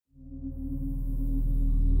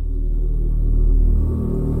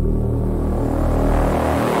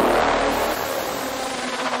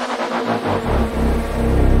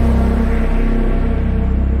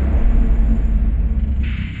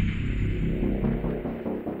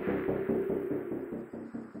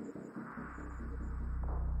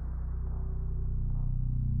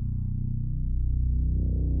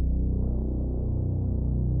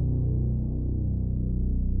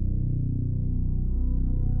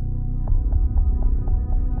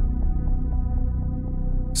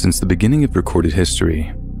Since the beginning of recorded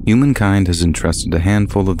history, humankind has entrusted a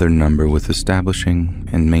handful of their number with establishing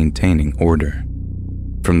and maintaining order.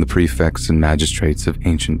 From the prefects and magistrates of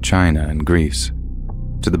ancient China and Greece,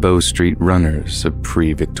 to the Bow Street runners of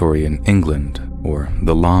pre-Victorian England or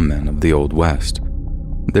the lawmen of the Old West,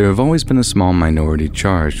 there have always been a small minority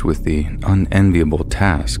charged with the unenviable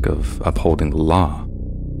task of upholding the law.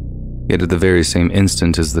 Yet at the very same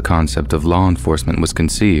instant as the concept of law enforcement was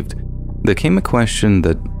conceived, there came a question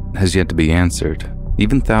that has yet to be answered,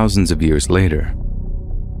 even thousands of years later.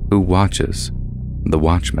 Who watches the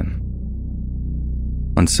watchman?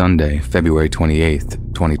 On Sunday, February 28,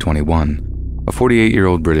 2021, a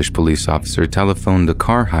 48-year-old British police officer telephoned a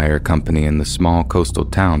car hire company in the small coastal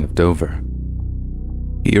town of Dover.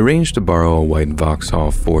 He arranged to borrow a white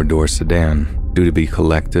Vauxhall four-door sedan, due to be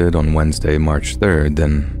collected on Wednesday, March 3rd.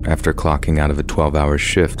 Then, after clocking out of a 12-hour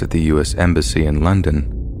shift at the U.S. Embassy in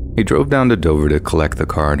London, he drove down to Dover to collect the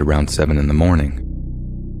car at around 7 in the morning.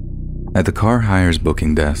 At the car hire's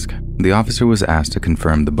booking desk, the officer was asked to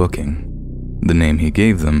confirm the booking. The name he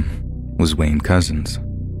gave them was Wayne Couzens.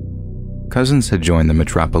 Couzens had joined the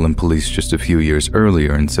Metropolitan Police just a few years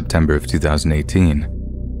earlier in September of 2018.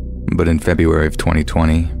 But in February of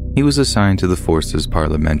 2020, he was assigned to the Force's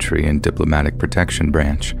Parliamentary and Diplomatic Protection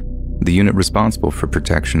Branch, the unit responsible for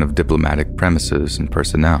protection of diplomatic premises and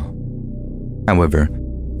personnel. However,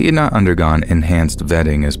 he had not undergone enhanced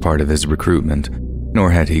vetting as part of his recruitment, nor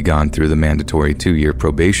had he gone through the mandatory 2-year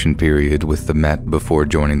probation period with the Met before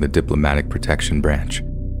joining the Diplomatic Protection Branch.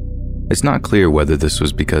 It's not clear whether this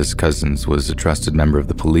was because Couzens was a trusted member of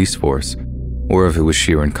the police force, or if it was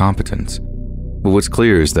sheer incompetence. But what's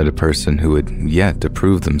clear is that a person who had yet to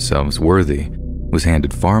prove themselves worthy was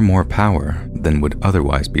handed far more power than would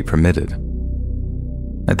otherwise be permitted.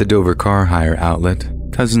 At the Dover car hire outlet,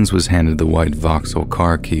 Couzens was handed the white Vauxhall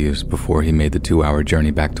car keys before he made the 2-hour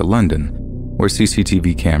journey back to London, where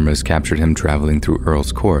CCTV cameras captured him traveling through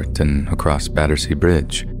Earl's Court and across Battersea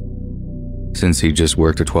Bridge. Since he just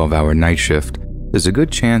worked a 12-hour night shift, there's a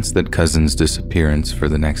good chance that Couzens' disappearance for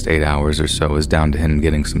the next 8 hours or so is down to him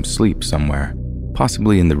getting some sleep somewhere,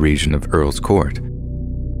 possibly in the region of Earl's Court.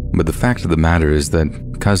 But the fact of the matter is that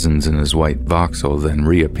Couzens and his white Vauxhall then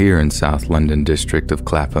reappear in South London district of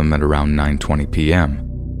Clapham at around 9:20 p.m.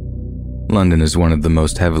 London is one of the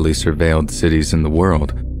most heavily surveilled cities in the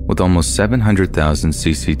world, with almost 700,000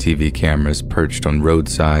 CCTV cameras perched on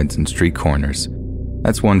roadsides and street corners.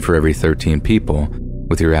 That's one for every 13 people,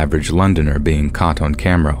 with your average Londoner being caught on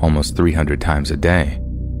camera almost 300 times a day.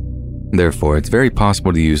 Therefore, it's very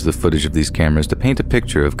possible to use the footage of these cameras to paint a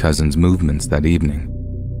picture of Couzens' movements that evening.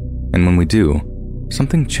 And when we do,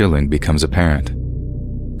 something chilling becomes apparent.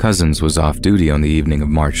 Couzens was off duty on the evening of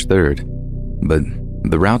March 3rd, but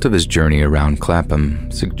the route of his journey around Clapham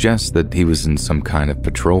suggests that he was in some kind of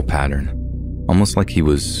patrol pattern, almost like he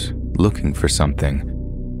was looking for something,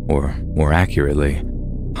 or more accurately,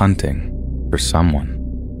 hunting for someone.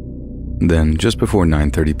 Then, just before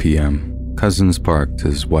 9:30 p.m., Couzens parked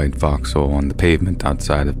his white Vauxhall on the pavement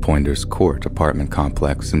outside of Pointer's Court apartment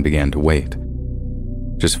complex and began to wait.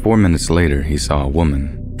 Just 4 minutes later, he saw a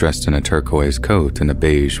woman, dressed in a turquoise coat and a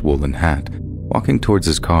beige woolen hat, walking towards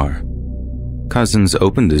his car. Couzens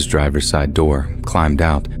opened his driver's side door, climbed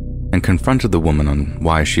out, and confronted the woman on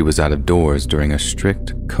why she was out of doors during a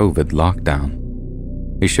strict COVID lockdown.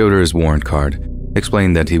 He showed her his warrant card,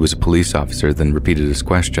 explained that he was a police officer, then repeated his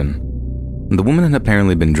question. The woman had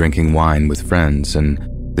apparently been drinking wine with friends, and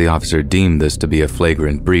the officer deemed this to be a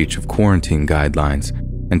flagrant breach of quarantine guidelines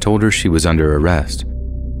and told her she was under arrest.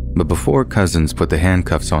 But before Couzens put the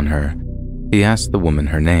handcuffs on her, he asked the woman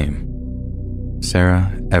her name.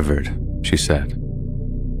 Sarah Everard, she said.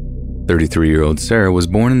 33-year-old Sarah was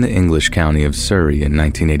born in the English county of Surrey in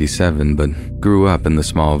 1987, but grew up in the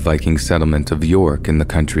small Viking settlement of York in the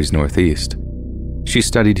country's northeast. She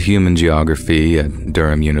studied human geography at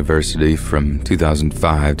Durham University from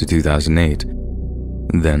 2005 to 2008,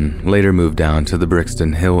 then later moved down to the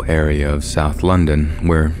Brixton Hill area of South London,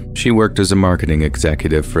 where she worked as a marketing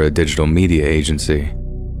executive for a digital media agency.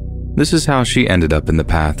 This is how she ended up in the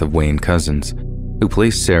path of Wayne Couzens, who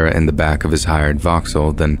placed Sarah in the back of his hired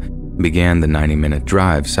Vauxhall, then began the 90-minute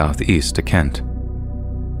drive southeast to Kent.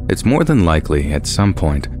 It's more than likely, at some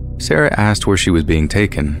point, Sarah asked where she was being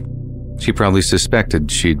taken. She probably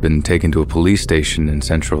suspected she'd been taken to a police station in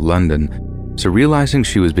central London, so realizing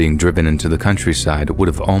she was being driven into the countryside would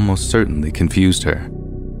have almost certainly confused her.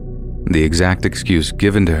 The exact excuse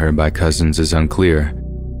given to her by Couzens is unclear,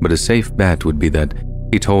 but a safe bet would be that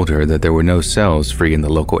he told her that there were no cells free in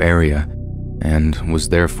the local area, and was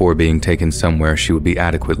therefore being taken somewhere she would be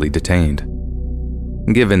adequately detained.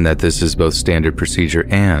 Given that this is both standard procedure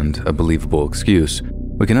and a believable excuse,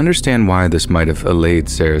 we can understand why this might have allayed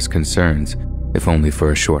Sarah's concerns, if only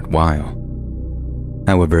for a short while.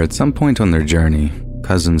 However, at some point on their journey,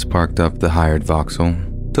 Cousins parked up the hired Vauxhall,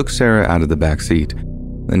 took Sarah out of the back seat,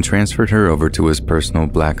 then transferred her over to his personal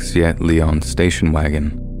black Seat Leon station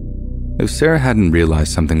wagon. If Sarah hadn't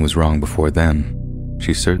realized something was wrong before then,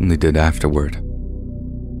 she certainly did afterward.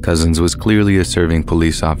 Cousins was clearly a serving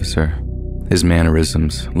police officer. His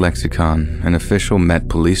mannerisms, lexicon, and official Met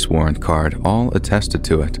police warrant card all attested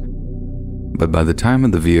to it. But by the time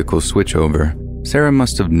of the vehicle switchover, Sarah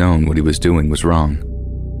must have known what he was doing was wrong.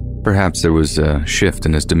 Perhaps there was a shift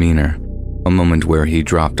in his demeanor, a moment where he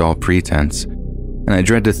dropped all pretense, and I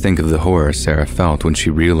dread to think of the horror Sarah felt when she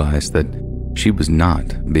realized that she was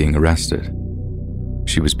not being arrested.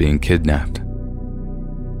 She was being kidnapped.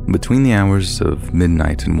 Between the hours of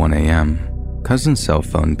midnight and 1 a.m., Cousin's cell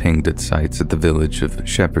phone pinged its sights at the village of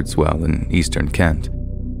Shepherdswell in eastern Kent.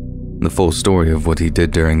 The full story of what he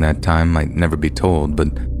did during that time might never be told, but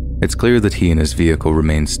it's clear that he and his vehicle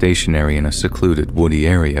remained stationary in a secluded woody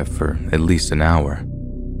area for at least an hour.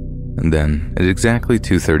 And then, at exactly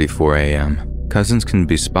 2:34 a.m., Cousins can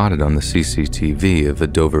be spotted on the CCTV of a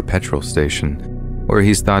Dover petrol station, where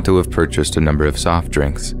he's thought to have purchased a number of soft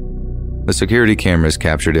drinks. The security cameras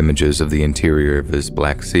captured images of the interior of his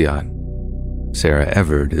black Seat. Sarah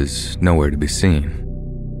Everard is nowhere to be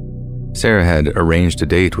seen. Sarah had arranged a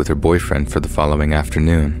date with her boyfriend for the following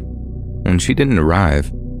afternoon. When she didn't arrive,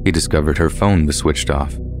 he discovered her phone was switched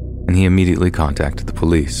off, and he immediately contacted the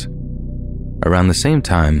police. Around the same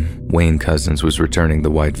time, Wayne Cousins was returning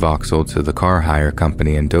the white Vauxhall to the car hire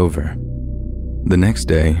company in Dover. The next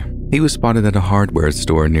day, he was spotted at a hardware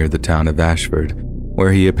store near the town of Ashford,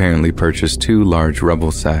 where he apparently purchased 2 large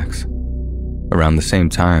rubble sacks. Around the same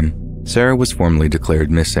time, Sarah was formally declared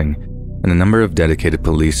missing, and a number of dedicated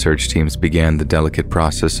police search teams began the delicate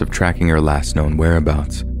process of tracking her last known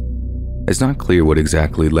whereabouts. It's not clear what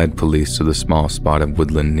exactly led police to the small spot of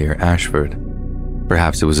woodland near Ashford.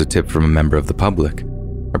 Perhaps it was a tip from a member of the public,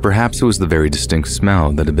 or perhaps it was the very distinct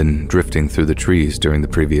smell that had been drifting through the trees during the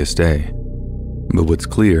previous day. But what's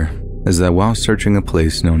clear is that while searching a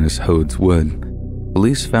place known as Hode's Wood,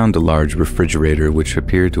 police found a large refrigerator which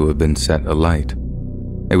appeared to have been set alight.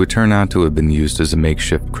 It would turn out to have been used as a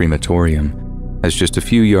makeshift crematorium, as just a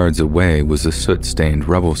few yards away was a soot-stained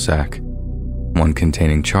rubble sack, one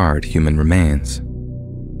containing charred human remains.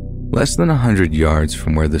 Less than 100 yards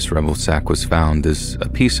from where this rubble sack was found is a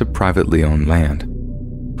piece of privately owned land.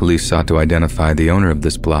 Police sought to identify the owner of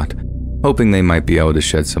this plot, hoping they might be able to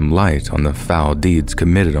shed some light on the foul deeds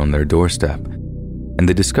committed on their doorstep, and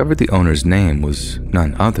they discovered the owner's name was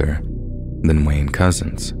none other than Wayne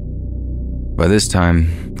Cousins. By this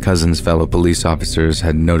time, Cousins' fellow police officers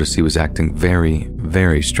had noticed he was acting very,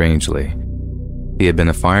 very strangely. He had been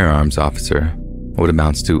a firearms officer, what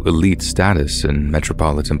amounts to elite status in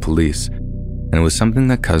Metropolitan Police, and it was something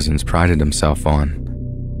that Cousins prided himself on.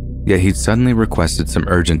 Yet he'd suddenly requested some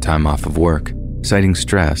urgent time off of work, citing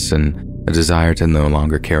stress and a desire to no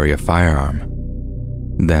longer carry a firearm.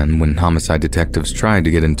 Then, when homicide detectives tried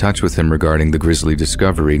to get in touch with him regarding the grisly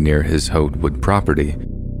discovery near his Hodewood property,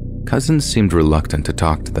 Cousins seemed reluctant to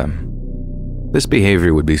talk to them. This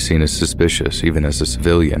behavior would be seen as suspicious even as a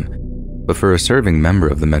civilian, but for a serving member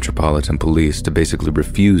of the Metropolitan Police to basically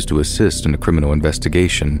refuse to assist in a criminal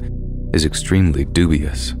investigation is extremely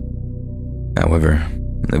dubious. However,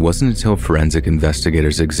 it wasn't until forensic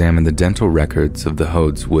investigators examined the dental records of the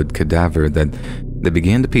Hode's Wood cadaver that they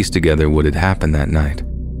began to piece together what had happened that night.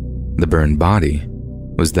 The burned body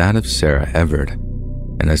was that of Sarah Everard,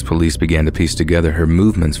 and as police began to piece together her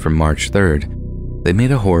movements from March 3rd, they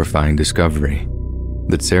made a horrifying discovery: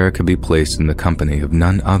 that Sarah could be placed in the company of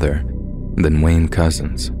none other than Wayne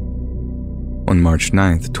Cousins. On March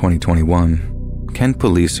 9th, 2021, Kent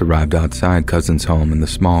police arrived outside Cousins' home in the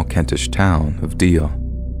small Kentish town of Deal.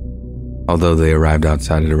 Although they arrived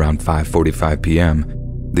outside at around 5:45 p.m.,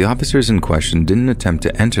 the officers in question didn't attempt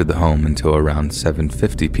to enter the home until around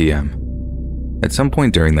 7:50 p.m. At some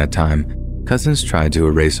point during that time, Cousins tried to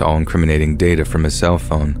erase all incriminating data from his cell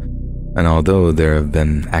phone, and although there have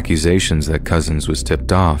been accusations that Cousins was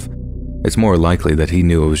tipped off, it's more likely that he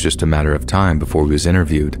knew it was just a matter of time before he was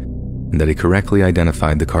interviewed, and that he correctly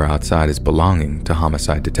identified the car outside as belonging to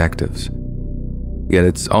homicide detectives. Yet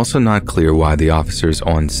it's also not clear why the officers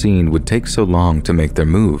on scene would take so long to make their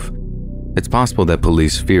move. It's possible that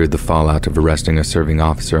police feared the fallout of arresting a serving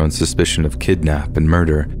officer on suspicion of kidnap and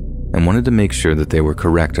murder, and wanted to make sure that they were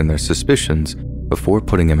correct in their suspicions before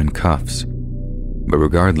putting him in cuffs. But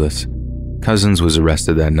regardless, Cousins was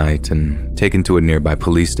arrested that night and taken to a nearby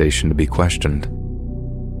police station to be questioned.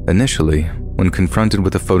 Initially, when confronted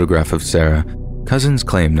with a photograph of Sarah, Cousins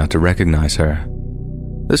claimed not to recognize her.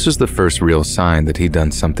 This was the first real sign that he'd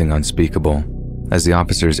done something unspeakable, as the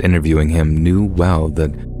officers interviewing him knew well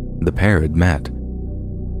that the pair had met.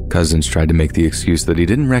 Cousins tried to make the excuse that he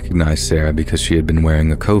didn't recognize Sarah because she had been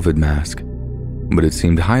wearing a COVID mask, but it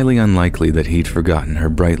seemed highly unlikely that he'd forgotten her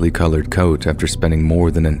brightly colored coat after spending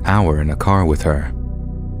more than an hour in a car with her.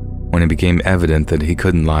 When it became evident that he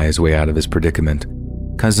couldn't lie his way out of his predicament,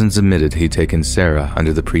 Cousins admitted he'd taken Sarah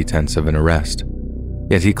under the pretense of an arrest.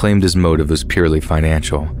 Yet he claimed his motive was purely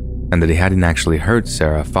financial, and that he hadn't actually hurt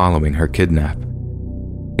Sarah following her kidnap.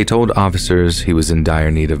 He told officers he was in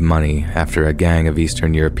dire need of money after a gang of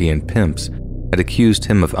Eastern European pimps had accused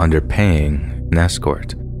him of underpaying an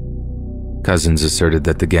escort. Cousins asserted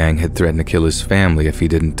that the gang had threatened to kill his family if he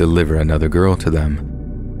didn't deliver another girl to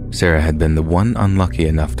them. Sarah had been the one unlucky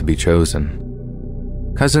enough to be chosen.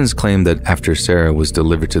 Cousins claimed that after Sarah was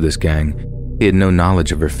delivered to this gang, he had no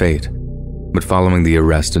knowledge of her fate, but following the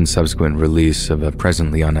arrest and subsequent release of a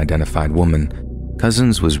presently unidentified woman,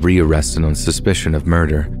 Cousins was rearrested on suspicion of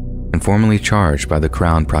murder and formally charged by the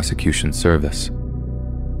Crown Prosecution Service.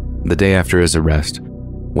 The day after his arrest,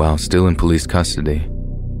 while still in police custody,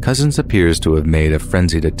 Cousins appears to have made a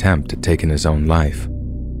frenzied attempt at taking his own life.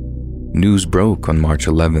 News broke on March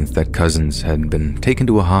 11th that Cousins had been taken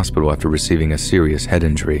to a hospital after receiving a serious head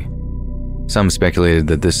injury. Some speculated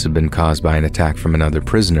that this had been caused by an attack from another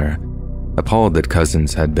prisoner, appalled that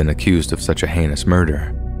Cousins had been accused of such a heinous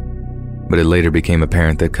murder. But it later became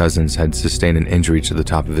apparent that Cousins had sustained an injury to the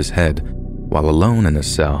top of his head while alone in a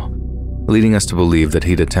cell, leading us to believe that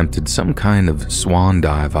he'd attempted some kind of swan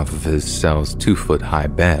dive off of his cell's 2-foot-high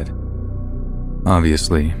bed.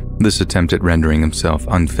 Obviously, this attempt at rendering himself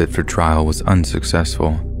unfit for trial was unsuccessful,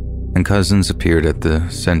 and Cousins appeared at the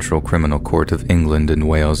Central Criminal Court of England and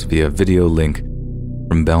Wales via video link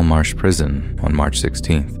from Belmarsh Prison on March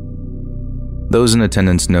 16th. Those in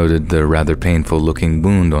attendance noted the rather painful-looking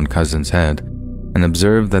wound on Cousins' head and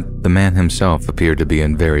observed that the man himself appeared to be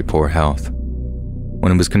in very poor health.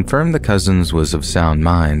 When it was confirmed that Cousins was of sound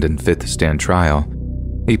mind and fit to stand trial,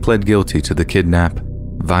 he pled guilty to the kidnap,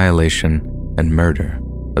 violation, and murder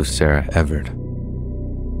of Sarah Everard.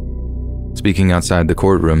 Speaking outside the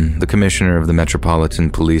courtroom, the commissioner of the Metropolitan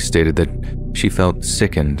Police stated that she felt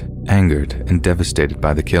sickened, angered, and devastated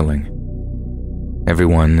by the killing.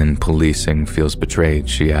 Everyone in policing feels betrayed,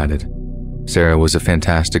 she added. Sarah was a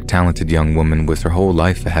fantastic, talented young woman with her whole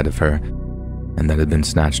life ahead of her, and that had been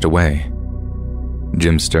snatched away.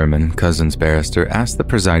 Jim Sturman, Cousins' barrister, asked the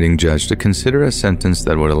presiding judge to consider a sentence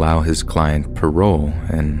that would allow his client parole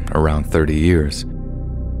in around 30 years.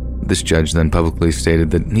 This judge then publicly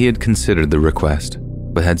stated that he had considered the request,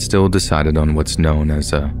 but had still decided on what's known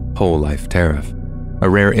as a whole life tariff, a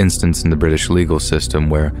rare instance in the British legal system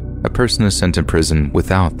where a person is sent to prison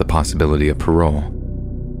without the possibility of parole.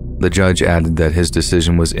 The judge added that his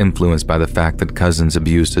decision was influenced by the fact that Cousins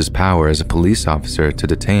abused his power as a police officer to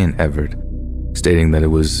detain Everard, stating that it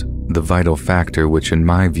was the vital factor which in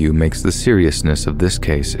my view makes the seriousness of this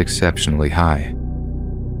case exceptionally high.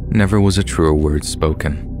 Never was a truer word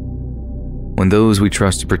spoken. When those we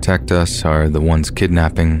trust to protect us are the ones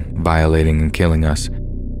kidnapping, violating, and killing us,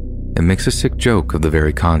 it makes a sick joke of the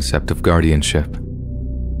very concept of guardianship.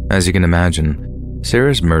 As you can imagine,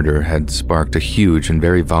 Sarah's murder had sparked a huge and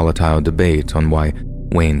very volatile debate on why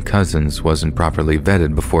Wayne Cousins wasn't properly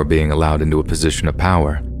vetted before being allowed into a position of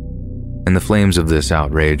power. And the flames of this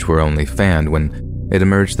outrage were only fanned when it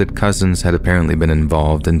emerged that Cousins had apparently been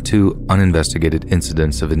involved in 2 uninvestigated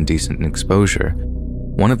incidents of indecent exposure,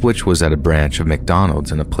 one of which was at a branch of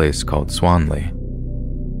McDonald's in a place called Swanley.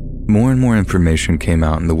 More and more information came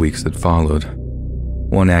out in the weeks that followed.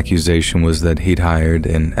 One accusation was that he'd hired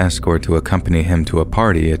an escort to accompany him to a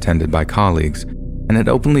party attended by colleagues and had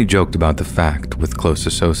openly joked about the fact with close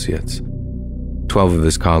associates. 12 of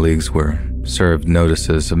his colleagues were served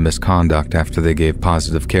notices of misconduct after they gave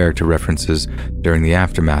positive character references during the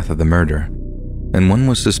aftermath of the murder, and one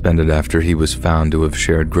was suspended after he was found to have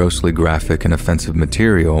shared grossly graphic and offensive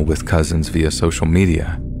material with Cousins via social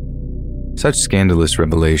media. Such scandalous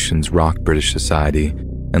revelations rocked British society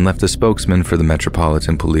and left a spokesman for the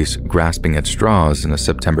Metropolitan Police grasping at straws in a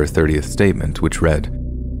September 30th statement which read,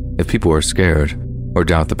 "If people are scared or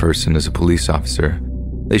doubt the person is a police officer,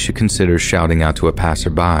 they should consider shouting out to a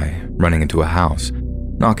passerby, running into a house,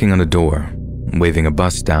 knocking on a door, waving a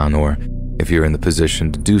bus down, or, if you're in the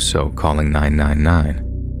position to do so, calling 999.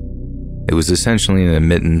 It was essentially an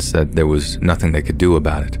admittance that there was nothing they could do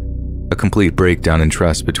about it. A complete breakdown in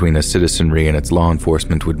trust between a citizenry and its law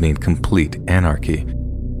enforcement would mean complete anarchy.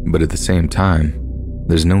 But at the same time,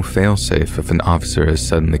 there's no failsafe if an officer is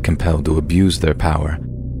suddenly compelled to abuse their power,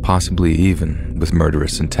 possibly even with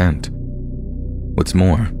murderous intent. What's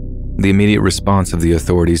more, the immediate response of the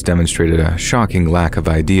authorities demonstrated a shocking lack of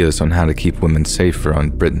ideas on how to keep women safer on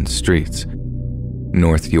Britain's streets.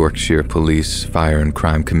 North Yorkshire Police Fire and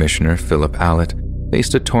Crime Commissioner Philip Allett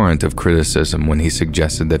faced a torrent of criticism when he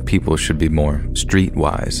suggested that people should be more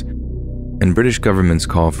streetwise, and British government's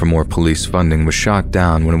call for more police funding was shot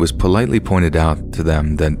down when it was politely pointed out to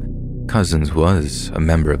them that Cousins was a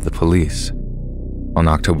member of the police. On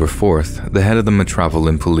October 4th, the head of the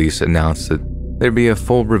Metropolitan Police announced that there'd be a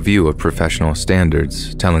full review of professional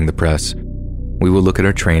standards, telling the press, "We will look at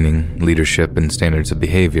our training, leadership, and standards of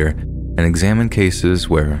behavior and examine cases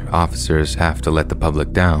where officers have to let the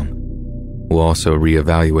public down. We'll also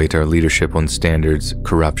reevaluate our leadership on standards,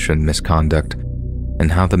 corruption, misconduct,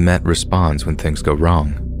 and how the Met responds when things go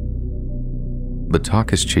wrong." But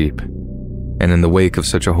talk is cheap, and in the wake of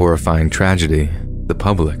such a horrifying tragedy, the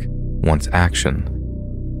public wants action.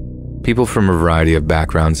 People from a variety of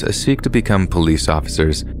backgrounds seek to become police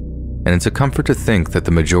officers, and it's a comfort to think that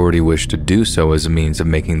the majority wish to do so as a means of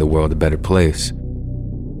making the world a better place.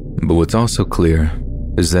 But what's also clear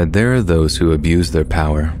is that there are those who abuse their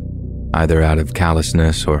power, either out of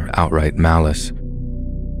callousness or outright malice.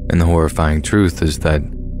 And the horrifying truth is that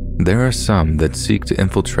there are some that seek to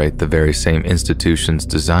infiltrate the very same institutions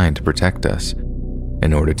designed to protect us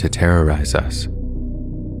in order to terrorize us.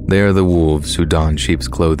 They are the wolves who don sheep's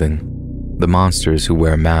clothing, the monsters who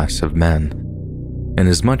wear masks of men. And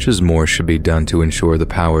as much as more should be done to ensure the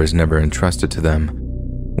power is never entrusted to them,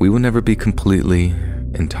 we will never be completely,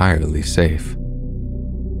 entirely safe.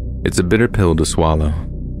 It's a bitter pill to swallow,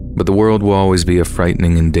 but the world will always be a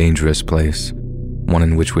frightening and dangerous place, one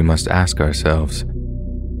in which we must ask ourselves,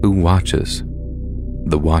 who watches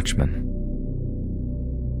the watchman?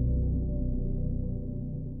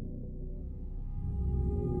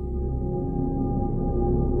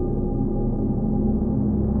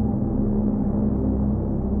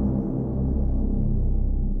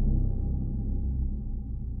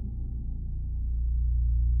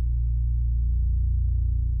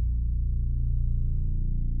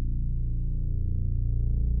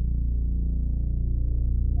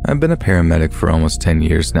 I've been a paramedic for almost 10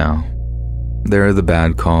 years now. There are the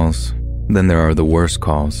bad calls, then there are the worst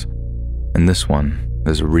calls, and this one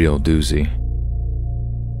is a real doozy.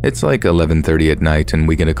 It's like 11:30 at night and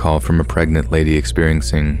we get a call from a pregnant lady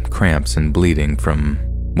experiencing cramps and bleeding from,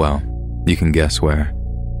 well, you can guess where.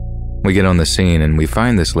 We get on the scene and we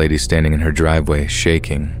find this lady standing in her driveway,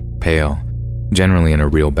 shaking, pale, generally in a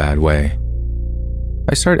real bad way.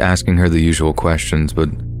 I start asking her the usual questions, but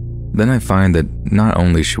then I find that not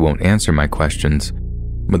only she won't answer my questions,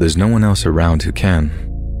 but there's no one else around who can.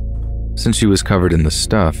 Since she was covered in the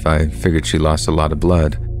stuff, I figured she lost a lot of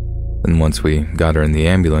blood. And once we got her in the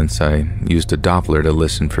ambulance, I used a Doppler to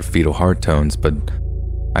listen for fetal heart tones, but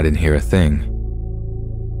I didn't hear a thing.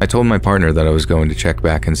 I told my partner that I was going to check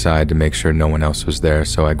back inside to make sure no one else was there,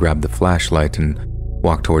 so I grabbed the flashlight and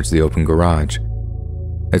walked towards the open garage.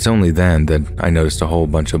 It's only then that I noticed a whole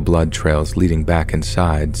bunch of blood trails leading back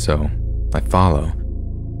inside, so I follow,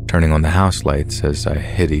 turning on the house lights as I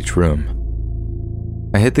hit each room.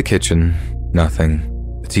 I hit the kitchen, nothing.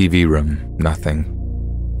 The TV room, nothing.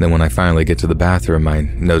 Then when I finally get to the bathroom, I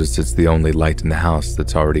notice it's the only light in the house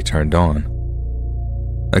that's already turned on.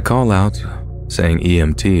 I call out, saying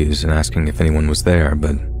EMTs and asking if anyone was there,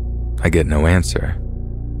 but I get no answer.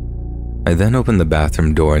 I then open the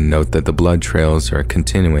bathroom door and note that the blood trails are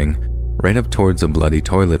continuing right up towards a bloody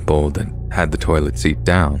toilet bowl that had the toilet seat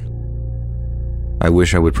down. I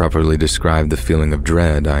wish I would properly describe the feeling of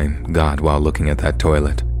dread I got while looking at that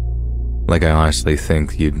toilet. Like I honestly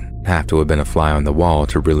think you'd have to have been a fly on the wall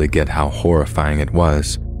to really get how horrifying it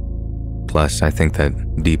was. Plus, I think that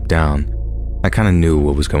deep down, I kind of knew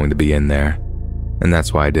what was going to be in there, and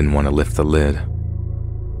that's why I didn't want to lift the lid.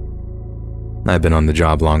 I've been on the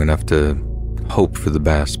job long enough to hope for the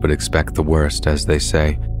best but expect the worst, as they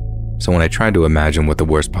say, so when I tried to imagine what the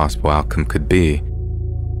worst possible outcome could be,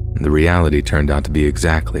 the reality turned out to be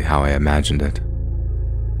exactly how I imagined it.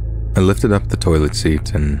 I lifted up the toilet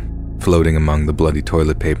seat, and floating among the bloody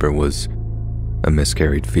toilet paper was a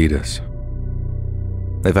miscarried fetus.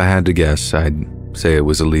 If I had to guess, I'd say it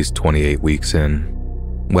was at least 28 weeks in,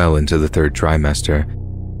 well into the third trimester,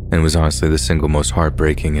 and was honestly the single most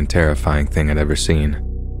heartbreaking and terrifying thing I'd ever seen.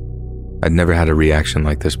 I'd never had a reaction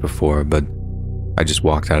like this before, but I just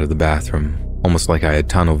walked out of the bathroom, almost like I had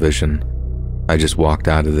tunnel vision. I just walked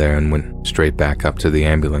out of there and went straight back up to the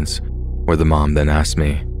ambulance, where the mom then asked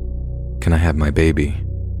me, "Can I have my baby?"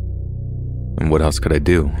 And what else could I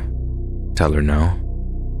do? Tell her no?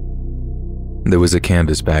 There was a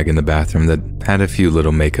canvas bag in the bathroom that had a few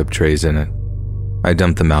little makeup trays in it. I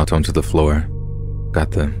dumped them out onto the floor,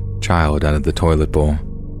 got the child out of the toilet bowl,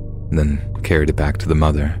 and then carried it back to the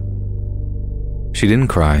mother. She didn't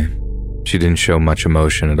cry. She didn't show much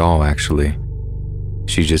emotion at all, actually.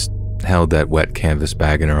 She just held that wet canvas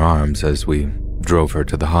bag in her arms as we drove her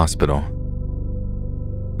to the hospital.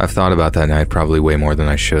 I've thought about that night probably way more than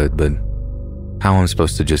I should, but how I'm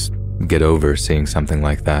supposed to just get over seeing something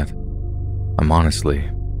like that, I'm honestly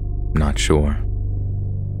not sure.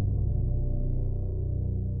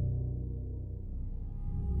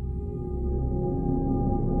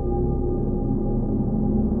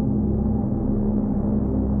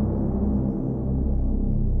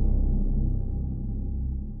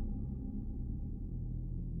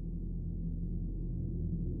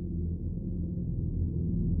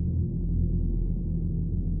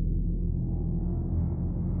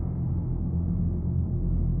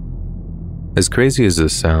 As crazy as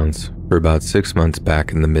this sounds, for about 6 months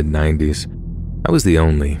back in the mid-90s, I was the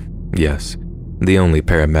only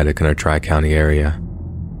paramedic in our Tri-County area.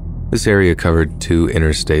 This area covered 2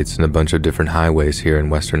 interstates and a bunch of different highways here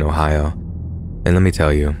in western Ohio. And let me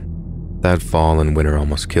tell you, that fall and winter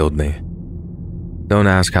almost killed me. Don't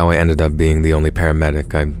ask how I ended up being the only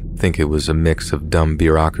paramedic. I think it was a mix of dumb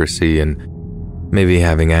bureaucracy and maybe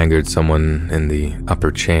having angered someone in the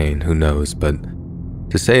upper chain, who knows, but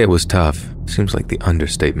to say it was tough seems like the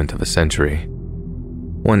understatement of a century.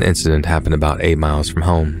 One incident happened about 8 miles from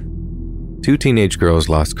home. 2 teenage girls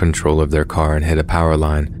lost control of their car and hit a power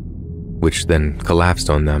line, which then collapsed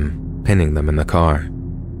on them, pinning them in the car.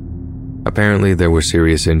 Apparently, there were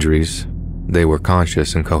serious injuries. They were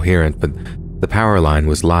conscious and coherent, but the power line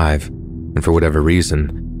was live, and for whatever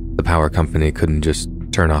reason, the power company couldn't just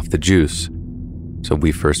turn off the juice. So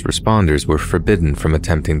we first responders were forbidden from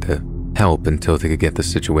attempting to help until they could get the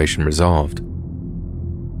situation resolved.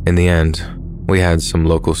 In the end, we had some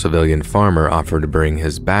local civilian farmer offer to bring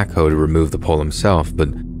his backhoe to remove the pole himself, but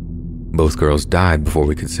both girls died before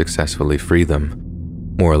we could successfully free them,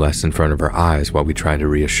 more or less in front of our eyes while we tried to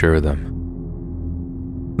reassure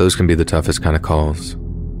them. Those can be the toughest kind of calls,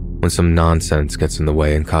 when some nonsense gets in the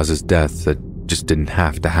way and causes death that just didn't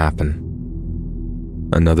have to happen.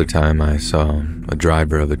 Another time I saw a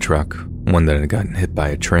driver of a truck, one that had gotten hit by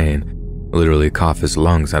a train, literally cough his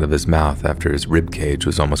lungs out of his mouth after his rib cage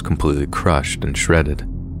was almost completely crushed and shredded.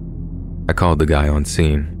 I called the guy on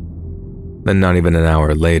scene. Then not even an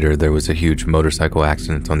hour later, there was a huge motorcycle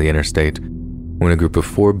accident on the interstate when a group of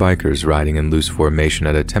 4 bikers riding in loose formation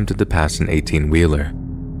had attempted to pass an 18-wheeler.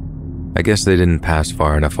 I guess they didn't pass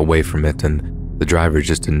far enough away from it and the driver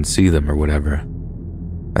just didn't see them or whatever.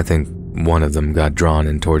 I think one of them got drawn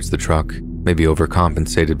in towards the truck, maybe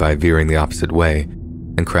overcompensated by veering the opposite way,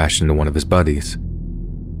 and crashed into one of his buddies.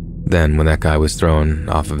 Then, when that guy was thrown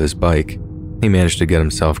off of his bike, he managed to get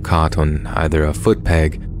himself caught on either a foot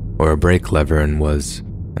peg or a brake lever and was,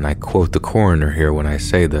 and I quote the coroner here when I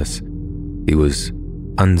say this, he was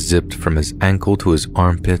unzipped from his ankle to his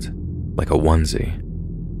armpit like a onesie.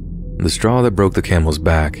 The straw that broke the camel's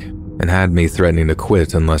back and had me threatening to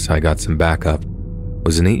quit unless I got some backup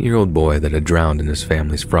was an 8-year-old boy that had drowned in his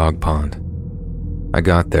family's frog pond. I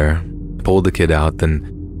got there, pulled the kid out,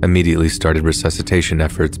 then immediately started resuscitation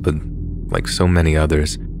efforts, but like so many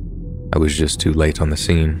others, I was just too late on the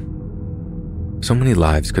scene. So many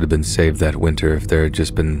lives could have been saved that winter if there had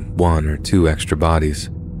just been 1 or 2 extra bodies.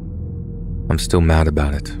 I'm still mad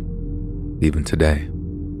about it, even today.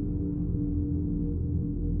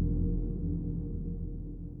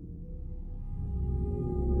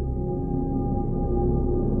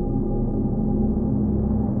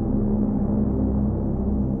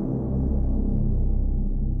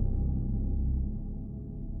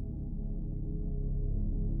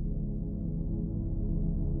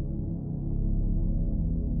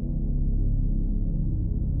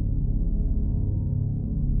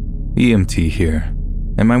 EMT here,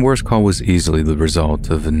 and my worst call was easily the result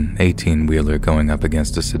of an 18-wheeler going up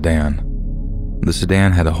against a sedan. The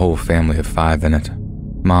sedan had a whole family of 5 in it,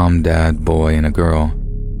 mom, dad, boy, and a girl,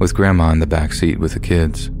 with grandma in the back seat with the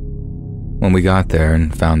kids. When we got there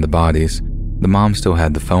and found the bodies, the mom still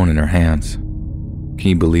had the phone in her hands. Can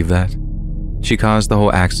you believe that? She caused the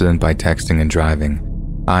whole accident by texting and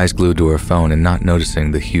driving, eyes glued to her phone and not noticing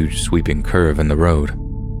the huge sweeping curve in the road.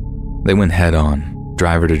 They went head-on,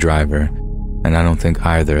 driver to driver, and I don't think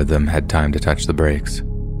either of them had time to touch the brakes.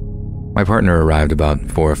 My partner arrived about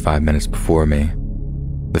 4 or 5 minutes before me.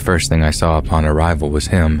 The first thing I saw upon arrival was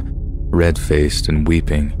him, red-faced and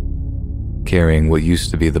weeping, carrying what used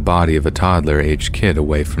to be the body of a toddler-aged kid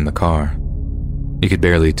away from the car. You could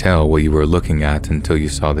barely tell what you were looking at until you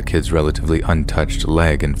saw the kid's relatively untouched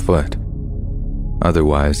leg and foot.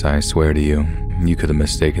 Otherwise, I swear to you, you could have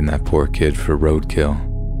mistaken that poor kid for roadkill.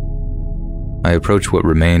 I approached what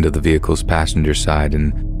remained of the vehicle's passenger side,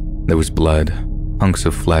 and there was blood, hunks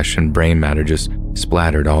of flesh and brain matter just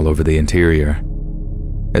splattered all over the interior.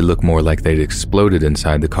 It looked more like they'd exploded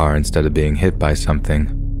inside the car instead of being hit by something.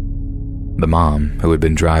 The mom, who had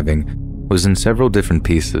been driving, was in several different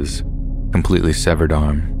pieces. Completely severed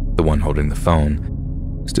arm, the one holding the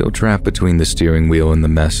phone, still trapped between the steering wheel and the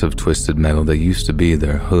mess of twisted metal that used to be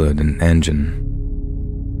their hood and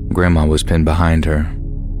engine. Grandma was pinned behind her,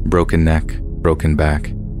 broken neck, broken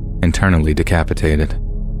back, internally decapitated.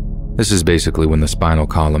 This is basically when the spinal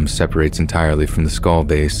column separates entirely from the skull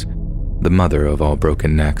base, the mother of all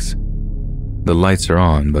broken necks. The lights are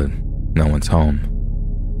on, but no one's home.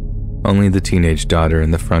 Only the teenage daughter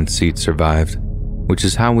in the front seat survived, which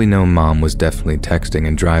is how we know Mom was definitely texting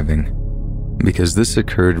and driving, because this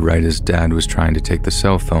occurred right as Dad was trying to take the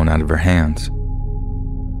cell phone out of her hands.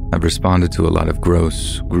 I've responded to a lot of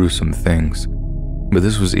gross, gruesome things, but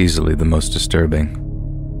this was easily the most disturbing.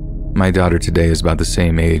 My daughter today is about the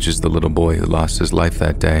same age as the little boy who lost his life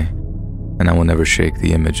that day, and I will never shake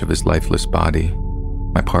the image of his lifeless body,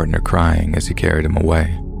 my partner crying as he carried him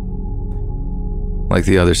away. Like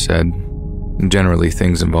the others said, generally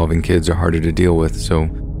things involving kids are harder to deal with, so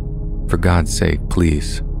for God's sake,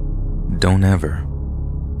 please, don't ever,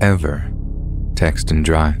 ever text and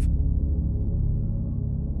drive.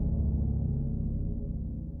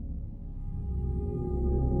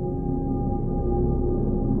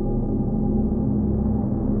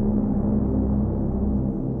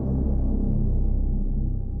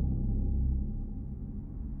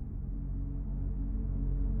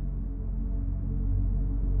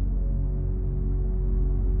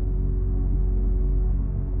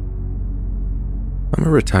 I'm a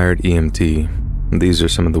retired EMT, and these are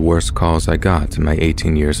some of the worst calls I got in my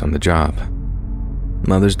 18 years on the job.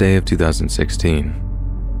 Mother's Day of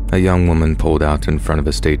 2016. A young woman pulled out in front of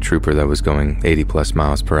a state trooper that was going 80+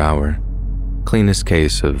 miles per hour. Cleanest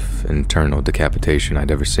case of internal decapitation I'd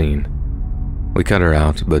ever seen. We cut her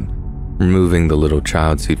out, but removing the little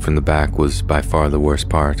child seat from the back was by far the worst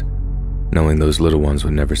part, knowing those little ones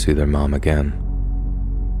would never see their mom again.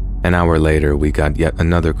 An hour later, we got yet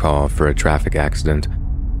another call for a traffic accident,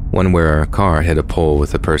 one where a car hit a pole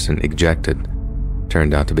with a person ejected.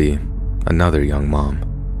 Turned out to be another young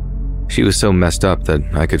mom. She was so messed up that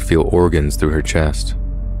I could feel organs through her chest.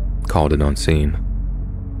 Called it on scene.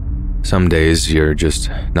 Some days you're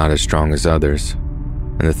just not as strong as others,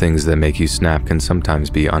 and the things that make you snap can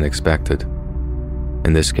sometimes be unexpected.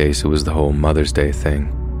 In this case, it was the whole Mother's Day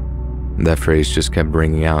thing. That phrase just kept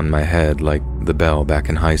ringing out in my head like the bell back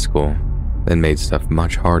in high school, and made stuff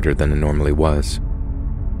much harder than it normally was.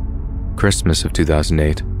 Christmas of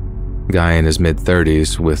 2008. Guy in his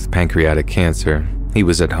mid-30s with pancreatic cancer. He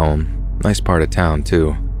was at home. Nice part of town,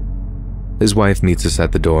 too. His wife meets us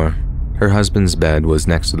at the door. Her husband's bed was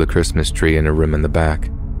next to the Christmas tree in a room in the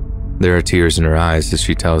back. There are tears in her eyes as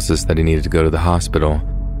she tells us that he needed to go to the hospital,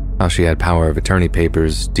 how she had power of attorney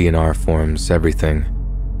papers, DNR forms, everything.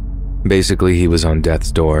 Basically, he was on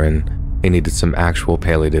death's door and he needed some actual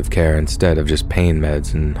palliative care instead of just pain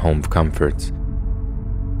meds and home comforts.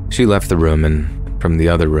 She left the room, and from the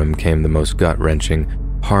other room came the most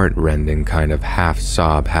gut-wrenching, heart-rending kind of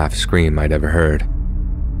half-sob, half-scream I'd ever heard.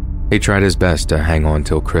 He tried his best to hang on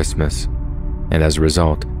till Christmas, and as a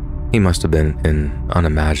result, he must have been in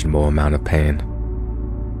unimaginable amount of pain.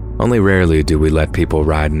 Only rarely do we let people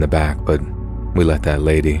ride in the back, but we let that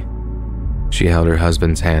lady. She held her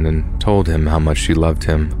husband's hand and told him how much she loved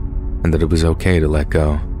him and that it was okay to let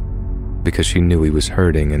go, because she knew he was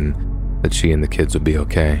hurting and that she and the kids would be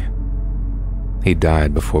okay. He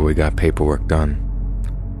died before we got paperwork done.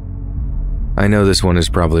 I know this one is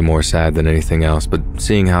probably more sad than anything else, but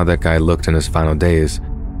seeing how that guy looked in his final days,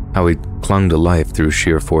 how he clung to life through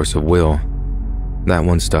sheer force of will, that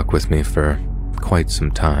one stuck with me for quite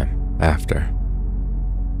some time after.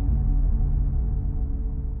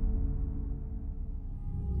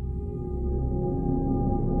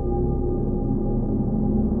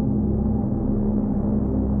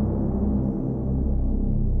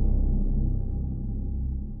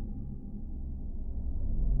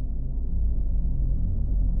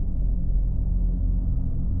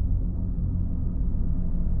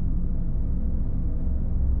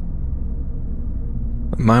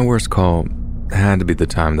 My worst call had to be the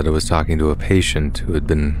time that I was talking to a patient who had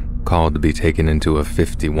been called to be taken into a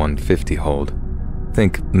 5150 hold.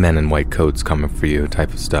 Think men in white coats coming for you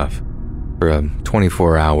type of stuff. For a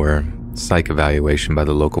 24-hour psych evaluation by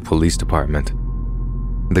the local police department.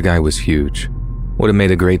 The guy was huge. Would have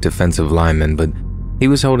made a great defensive lineman, but he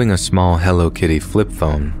was holding a small Hello Kitty flip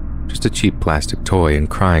phone, just a cheap plastic toy, and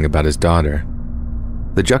crying about his daughter.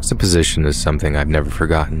 The juxtaposition is something I've never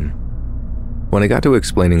forgotten. When I got to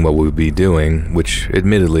explaining what we would be doing, which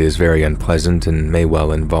admittedly is very unpleasant and may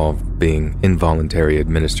well involve being involuntary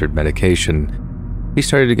administered medication, he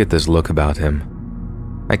started to get this look about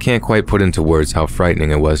him. I can't quite put into words how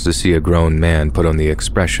frightening it was to see a grown man put on the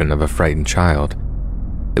expression of a frightened child.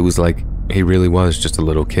 It was like he really was just a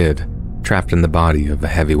little kid, trapped in the body of a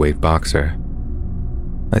heavyweight boxer.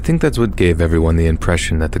 I think that's what gave everyone the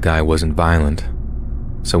impression that the guy wasn't violent.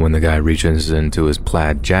 So when the guy reaches into his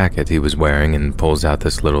plaid jacket he was wearing and pulls out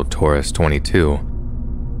this little Taurus 22,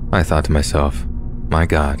 I thought to myself, my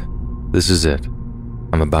God, this is it.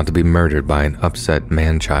 I'm about to be murdered by an upset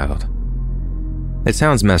man-child. It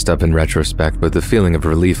sounds messed up in retrospect, but the feeling of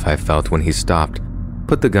relief I felt when he stopped,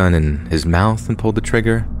 put the gun in his mouth and pulled the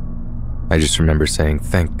trigger, I just remember saying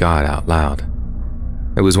thank God out loud.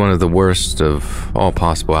 It was one of the worst of all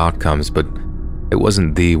possible outcomes, but it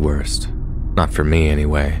wasn't the worst. Not for me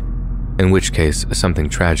anyway. In which case, something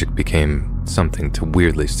tragic became something to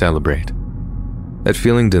weirdly celebrate. That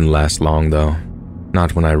feeling didn't last long though.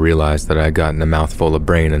 Not when I realized that I had gotten a mouthful of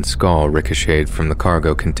brain and skull ricocheted from the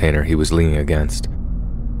cargo container he was leaning against.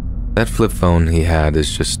 That flip phone he had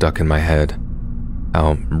is just stuck in my head.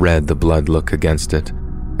 How red the blood looked against it,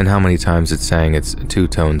 and how many times it sang its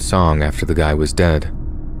two-tone song after the guy was dead.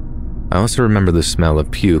 I also remember the smell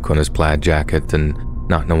of puke on his plaid jacket and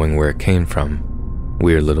not knowing where it came from.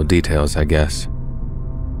 Weird little details, I guess.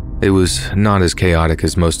 It was not as chaotic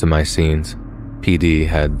as most of my scenes. PD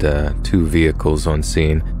had 2 vehicles on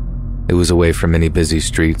scene. It was away from any busy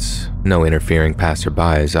streets, no interfering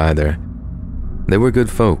passerbys either. They were good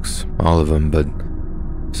folks, all of them, but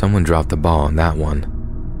someone dropped the ball on that one,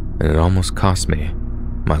 and it almost cost me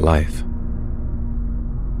my life.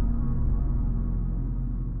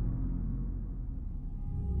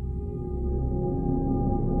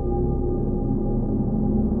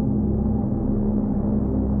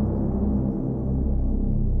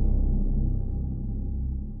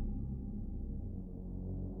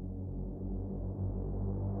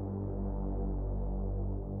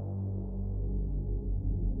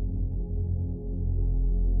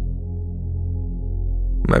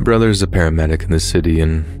 My brother is a paramedic in the city,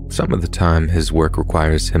 and some of the time his work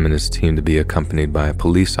requires him and his team to be accompanied by a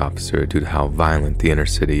police officer due to how violent the inner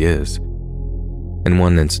city is. In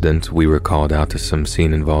one incident, we were called out to some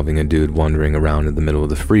scene involving a dude wandering around in the middle of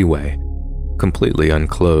the freeway, completely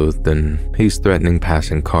unclothed, and he's threatening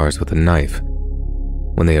passing cars with a knife.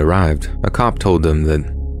 When they arrived, a cop told them that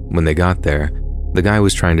when they got there, the guy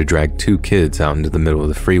was trying to drag 2 kids out into the middle of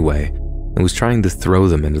the freeway and was trying to throw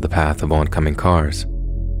them into the path of oncoming cars.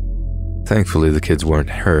 Thankfully, the kids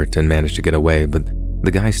weren't hurt and managed to get away, but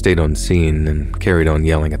the guy stayed on scene and carried on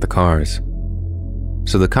yelling at the cars.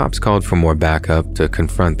 So the cops called for more backup to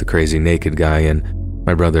confront the crazy naked guy, and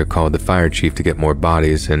my brother called the fire chief to get more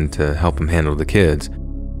bodies and to help him handle the kids,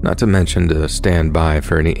 not to mention to stand by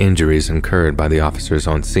for any injuries incurred by the officers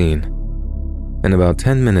on scene. In about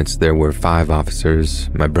 10 minutes, there were 5 officers,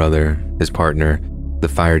 my brother, his partner, the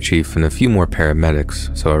fire chief, and a few more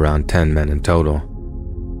paramedics, so around 10 men in total.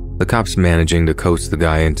 The cops managing to coax the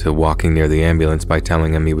guy into walking near the ambulance by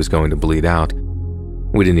telling him he was going to bleed out.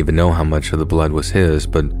 We didn't even know how much of the blood was his,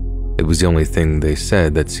 but it was the only thing they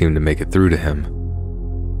said that seemed to make it through to him.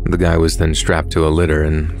 The guy was then strapped to a litter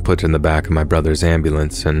and put in the back of my brother's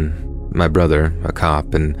ambulance, and my brother, a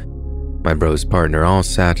cop, and my bro's partner all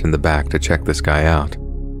sat in the back to check this guy out.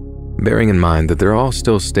 Bearing in mind that they're all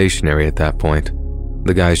still stationary at that point,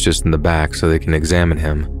 the guy's just in the back so they can examine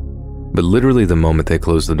him. But literally the moment they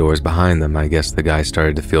closed the doors behind them, I guess the guy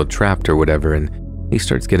started to feel trapped or whatever, and he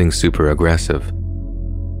starts getting super aggressive.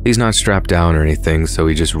 He's not strapped down or anything, so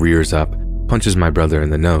he just rears up, punches my brother in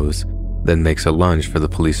the nose, then makes a lunge for the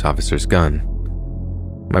police officer's gun.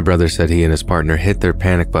 My brother said he and his partner hit their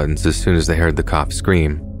panic buttons as soon as they heard the cop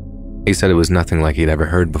scream. He said it was nothing like he'd ever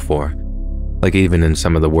heard before. Like even in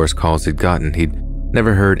some of the worst calls he'd gotten, he'd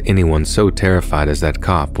never heard anyone so terrified as that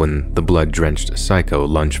cop when the blood-drenched psycho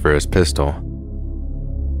lunged for his pistol.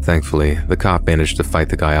 Thankfully, the cop managed to fight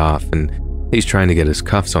the guy off, and he's trying to get his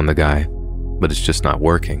cuffs on the guy, but it's just not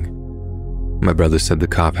working. My brother said the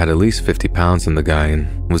cop had at least 50 pounds on the guy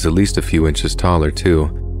and was at least a few inches taller too,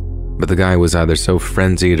 but the guy was either so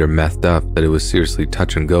frenzied or methed up that it was seriously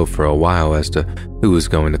touch and go for a while as to who was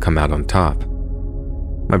going to come out on top.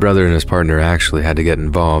 My brother and his partner actually had to get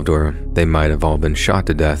involved, or they might have all been shot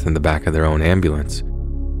to death in the back of their own ambulance.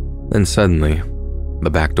 Then suddenly, the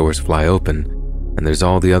back doors fly open, And there's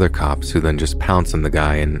all the other cops who then just pounce on the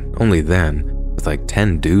guy, and only then, with like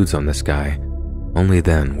 10 dudes on this guy, only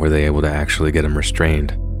then were they able to actually get him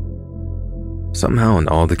restrained. Somehow in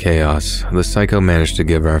all the chaos, the psycho managed to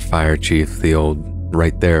give our fire chief the old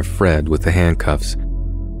right there Fred with the handcuffs,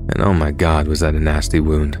 and oh my god was that a nasty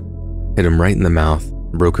wound. Hit him right in the mouth,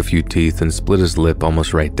 broke a few teeth, and split his lip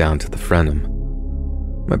almost right down to the frenum.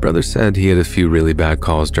 My brother said he had a few really bad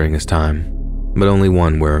calls during his time, but only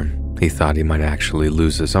one where he thought he might actually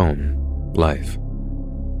lose his own life.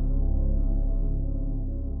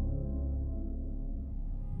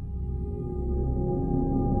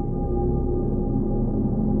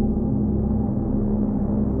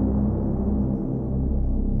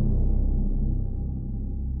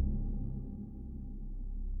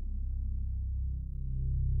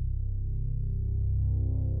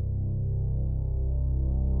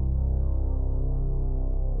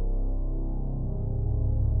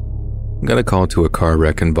 Got a call to a car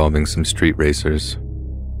wreck involving some street racers.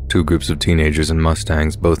 Two groups of teenagers in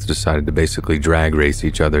Mustangs both decided to basically drag race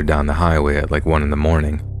each other down the highway at like 1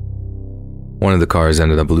 a.m. One of the cars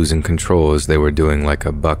ended up losing control as they were doing like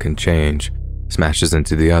a buck and change, smashes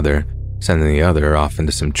into the other, sending the other off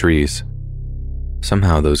into some trees.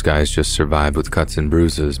 Somehow those guys just survived with cuts and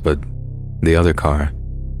bruises, but the other car,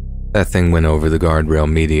 that thing went over the guardrail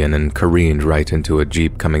median and careened right into a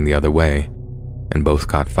Jeep coming the other way, and both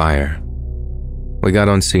caught fire. We got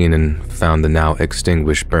on scene and found the now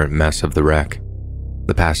extinguished burnt mess of the wreck.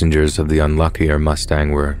 The passengers of the unluckier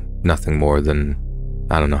Mustang were nothing more than,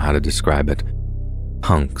 I don't know how to describe it,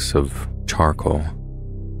 hunks of charcoal.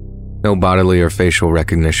 No bodily or facial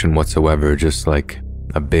recognition whatsoever, just like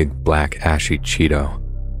a big black ashy Cheeto,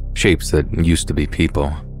 shapes that used to be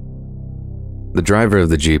people. The driver of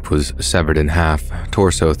the Jeep was severed in half,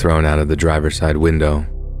 torso thrown out of the driver's side window,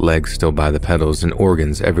 legs still by the pedals, and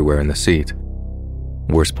organs everywhere in the seat.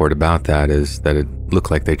 Worst part about that is that it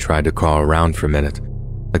looked like they tried to crawl around for a minute,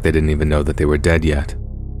 like they didn't even know that they were dead yet.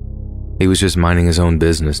 He was just minding his own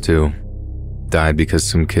business too. Died because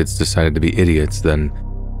some kids decided to be idiots, then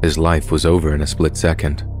his life was over in a split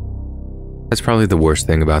second. That's probably the worst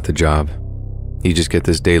thing about the job. You just get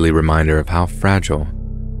this daily reminder of how fragile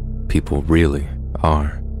people really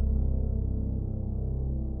are.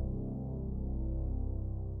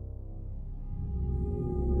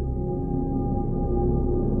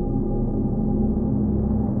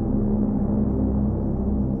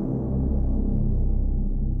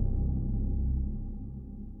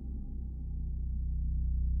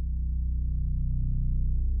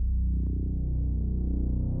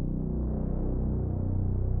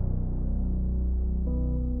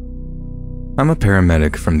 I'm a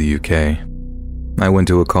paramedic from the UK. I went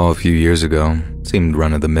to a call a few years ago, seemed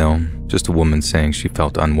run-of-the-mill, just a woman saying she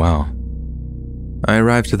felt unwell. I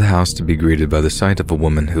arrived to the house to be greeted by the sight of a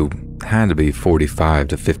woman who had to be 45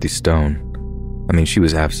 to 50 stone. I mean, she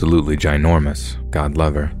was absolutely ginormous, God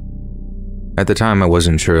love her. At the time, I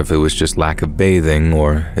wasn't sure if it was just lack of bathing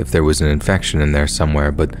or if there was an infection in there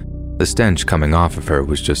somewhere, but the stench coming off of her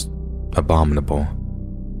was just abominable.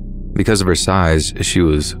 Because of her size, she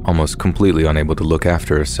was almost completely unable to look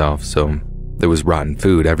after herself, so there was rotten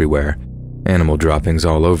food everywhere, animal droppings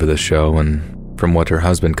all over the show, and from what her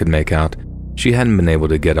husband could make out, she hadn't been able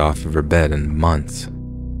to get off of her bed in months.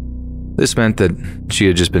 This meant that she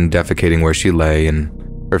had just been defecating where she lay, and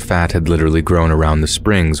her fat had literally grown around the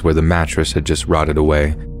springs where the mattress had just rotted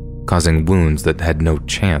away, causing wounds that had no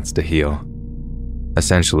chance to heal.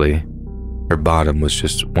 Essentially, her bottom was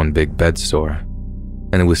just one big bed sore,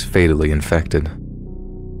 and it was fatally infected.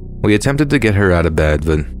 We attempted to get her out of bed,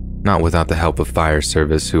 but not without the help of fire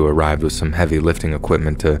service, who arrived with some heavy lifting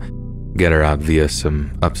equipment to get her out via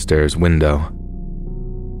some upstairs window.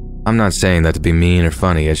 I'm not saying that to be mean or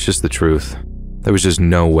funny, it's just the truth. There was just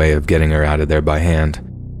no way of getting her out of there by hand.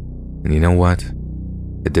 And you know what?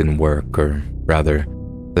 It didn't work, or rather,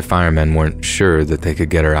 the firemen weren't sure that they could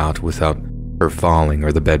get her out without her falling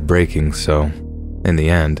or the bed breaking, so in the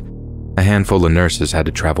end, a handful of nurses had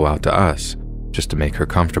to travel out to us just to make her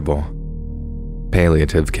comfortable.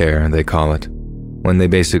 Palliative care, they call it, when they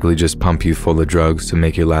basically just pump you full of drugs to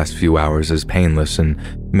make your last few hours as painless and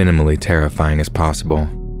minimally terrifying as possible.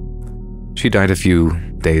 She died a few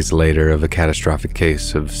days later of a catastrophic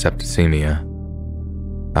case of septicemia.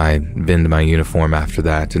 I binned my uniform after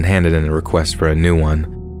that and handed in a request for a new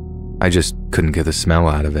one. I just couldn't get the smell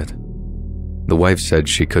out of it. The wife said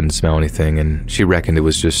she couldn't smell anything, and she reckoned it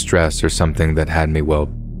was just stress or something that had me, well,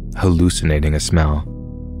 hallucinating a smell.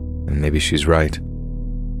 And maybe she's right.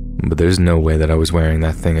 But there's no way that I was wearing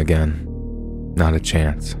that thing again. Not a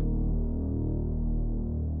chance.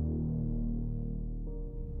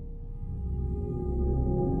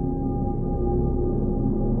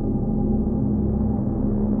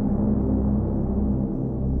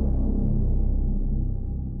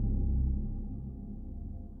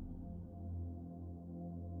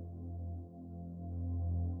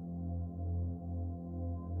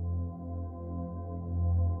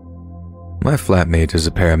 My flatmate is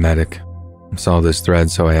a paramedic. Saw this thread,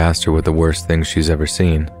 so I asked her what the worst thing she's ever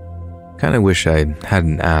seen. Kinda wish I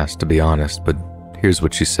hadn't asked, to be honest, but here's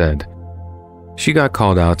what she said. She got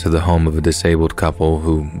called out to the home of a disabled couple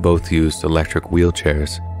who both used electric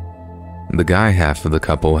wheelchairs. The guy half of the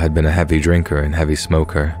couple had been a heavy drinker and heavy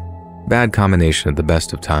smoker. Bad combination at the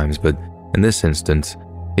best of times, but in this instance,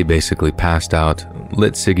 he basically passed out,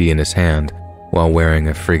 lit ciggy in his hand, while wearing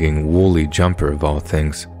a frigging woolly jumper of all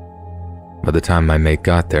things. By the time my mate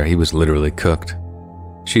got there, he was literally cooked.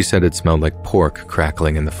 She said it smelled like pork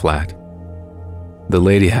crackling in the flat. The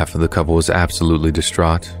lady half of the couple was absolutely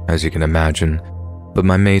distraught, as you can imagine, but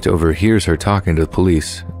my mate overhears her talking to the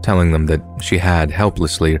police, telling them that she had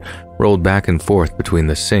helplessly rolled back and forth between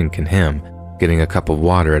the sink and him, getting a cup of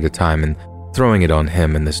water at a time and throwing it on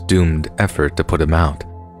him in this doomed effort to put him out.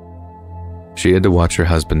 She had to watch her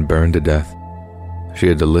husband burn to death. She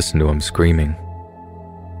had to listen to him screaming.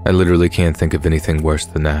 I literally can't think of anything worse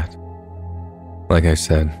than that. Like I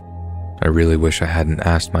said, I really wish I hadn't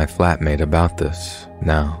asked my flatmate about this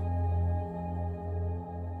now.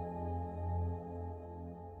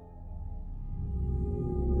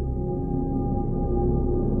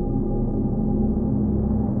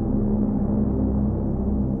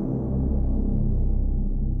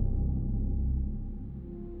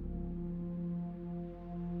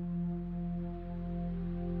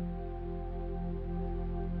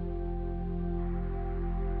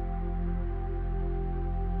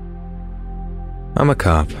 I'm a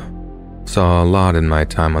cop. Saw a lot in my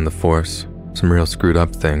time on the force, some real screwed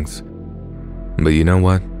up things. But you know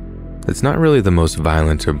what? It's not really the most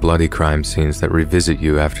violent or bloody crime scenes that revisit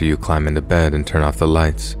you after you climb into bed and turn off the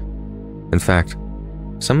lights. In fact,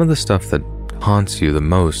 some of the stuff that haunts you the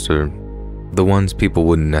most are the ones people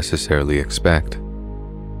wouldn't necessarily expect.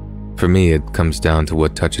 For me, it comes down to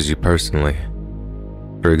what touches you personally.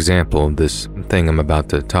 For example, this thing I'm about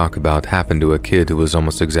to talk about happened to a kid who was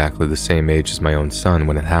almost exactly the same age as my own son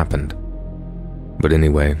when it happened. But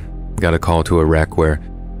anyway, got a call to a wreck where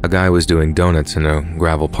a guy was doing donuts in a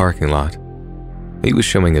gravel parking lot. He was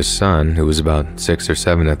showing his son, who was about 6 or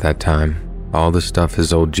 7 at that time, all the stuff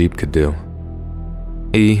his old Jeep could do.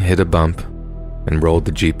 He hit a bump and rolled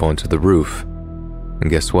the Jeep onto the roof.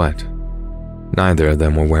 And guess what? Neither of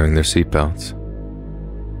them were wearing their seatbelts.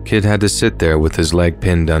 Kid had to sit there with his leg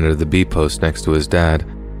pinned under the B-post next to his dad,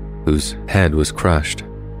 whose head was crushed.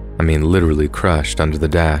 I mean, literally crushed under the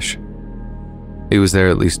dash. He was there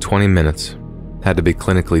at least 20 minutes, had to be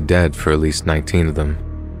clinically dead for at least 19 of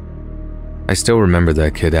them. I still remember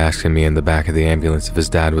that kid asking me in the back of the ambulance if his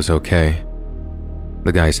dad was okay.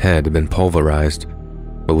 The guy's head had been pulverized,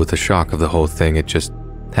 but with the shock of the whole thing, it just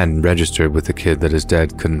hadn't registered with the kid that his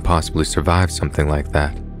dad couldn't possibly survive something like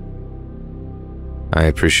that. I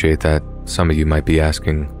appreciate that some of you might be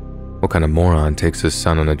asking, what kind of moron takes his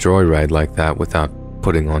son on a joyride like that without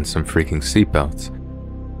putting on some freaking seatbelts?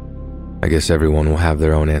 I guess everyone will have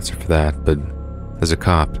their own answer for that, but as a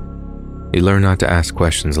cop, you learn not to ask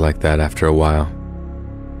questions like that after a while.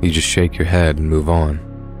 You just shake your head and move on.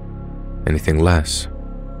 Anything less,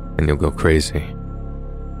 and you'll go crazy.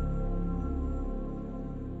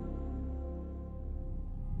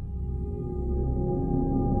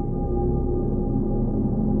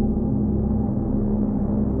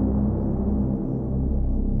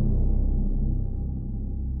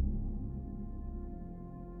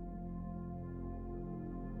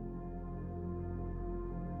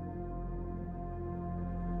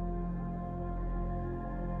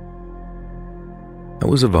 I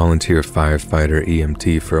was a volunteer firefighter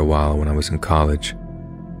EMT for a while when I was in college.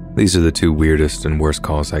 These are the two weirdest and worst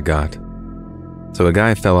calls I got. So a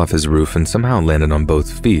guy fell off his roof and somehow landed on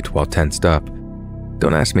both feet while tensed up.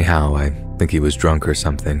 Don't ask me how, I think he was drunk or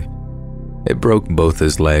something. It broke both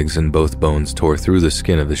his legs and both bones tore through the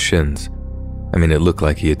skin of his shins. I mean, it looked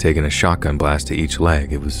like he had taken a shotgun blast to each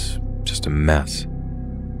leg. It was just a mess.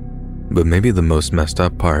 But maybe the most messed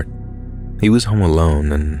up part, he was home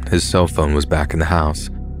alone and his cell phone was back in the house,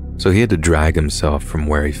 so he had to drag himself from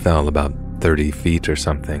where he fell about 30 feet or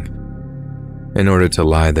something, in order to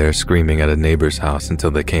lie there screaming at a neighbor's house until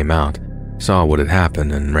they came out, saw what had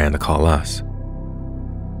happened, and ran to call us.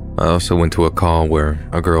 I also went to a call where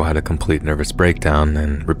a girl had a complete nervous breakdown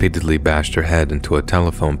and repeatedly bashed her head into a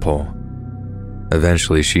telephone pole.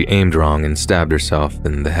 Eventually, she aimed wrong and stabbed herself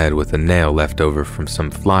in the head with a nail left over from some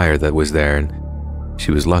flyer that was there, and she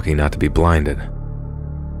was lucky not to be blinded.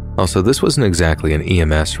 Also, this wasn't exactly an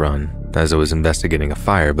EMS run, as I was investigating a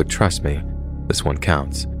fire, but trust me, this one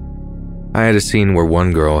counts. I had a scene where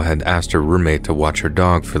one girl had asked her roommate to watch her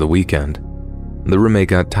dog for the weekend. The roommate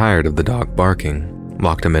got tired of the dog barking,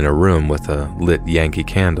 locked him in a room with a lit Yankee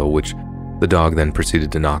candle, which The dog then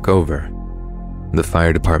proceeded to knock over. The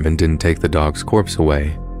fire department didn't take the dog's corpse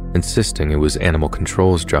away, insisting it was animal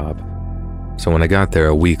control's job. So when I got there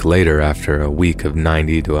a week later, after a week of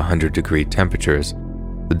 90 to 100 degree temperatures,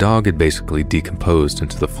 the dog had basically decomposed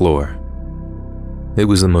into the floor. It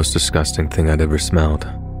was the most disgusting thing I'd ever smelled.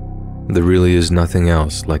 There really is nothing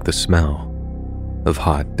else like the smell of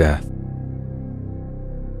hot death.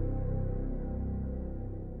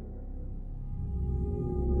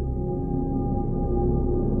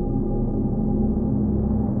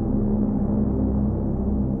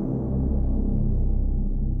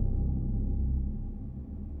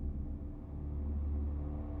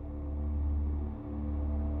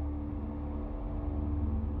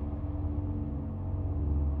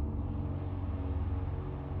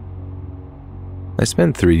 I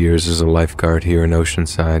spent 3 years as a lifeguard here in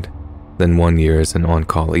Oceanside, then 1 year as an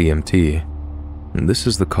on-call EMT, and this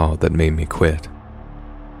is the call that made me quit.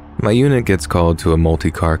 My unit gets called to a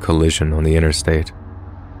multi-car collision on the interstate.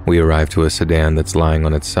 We arrive to a sedan that's lying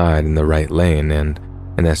on its side in the right lane and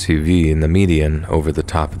an SUV in the median over the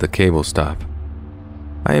top of the cable stop.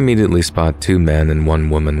 I immediately spot 2 men and 1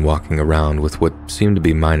 woman walking around with what seem to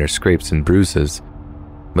be minor scrapes and bruises,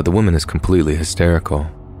 but the woman is completely hysterical.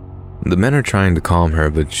 The men are trying to calm her,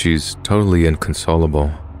 but she's totally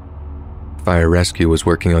inconsolable. Fire rescue was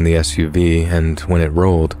working on the SUV, and when it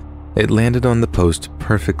rolled, it landed on the post,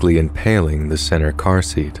 perfectly impaling the center car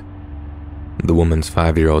seat. The woman's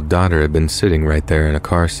 5-year-old daughter had been sitting right there in a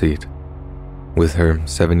car seat, with her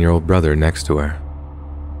 7-year-old brother next to her.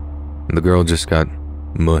 The girl just got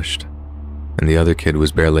mushed, and the other kid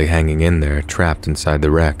was barely hanging in there, trapped inside the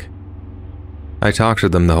wreck. I talked to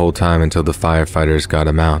them the whole time until the firefighters got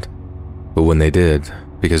him out. But when they did,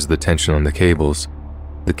 because of the tension on the cables,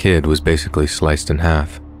 the kid was basically sliced in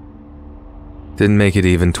half. Didn't make it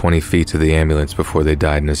even 20 feet to the ambulance before they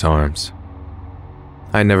died in his arms.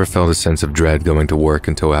 I never felt a sense of dread going to work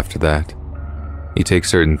until after that. You take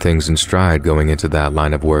certain things in stride going into that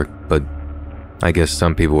line of work, but I guess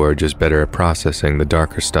some people are just better at processing the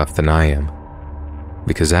darker stuff than I am.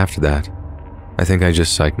 Because after that, I think I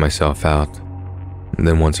just psyched myself out. And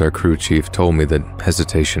then once our crew chief told me that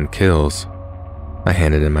hesitation kills, I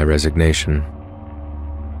handed in my resignation.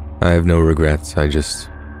 I have no regrets, I just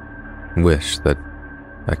wish that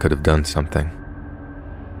I could have done something.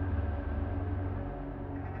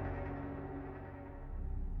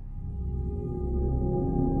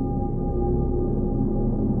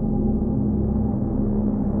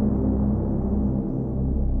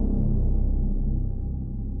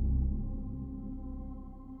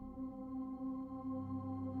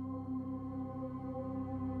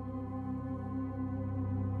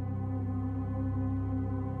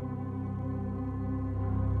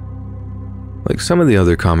 Like some of the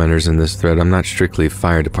other commenters in this thread, I'm not strictly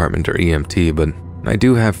fire department or EMT, but I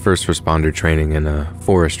do have first responder training in a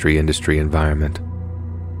forestry industry environment.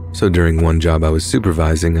 So during one job I was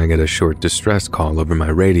supervising, I get a short distress call over my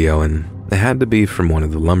radio, and it had to be from one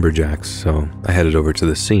of the lumberjacks, so I headed over to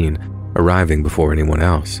the scene, arriving before anyone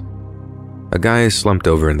else. A guy is slumped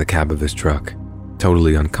over in the cab of his truck,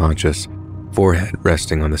 totally unconscious, forehead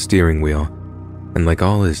resting on the steering wheel, and like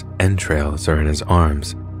all his entrails are in his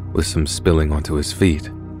arms, with some spilling onto his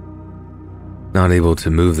feet. Not able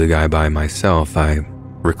to move the guy by myself, I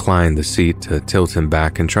reclined the seat to tilt him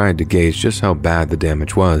back and tried to gauge just how bad the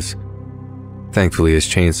damage was. Thankfully, his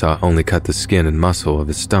chainsaw only cut the skin and muscle of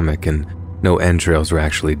his stomach, and no entrails were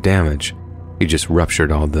actually damaged. He just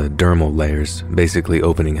ruptured all the dermal layers, basically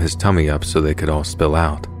opening his tummy up so they could all spill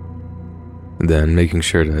out. Then, making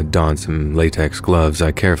sure to don some latex gloves,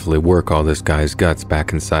 I carefully work all this guy's guts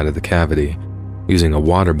back inside of the cavity, using a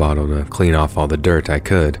water bottle to clean off all the dirt I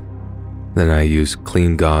could. Then I used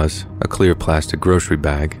clean gauze, a clear plastic grocery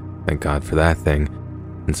bag, thank God for that thing,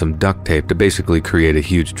 and some duct tape to basically create a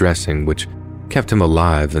huge dressing which kept him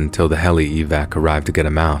alive until the heli evac arrived to get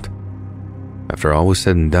him out. After all was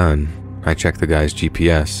said and done, I checked the guy's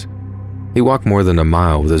GPS. He walked more than a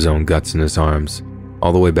mile with his own guts in his arms,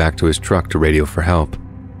 all the way back to his truck to radio for help.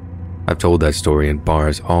 I've told that story in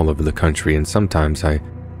bars all over the country, and sometimes I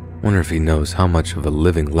wonder if he knows how much of a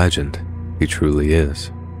living legend he truly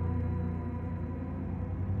is.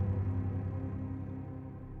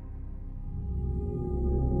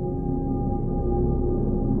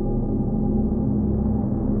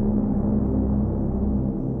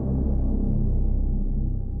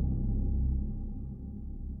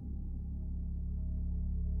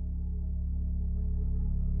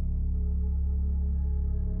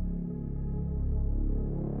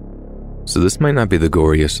 So this might not be the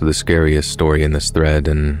goriest or the scariest story in this thread,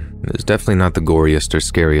 and it's definitely not the goriest or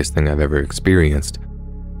scariest thing I've ever experienced.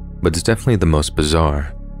 but it's definitely the most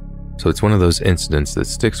bizarre, so it's one of those incidents that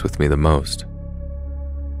sticks with me the most.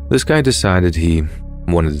 This guy decided he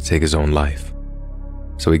wanted to take his own life.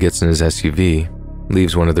 So he gets in his SUV,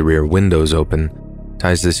 leaves one of the rear windows open,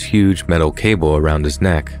 ties this huge metal cable around his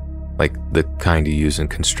neck, like the kind you use in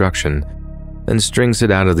construction, then strings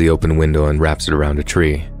it out of the open window and wraps it around a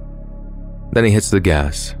tree. Then he hits the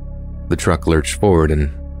gas. The truck lurched forward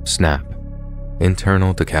and snap.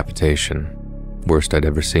 Internal decapitation. Worst I'd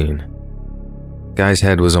ever seen. Guy's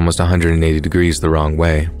head was almost 180 degrees the wrong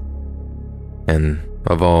way. And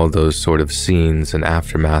of all those sort of scenes and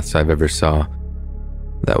aftermaths I've ever saw,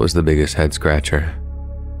 that was the biggest head scratcher.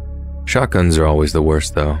 Shotguns are always the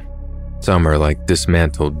worst though. Some are like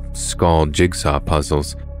dismantled skull jigsaw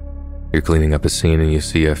puzzles. You're cleaning up a scene and you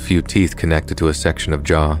see a few teeth connected to a section of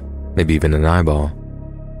jaw, maybe even an eyeball.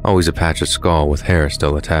 Always a patch of skull with hair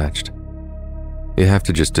still attached. You have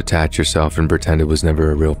to just detach yourself and pretend it was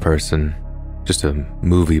never a real person, just a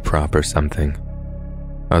movie prop or something.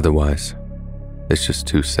 Otherwise, it's just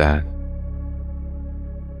too sad.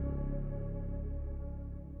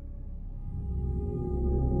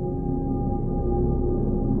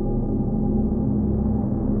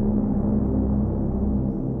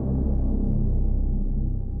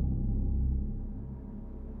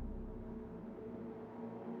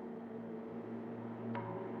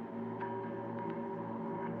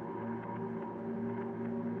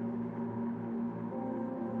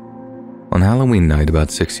 On Halloween night about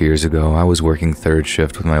 6 years ago, I was working third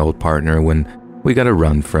shift with my old partner when we got a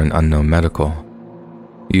run for an unknown medical.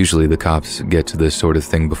 Usually the cops get to this sort of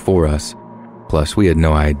thing before us, plus we had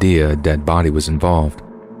no idea a dead body was involved.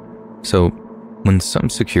 So when some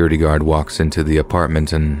security guard walks into the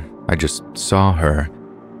apartment and I just saw her,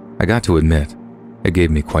 I got to admit, it gave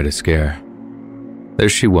me quite a scare. There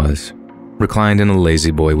she was, reclined in a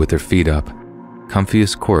lazy boy with her feet up,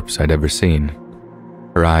 comfiest corpse I'd ever seen.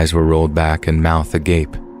 Her eyes were rolled back and mouth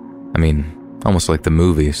agape. I mean, almost like the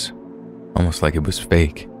movies. Almost like it was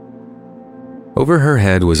fake. Over her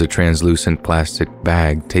head was a translucent plastic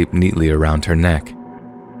bag taped neatly around her neck.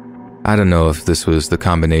 I don't know if this was the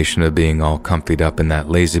combination of being all comfied up in that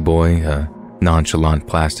lazy boy, a nonchalant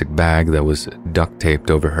plastic bag that was duct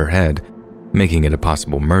taped over her head, making it a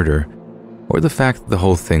possible murder, or the fact that the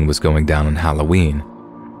whole thing was going down on Halloween.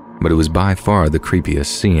 But it was by far the creepiest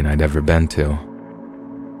scene I'd ever been to.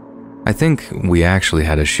 I think we actually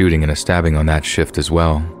had a shooting and a stabbing on that shift as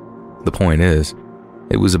well. The point is,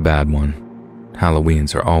 it was a bad one.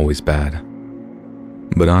 Halloweens are always bad.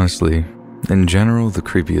 But honestly, in general, the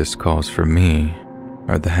creepiest calls for me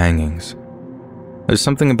are the hangings. There's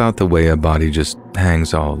something about the way a body just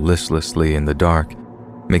hangs all listlessly in the dark,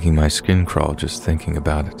 making my skin crawl just thinking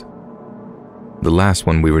about it. The last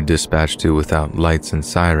one we were dispatched to without lights and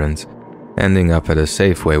sirens, ending up at a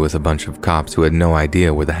Safeway with a bunch of cops who had no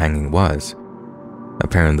idea where the hanging was.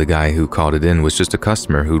 Apparently the guy who called it in was just a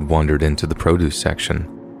customer who'd wandered into the produce section.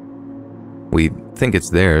 We think it's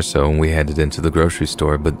there, so we headed into the grocery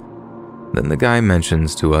store, but then the guy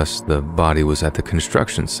mentions to us the body was at the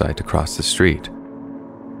construction site across the street.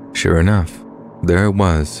 Sure enough, there it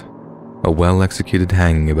was, a well-executed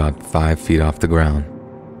hanging about 5 feet off the ground.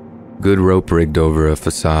 Good rope rigged over a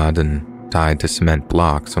facade and tied to cement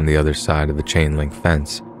blocks on the other side of a chain-link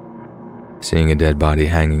fence. Seeing a dead body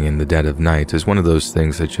hanging in the dead of night is one of those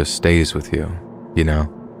things that just stays with you, you know?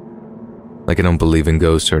 Like I don't believe in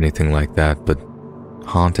ghosts or anything like that, but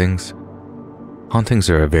hauntings? Hauntings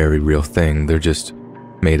are a very real thing. They're just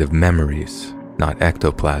made of memories, not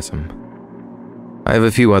ectoplasm. I have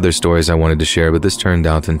a few other stories I wanted to share, but this turned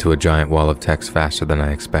out into a giant wall of text faster than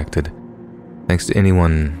I expected. Thanks to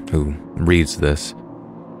anyone who reads this.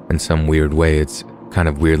 In some weird way, it's kind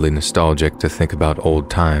of weirdly nostalgic to think about old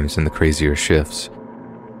times and the crazier shifts.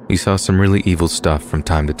 You saw some really evil stuff from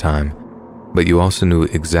time to time, but you also knew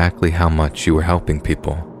exactly how much you were helping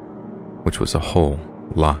people, which was a whole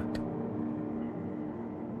lot.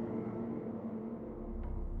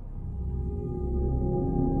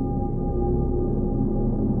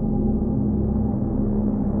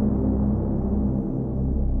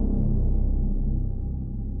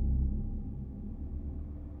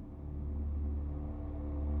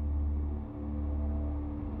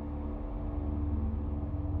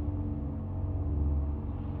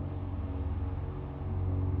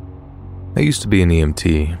 I used to be an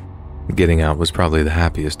EMT. Getting out was probably the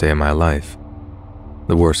happiest day of my life.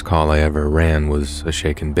 The worst call I ever ran was a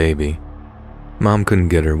shaken baby. Mom couldn't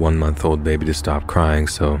get her 1-month-old baby to stop crying,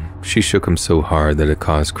 so she shook him so hard that it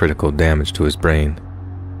caused critical damage to his brain.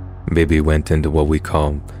 Baby went into what we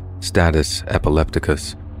call status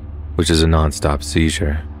epilepticus, which is a non-stop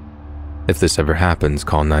seizure. If this ever happens,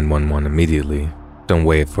 call 911 immediately. Don't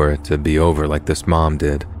wait for it to be over like this mom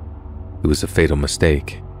did. It was a fatal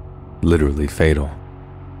mistake. Literally fatal.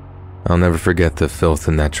 I'll never forget the filth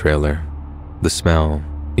in that trailer. The smell,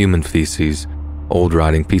 human feces, old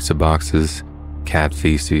rotting pizza boxes, cat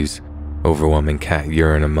feces, overwhelming cat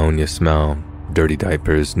urine, ammonia smell, dirty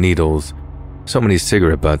diapers, needles, so many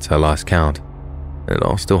cigarette butts I lost count. It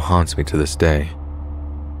all still haunts me to this day.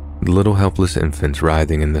 The little helpless infant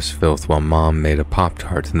writhing in this filth while mom made a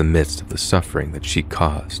Pop-Tart in the midst of the suffering that she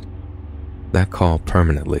caused. That call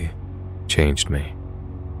permanently changed me.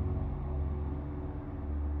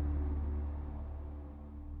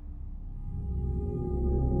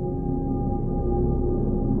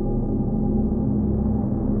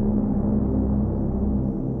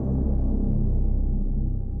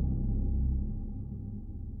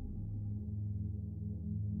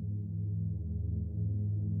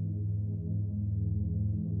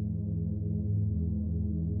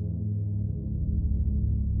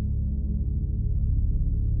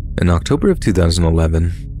 In October of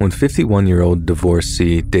 2011, when 51-year-old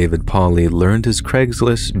divorcee David Pauly learned his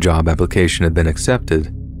Craigslist job application had been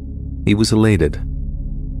accepted, he was elated.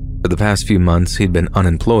 For the past few months, he'd been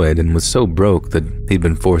unemployed and was so broke that he'd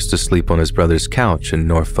been forced to sleep on his brother's couch in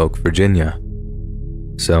Norfolk, Virginia.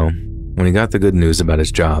 So, when he got the good news about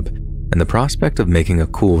his job, and the prospect of making a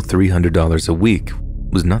cool $300 a week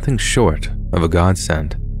was nothing short of a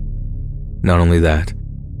godsend. Not only that,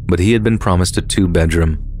 but he had been promised a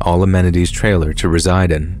 2-bedroom, all-amenities trailer to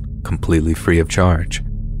reside in, completely free of charge.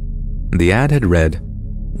 The ad had read,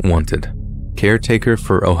 "Wanted, caretaker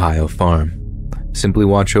for Ohio farm. Simply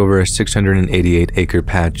watch over a 688-acre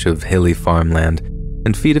patch of hilly farmland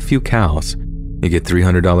and feed a few cows. You get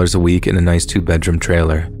 $300 a week in a nice 2-bedroom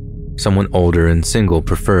trailer. Someone older and single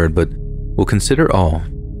preferred, but will consider all.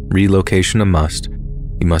 Relocation a must.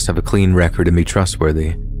 You must have a clean record and be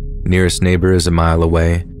trustworthy. Nearest neighbor is a mile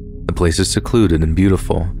away. The place is secluded and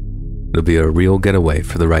beautiful. It'll be a real getaway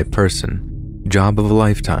for the right person. Job of a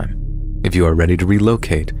lifetime. If you are ready to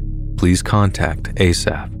relocate, please contact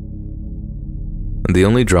ASAP." The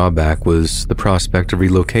only drawback was the prospect of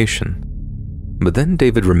relocation. But then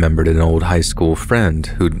David remembered an old high school friend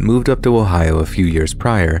who'd moved up to Ohio a few years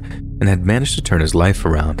prior and had managed to turn his life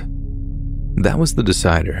around. That was the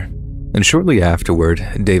decider. And shortly afterward,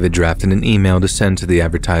 David drafted an email to send to the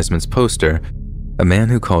advertisement's poster, a man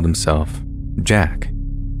who called himself Jack.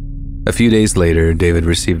 A few days later, David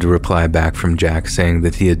received a reply back from Jack saying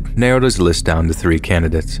that he had narrowed his list down to 3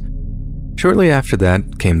 candidates. Shortly after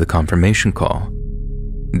that came the confirmation call.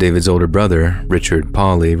 David's older brother, Richard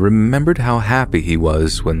Pauly, remembered how happy he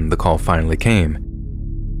was when the call finally came.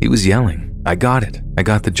 He was yelling, "I got it! I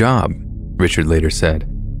got the job," Richard later said.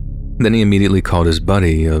 Then he immediately called his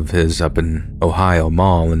buddy of his up in Ohio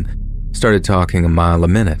Mall and started talking a mile a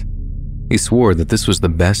minute. He swore that this was the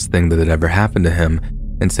best thing that had ever happened to him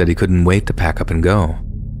and said he couldn't wait to pack up and go.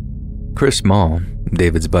 Chris Mall,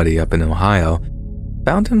 David's buddy up in Ohio,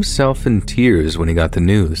 found himself in tears when he got the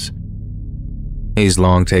news. He's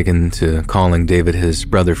long taken to calling David his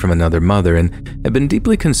brother from another mother and had been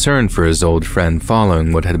deeply concerned for his old friend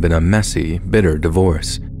following what had been a messy, bitter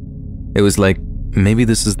divorce. It was like, maybe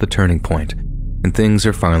this is the turning point, and things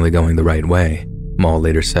are finally going the right way, Mall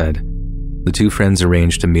later said. The 2 friends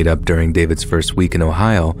arranged to meet up during David's first week in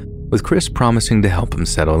Ohio, with Chris promising to help him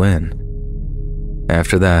settle in.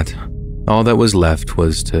 After that, all that was left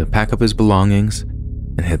was to pack up his belongings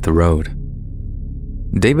and hit the road.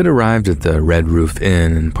 David arrived at the Red Roof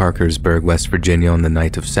Inn in Parkersburg, West Virginia on the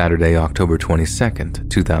night of Saturday, October 22nd,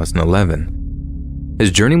 2011. His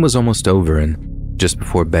journey was almost over, and just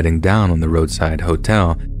before bedding down on the roadside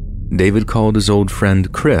hotel, David called his old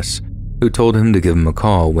friend Chris, who told him to give him a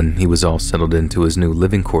call when he was all settled into his new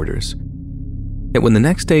living quarters. Yet when the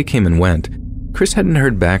next day came and went, Chris hadn't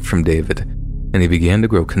heard back from David, and he began to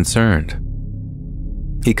grow concerned.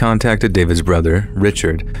 He contacted David's brother,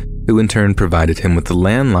 Richard, who in turn provided him with the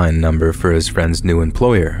landline number for his friend's new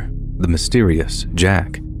employer, the mysterious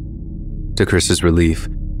Jack. To Chris's relief,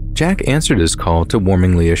 Jack answered his call to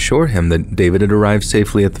warmly assure him that David had arrived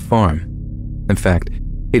safely at the farm. In fact,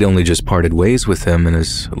 he'd only just parted ways with him, and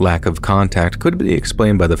his lack of contact could be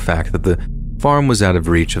explained by the fact that the farm was out of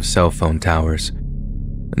reach of cell phone towers.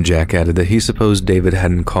 Jack added that he supposed David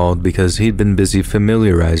hadn't called because he'd been busy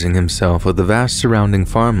familiarizing himself with the vast surrounding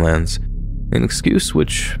farmlands, an excuse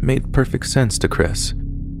which made perfect sense to Chris.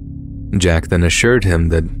 Jack then assured him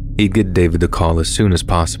that he'd get David a call as soon as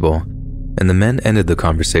possible, and the men ended the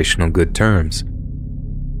conversation on good terms.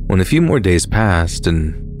 When a few more days passed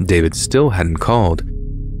and David still hadn't called,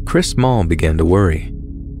 Chris Mall began to worry.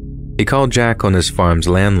 He called Jack on his farm's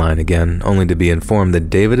landline again, only to be informed that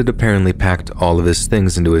David had apparently packed all of his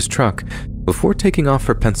things into his truck before taking off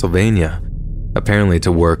for Pennsylvania, apparently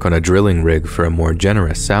to work on a drilling rig for a more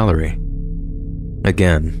generous salary.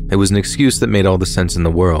 Again, it was an excuse that made all the sense in the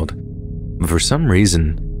world, but for some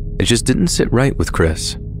reason, it just didn't sit right with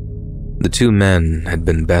Chris. The two men had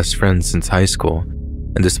been best friends since high school,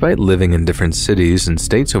 and despite living in different cities and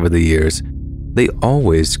states over the years, they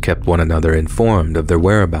always kept one another informed of their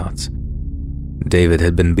whereabouts. David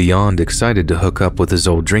had been beyond excited to hook up with his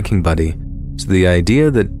old drinking buddy, so the idea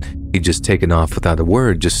that he'd just taken off without a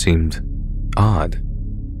word just seemed odd.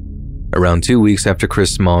 Around 2 weeks after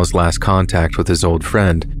Chris Small's last contact with his old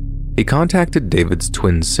friend, he contacted David's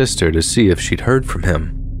twin sister to see if she'd heard from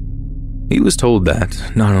him. He was told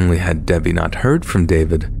that not only had Debbie not heard from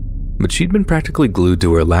David, but she'd been practically glued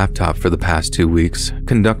to her laptop for the past 2 weeks,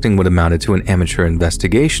 conducting what amounted to an amateur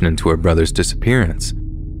investigation into her brother's disappearance.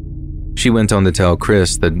 She went on to tell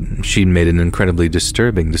Chris that she'd made an incredibly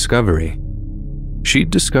disturbing discovery. She'd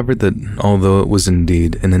discovered that although it was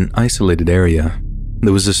indeed in an isolated area,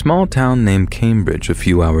 there was a small town named Cambridge a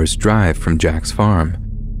few hours' drive from Jack's farm.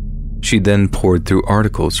 She then poured through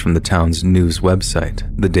articles from the town's news website,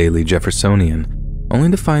 the Daily Jeffersonian, only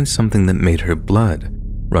to find something that made her blood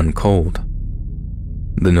run cold.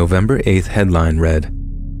 The November 8th headline read,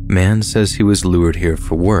 "Man says he was lured here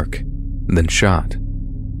for work, then shot."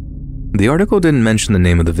 The article didn't mention the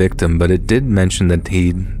name of the victim, but it did mention that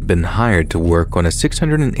he'd been hired to work on a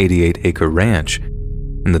 688-acre ranch,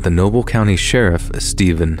 and that the Noble County Sheriff,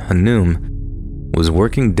 Stephen Hanoum, was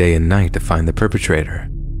working day and night to find the perpetrator.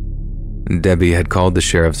 Debbie had called the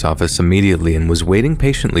sheriff's office immediately and was waiting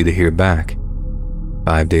patiently to hear back.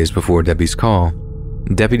 5 days before Debbie's call,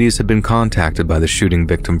 deputies had been contacted by the shooting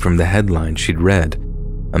victim from the headline she'd read,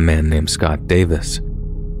 a man named Scott Davis.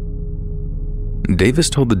 Davis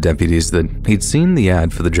told the deputies that he'd seen the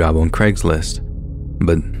ad for the job on Craigslist,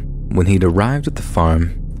 but when he'd arrived at the farm,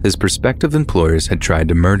 his prospective employers had tried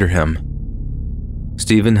to murder him.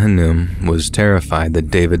 Stephen Hanoum was terrified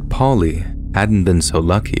that David Pauly hadn't been so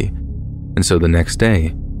lucky, and so the next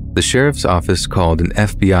day, the sheriff's office called an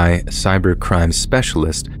FBI cybercrime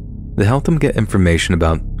specialist to help them get information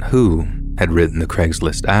about who had written the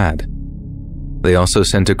Craigslist ad. They also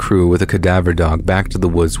sent a crew with a cadaver dog back to the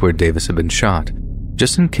woods where Davis had been shot,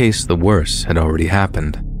 just in case the worst had already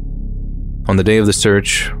happened. On the day of the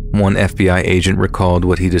search, one FBI agent recalled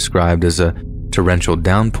what he described as a torrential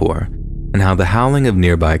downpour and how the howling of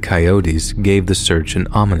nearby coyotes gave the search an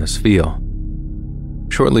ominous feel.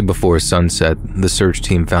 Shortly before sunset, the search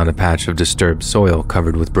team found a patch of disturbed soil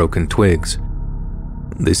covered with broken twigs.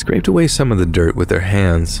 They scraped away some of the dirt with their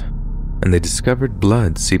hands, and they discovered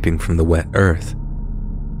blood seeping from the wet earth.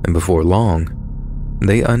 And before long,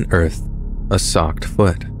 they unearthed a socked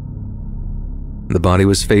foot. The body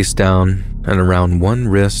was face down, and around one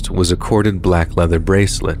wrist was a corded black leather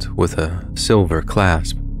bracelet with a silver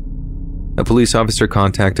clasp. A police officer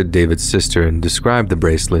contacted David's sister and described the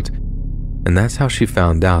bracelet, and that's how she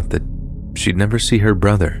found out that she'd never see her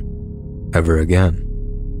brother ever again.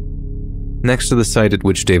 Next to the site at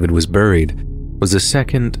which David was buried was a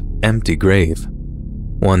second, empty grave,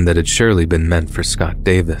 one that had surely been meant for Scott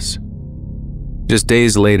Davis. Just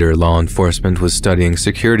days later, law enforcement was studying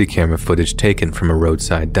security camera footage taken from a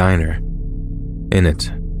roadside diner. In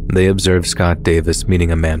it, they observed Scott Davis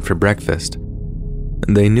meeting a man for breakfast.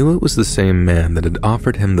 They knew it was the same man that had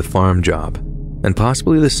offered him the farm job, and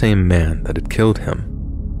possibly the same man that had killed him.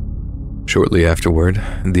 Shortly afterward,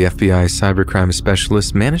 the FBI cybercrime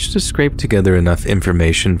specialist managed to scrape together enough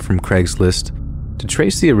information from Craigslist to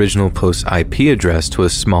trace the original post's IP address to a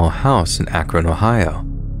small house in Akron, Ohio.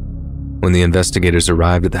 When the investigators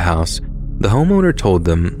arrived at the house, the homeowner told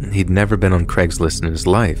them he'd never been on Craigslist in his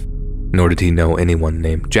life, nor did he know anyone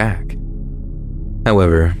named Jack.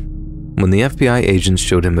 However, when the FBI agents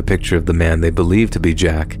showed him a picture of the man they believed to be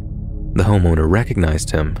Jack, the homeowner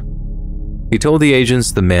recognized him. He told the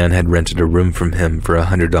agents the man had rented a room from him for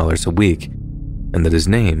 $100 a week, and that his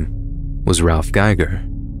name was Ralph Geiger.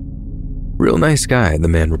 "Real nice guy," the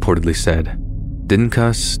man reportedly said. "Didn't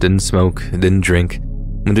cuss, didn't smoke, didn't drink,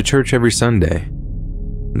 went to church every Sunday."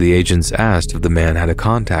 The agents asked if the man had a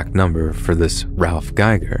contact number for this Ralph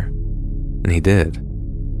Geiger, and he did.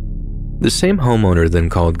 The same homeowner then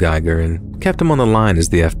called Geiger and kept him on the line as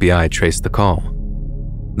the FBI traced the call.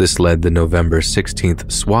 This led the November 16th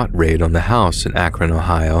SWAT raid on the house in Akron,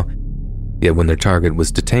 Ohio, yet when their target was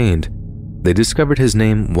detained, they discovered his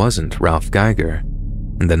name wasn't Ralph Geiger,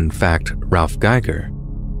 and that in fact Ralph Geiger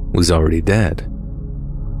was already dead.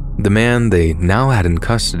 The man they now had in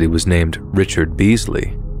custody was named Richard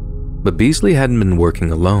Beasley, but Beasley hadn't been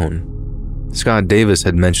working alone. Scott Davis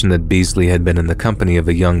had mentioned that Beasley had been in the company of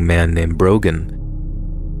a young man named Brogan.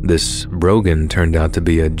 This Brogan turned out to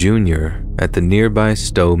be a junior at the nearby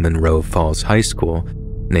Stowe Monroe Falls High School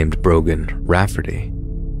named Brogan Rafferty.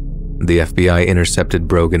 The FBI intercepted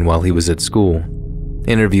Brogan while he was at school,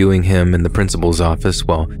 interviewing him in the principal's office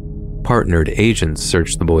while partnered agents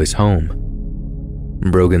searched the boy's home.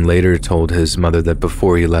 Brogan later told his mother that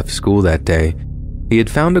before he left school that day, he had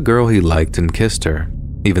found a girl he liked and kissed her,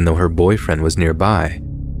 even though her boyfriend was nearby.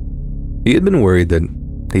 He had been worried that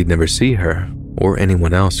he'd never see her or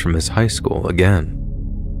anyone else from his high school again.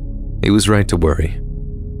 He was right to worry,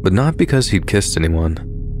 but not because he'd kissed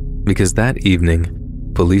anyone, because that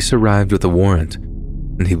evening, police arrived with a warrant,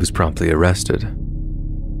 and he was promptly arrested.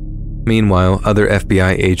 Meanwhile, other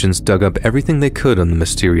FBI agents dug up everything they could on the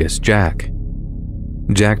mysterious Jack.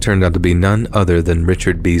 Jack turned out to be none other than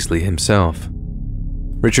Richard Beasley himself.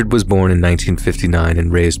 Richard was born in 1959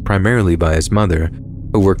 and raised primarily by his mother,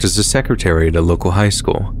 who worked as a secretary at a local high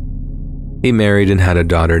school. He married and had a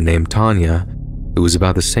daughter named Tanya, who was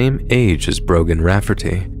about the same age as Brogan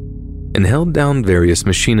Rafferty, and held down various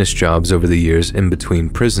machinist jobs over the years in between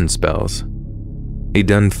prison spells. He'd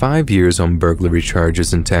done 5 years on burglary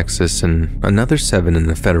charges in Texas and another 7 in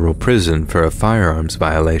a federal prison for a firearms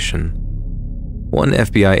violation. One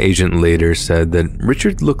FBI agent later said that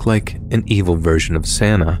Richard looked like an evil version of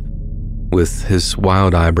Santa, with his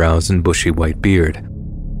wild eyebrows and bushy white beard.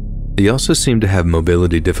 He also seemed to have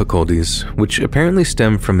mobility difficulties, which apparently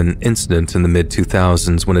stemmed from an incident in the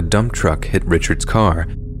mid-2000s when a dump truck hit Richard's car,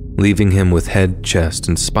 leaving him with head, chest,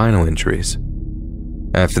 and spinal injuries.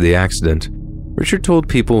 After the accident, Richard told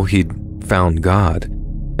people he'd found God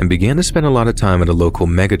and began to spend a lot of time at a local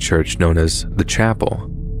megachurch known as the Chapel.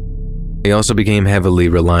 He also became heavily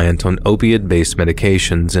reliant on opiate-based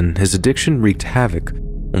medications, and his addiction wreaked havoc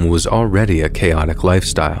on what was already a chaotic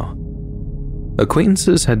lifestyle.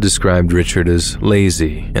 Acquaintances had described Richard as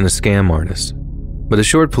lazy and a scam artist, but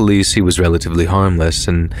assured police he was relatively harmless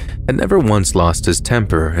and had never once lost his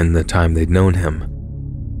temper in the time they'd known him.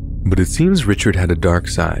 But it seems Richard had a dark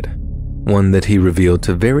side, one that he revealed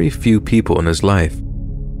to very few people in his life.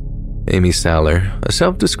 Amy Saller, a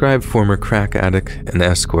self-described former crack addict and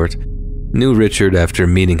escort, knew Richard after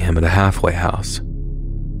meeting him at a halfway house.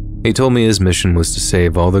 He told me his mission was to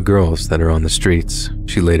save all the girls that are on the streets,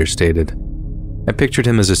 she later stated. I pictured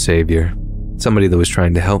him as a savior, somebody that was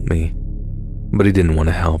trying to help me, but he didn't want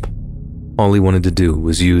to help. All he wanted to do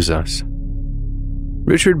was use us.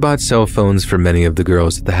 Richard bought cell phones for many of the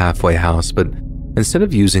girls at the halfway house, but instead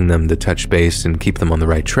of using them to touch base and keep them on the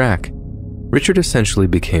right track, Richard essentially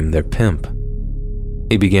became their pimp.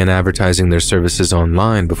 He began advertising their services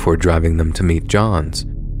online before driving them to meet John's.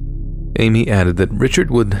 Amy added that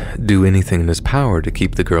Richard would do anything in his power to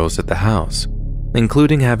keep the girls at the house,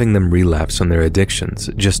 including having them relapse on their addictions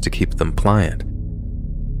just to keep them pliant.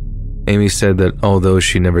 Amy said that although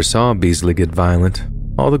she never saw Beasley get violent,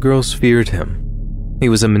 all the girls feared him. He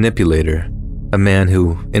was a manipulator, a man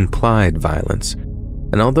who implied violence,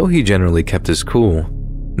 and although he generally kept his cool,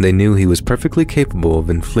 they knew he was perfectly capable of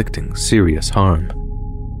inflicting serious harm.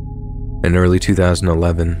 In early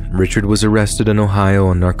 2011, Richard was arrested in Ohio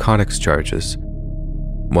on narcotics charges.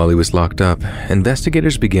 While he was locked up,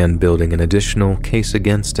 investigators began building an additional case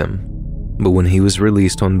against him, but when he was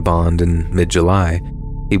released on bond in mid-July,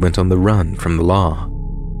 he went on the run from the law.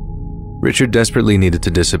 Richard desperately needed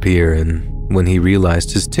to disappear, and when he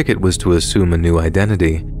realized his ticket was to assume a new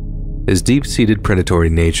identity, his deep-seated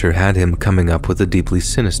predatory nature had him coming up with a deeply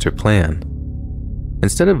sinister plan.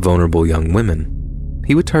 Instead of vulnerable young women,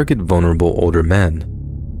 he would target vulnerable older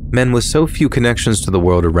men with so few connections to the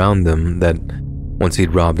world around them that once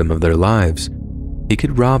he'd robbed them of their lives, he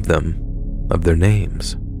could rob them of their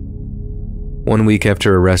names. 1 week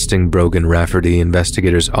after arresting Brogan Rafferty,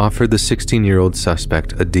 investigators offered the 16-year-old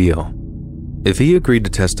suspect a deal. If he agreed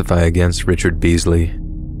to testify against Richard Beasley,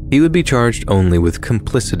 he would be charged only with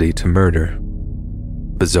complicity to murder.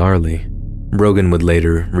 Bizarrely, Brogan would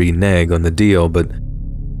later renege on the deal, but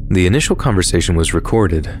the initial conversation was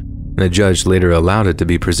recorded, and a judge later allowed it to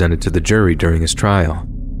be presented to the jury during his trial.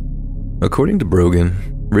 According to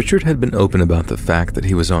Brogan, Richard had been open about the fact that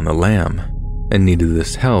he was on the lam and needed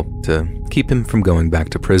this help to keep him from going back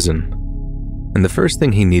to prison. And the first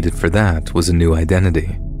thing he needed for that was a new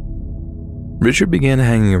identity. Richard began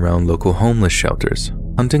hanging around local homeless shelters,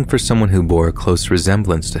 hunting for someone who bore a close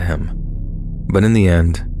resemblance to him. But in the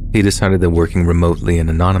end, he decided that working remotely and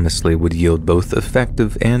anonymously would yield both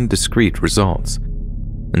effective and discreet results.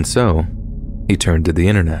 And so, he turned to the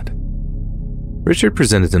internet. Richard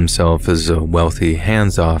presented himself as a wealthy,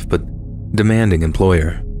 hands-off but demanding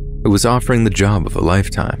employer who was offering the job of a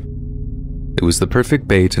lifetime. It was the perfect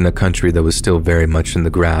bait in a country that was still very much in the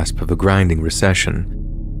grasp of a grinding recession,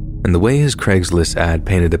 and the way his Craigslist ad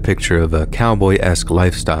painted a picture of a cowboy-esque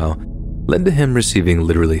lifestyle led to him receiving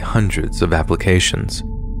literally hundreds of applications.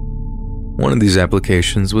 One of these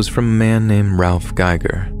applications was from a man named Ralph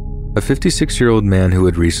Geiger, a 56-year-old man who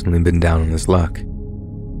had recently been down on his luck.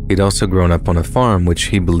 He'd also grown up on a farm which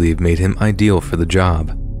he believed made him ideal for the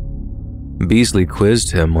job. Beasley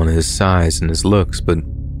quizzed him on his size and his looks, but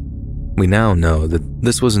we now know that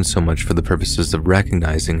this wasn't so much for the purposes of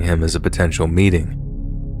recognizing him as a potential meeting.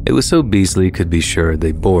 It was so Beasley could be sure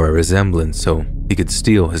they bore a resemblance so he could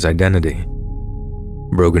steal his identity.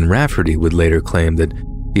 Brogan Rafferty would later claim that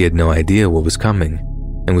he had no idea what was coming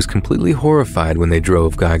and was completely horrified when they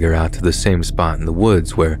drove Geiger out to the same spot in the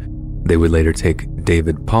woods where they would later take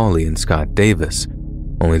David Pauly and Scott Davis,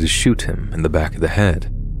 only to shoot him in the back of the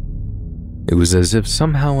head. It was as if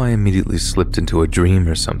somehow I immediately slipped into a dream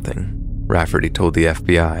or something, Rafferty told the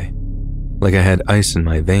FBI, like I had ice in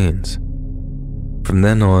my veins. From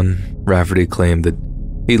then on, Rafferty claimed that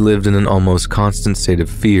he lived in an almost constant state of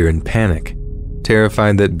fear and panic,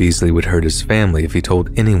 terrified that Beasley would hurt his family if he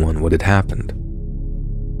told anyone what had happened.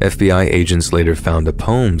 FBI agents later found a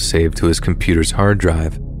poem saved to his computer's hard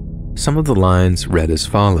drive. Some of the lines read as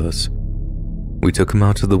follows: "We took him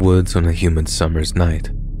out to the woods on a humid summer's night.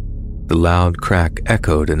 The loud crack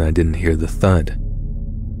echoed and I didn't hear the thud.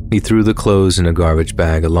 He threw the clothes in a garbage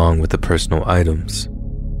bag along with the personal items.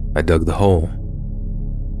 I dug the hole.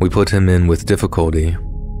 We put him in with difficulty.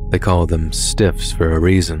 They call them stiffs for a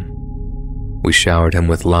reason. We showered him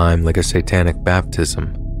with lime like a satanic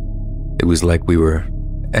baptism. It was like we were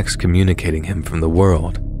excommunicating him from the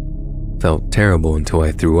world. Felt terrible until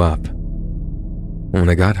I threw up. When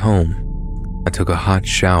I got home, I took a hot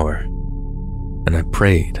shower and I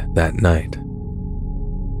prayed that night."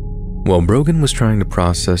 While Brogan was trying to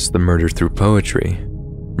process the murder through poetry,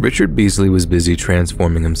 Richard Beasley was busy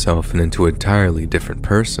transforming himself into an entirely different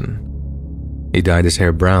person. He dyed his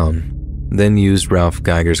hair brown, then used Ralph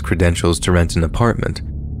Geiger's credentials to rent an apartment,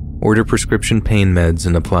 order prescription pain meds,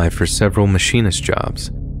 and apply for several machinist jobs.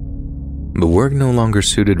 But work no longer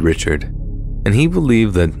suited Richard, and he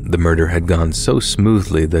believed that the murder had gone so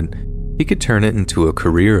smoothly that he could turn it into a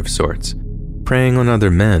career of sorts, preying on other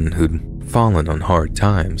men who'd fallen on hard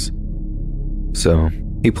times. So,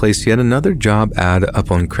 he placed yet another job ad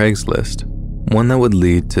up on Craigslist, one that would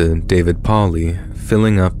lead to David Pauly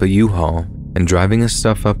filling up a U-Haul and driving his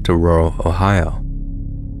stuff up to rural Ohio.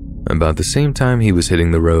 About the same time he was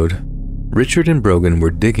hitting the road, Richard and Brogan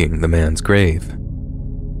were digging the man's grave.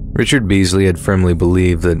 Richard Beasley had firmly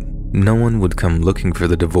believed that no one would come looking for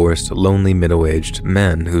the divorced, lonely middle-aged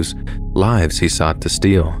men whose lives he sought to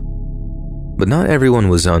steal. But not everyone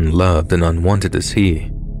was unloved and unwanted as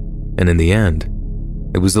he, and in the end,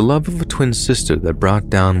 it was the love of a twin sister that brought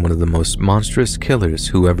down one of the most monstrous killers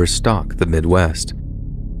who ever stalked the Midwest.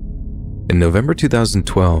 In November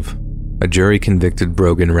 2012, a jury convicted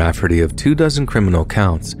Brogan Rafferty of 24 criminal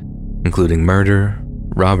counts, including murder,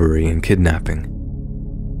 robbery, and kidnapping.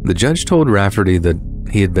 The judge told Rafferty that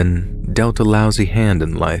he had been dealt a lousy hand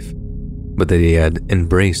in life, but that he had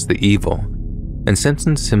embraced the evil and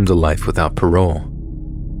sentenced him to life without parole.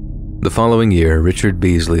 The following year, Richard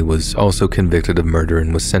Beasley was also convicted of murder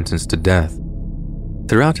and was sentenced to death.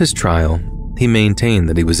 Throughout his trial, he maintained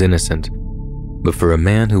that he was innocent, but for a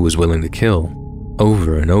man who was willing to kill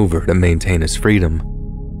over and over to maintain his freedom,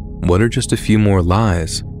 what are just a few more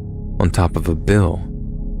lies on top of a bill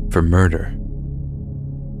for murder?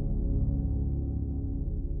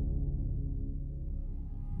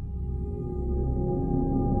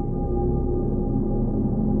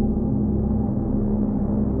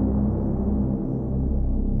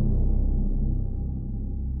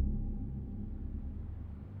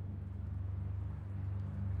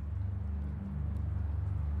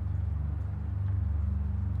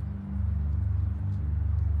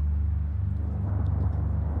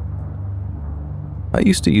 I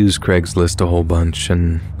used to use Craigslist a whole bunch,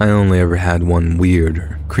 and I only ever had one weird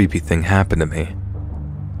or creepy thing happen to me.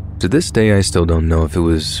 To this day, I still don't know if it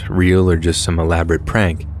was real or just some elaborate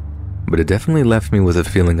prank, but it definitely left me with a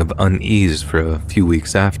feeling of unease for a few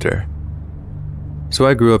weeks after. So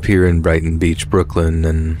I grew up here in Brighton Beach, Brooklyn,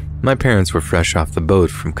 and my parents were fresh off the boat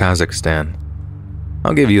from Kazakhstan.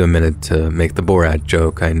 I'll give you a minute to make the Borat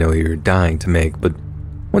joke I know you're dying to make, but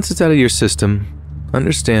once it's out of your system,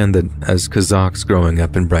 understand that as Kazakhs growing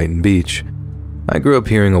up in Brighton Beach, I grew up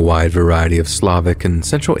hearing a wide variety of Slavic and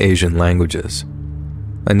Central Asian languages.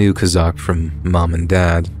 I knew Kazakh from mom and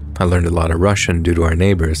dad. I learned a lot of Russian due to our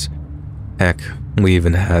neighbors. Heck, We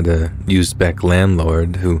even had a Uzbek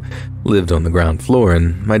landlord who lived on the ground floor,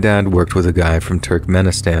 and my dad worked with a guy from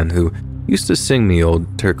Turkmenistan who used to sing me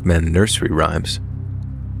old Turkmen nursery rhymes.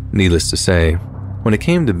 Needless to say, when it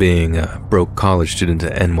came to being a broke college student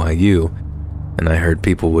at NYU, and I heard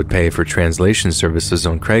people would pay for translation services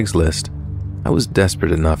on Craigslist, I was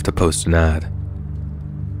desperate enough to post an ad.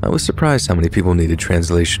 I was surprised how many people needed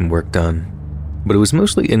translation work done, but it was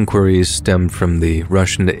mostly inquiries stemmed from the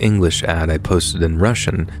Russian to English ad I posted in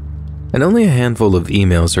Russian, and only a handful of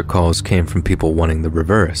emails or calls came from people wanting the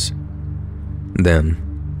reverse. Then,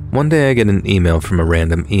 one day I get an email from a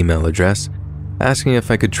random email address asking if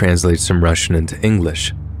I could translate some Russian into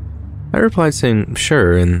English. I replied saying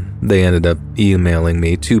sure, and they ended up emailing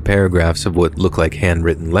me 2 paragraphs of what looked like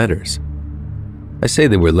handwritten letters. I say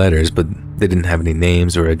they were letters, but they didn't have any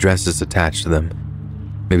names or addresses attached to them.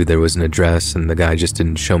 Maybe there was an address and the guy just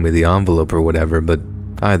didn't show me the envelope or whatever, but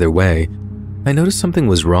either way, I noticed something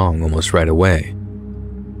was wrong almost right away.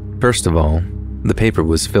 First of all, the paper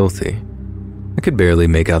was filthy. I could barely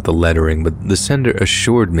make out the lettering, but the sender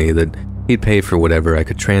assured me that he'd pay for whatever I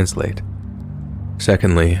could translate.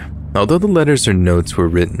 Secondly, although the letters or notes were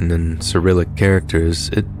written in Cyrillic characters,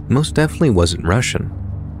 it most definitely wasn't Russian.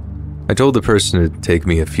 I told the person it'd take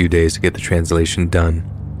me a few days to get the translation done,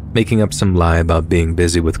 making up some lie about being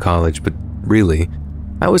busy with college, but really,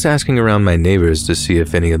 I was asking around my neighbors to see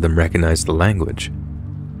if any of them recognized the language.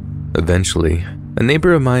 Eventually, a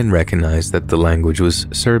neighbor of mine recognized that the language was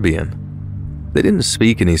Serbian. They didn't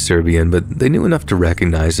speak any Serbian, but they knew enough to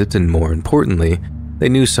recognize it, and more importantly, they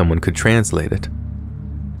knew someone could translate it.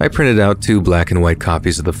 I printed out 2 black and white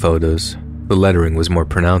copies of the photos. The lettering was more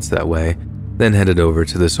pronounced that way, then headed over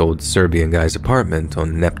to this old Serbian guy's apartment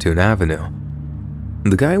on Neptune Avenue.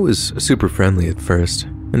 The guy was super friendly at first,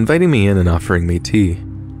 inviting me in and offering me tea.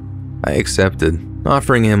 I accepted,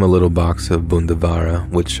 offering him a little box of bundavara,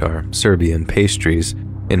 which are Serbian pastries,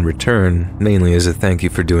 in return, mainly as a thank you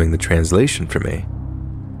for doing the translation for me.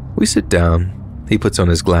 We sit down, he puts on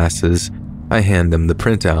his glasses, I hand him the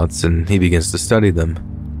printouts, and he begins to study them.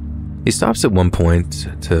 He stops at one point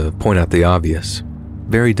to point out the obvious,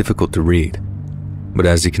 very difficult to read. But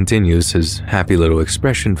as he continues, his happy little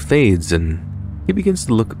expression fades and he begins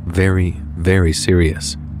to look very, very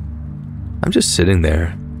serious. I'm just sitting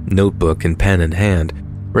there, notebook and pen in hand,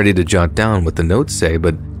 ready to jot down what the notes say,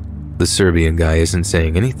 but the Serbian guy isn't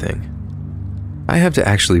saying anything. I have to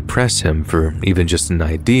actually press him for even just an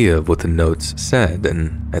idea of what the notes said,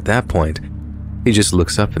 and at that point, he just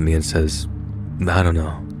looks up at me and says, "I don't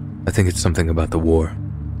know. I think it's something about the war."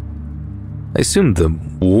 I assumed the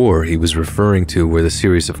war he was referring to were the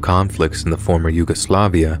series of conflicts in the former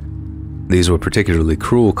Yugoslavia. These were particularly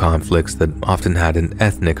cruel conflicts that often had an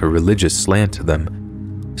ethnic or religious slant to them,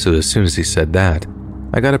 so as soon as he said that,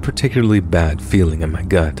 I got a particularly bad feeling in my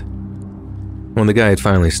gut. When the guy had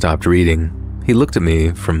finally stopped reading, he looked at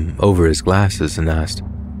me from over his glasses and asked,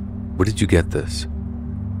 "Where did you get this?"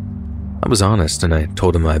 I was honest and I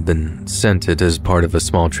told him I'd been sent it as part of a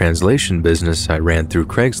small translation business I ran through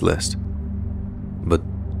Craigslist. But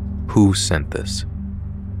who sent this?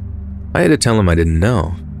 I had to tell him I didn't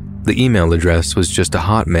know. The email address was just a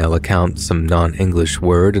Hotmail account, some non-English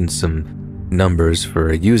word, and some numbers for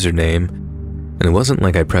a username, and it wasn't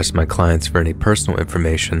like I pressed my clients for any personal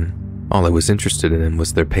information. All I was interested in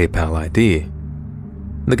was their PayPal ID.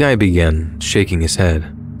 The guy began shaking his head.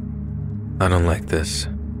 "I don't like this,"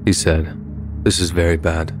 he said. "This is very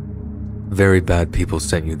bad. Very bad people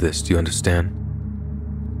sent you this, do you understand?"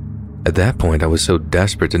 At that point, I was so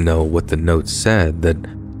desperate to know what the notes said that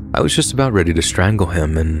I was just about ready to strangle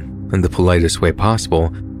him, and in the politest way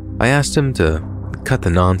possible, I asked him to cut the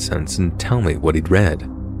nonsense and tell me what he'd read.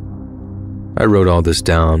 I wrote all this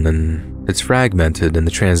down, and it's fragmented and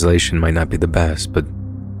the translation might not be the best, but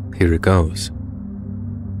here it goes.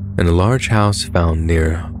 In a large house found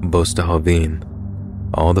near Bostahovin,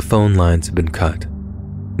 all the phone lines have been cut.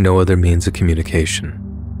 No other means of communication.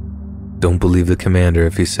 Don't believe the commander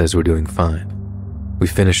if he says we're doing fine. We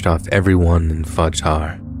finished off everyone in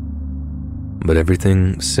Fajr. But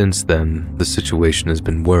everything since then, the situation has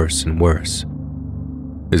been worse and worse.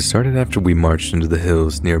 It started after we marched into the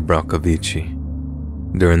hills near Braukovici.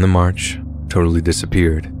 During the march, totally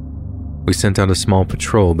disappeared. We sent out a small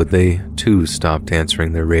patrol, but they too stopped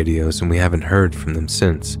answering their radios and we haven't heard from them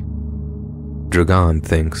since. Dragan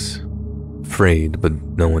thinks, afraid, but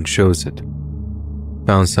no one shows it.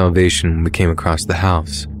 Found salvation when we came across the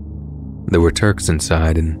house. There were Turks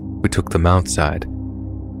inside and we took them outside.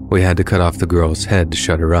 We had to cut off the girl's head to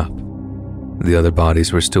shut her up. The other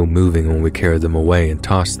bodies were still moving when we carried them away and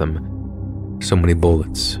tossed them. So many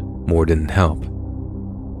bullets, more didn't help.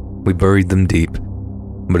 We buried them deep,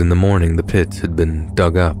 but in the morning the pit had been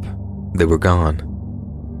dug up. They were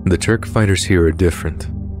gone. The Turk fighters here are different.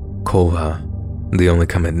 Kolha, they only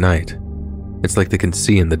come at night. It's like they can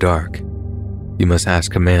see in the dark. You must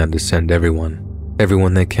ask command to send everyone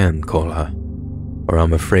they can, Kolha, or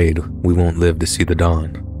I'm afraid we won't live to see the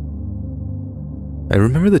dawn. I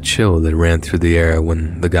remember the chill that ran through the air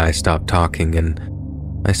when the guy stopped talking, and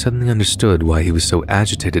I suddenly understood why he was so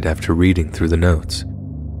agitated after reading through the notes.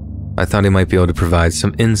 I thought he might be able to provide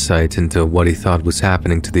some insight into what he thought was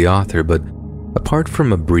happening to the author, but apart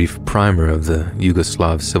from a brief primer of the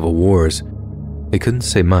Yugoslav civil wars, he couldn't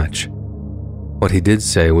say much. What he did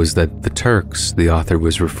say was that the Turks the author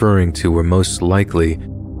was referring to were most likely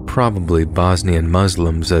probably Bosnian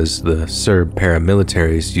Muslims, as the Serb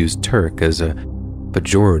paramilitaries used Turk as a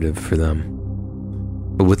pejorative for them.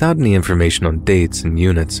 But without any information on dates and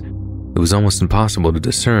units, it was almost impossible to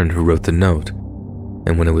discern who wrote the note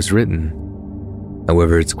and when it was written.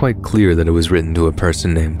 However, it's quite clear that it was written to a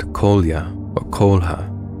person named Kolya or Kolha.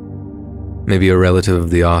 Maybe a relative of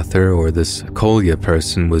the author, or this Kolya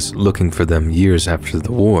person was looking for them years after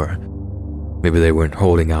the war. Maybe they weren't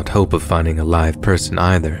holding out hope of finding a live person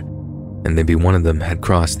either, and maybe one of them had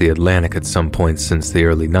crossed the Atlantic at some point since the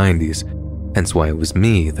early 90s, hence why it was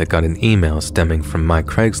me that got an email stemming from my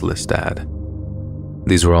Craigslist ad.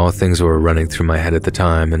 These were all things that were running through my head at the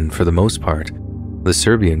time, and for the most part, the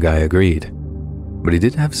Serbian guy agreed, but he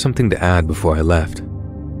did have something to add before I left.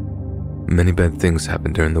 "Many bad things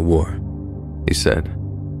happened during the war," he said.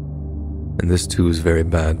 "And this too is very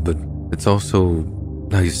bad, but it's also,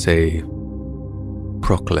 how you say,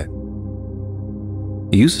 proklet."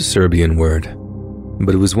 He used a Serbian word,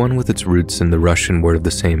 but it was one with its roots in the Russian word of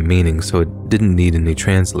the same meaning, so it didn't need any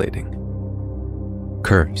translating.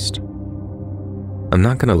 Cursed. I'm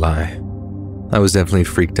not gonna lie, I was definitely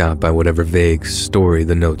freaked out by whatever vague story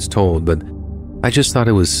the notes told, but I just thought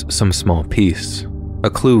it was some small piece, a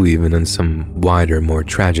clue even in some wider, more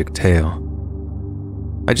tragic tale.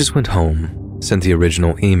 I just went home, sent the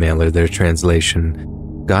original emailer their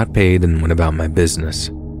translation, got paid, and went about my business.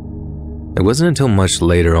 It wasn't until much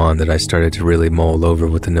later on that I started to really mull over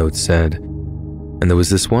what the note said, and there was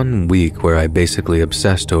this one week where I basically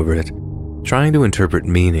obsessed over it, trying to interpret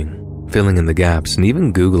meaning, filling in the gaps, and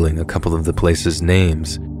even Googling a couple of the places'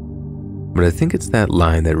 names. But I think it's that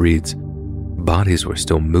line that reads, "Bodies were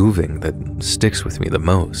still moving," that sticks with me the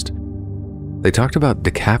most. They talked about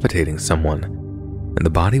decapitating someone, and the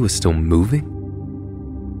body was still moving?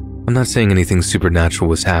 I'm not saying anything supernatural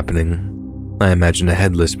was happening. I imagine a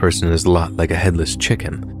headless person is a lot like a headless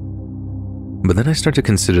chicken. But then I start to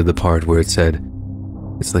consider the part where it said,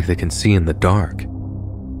 "It's like they can see in the dark,"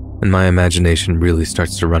 and my imagination really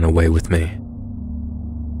starts to run away with me.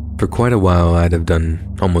 For quite a while, I'd have done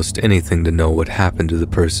almost anything to know what happened to the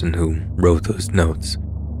person who wrote those notes.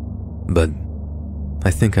 But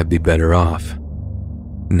I think I'd be better off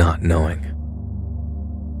not knowing.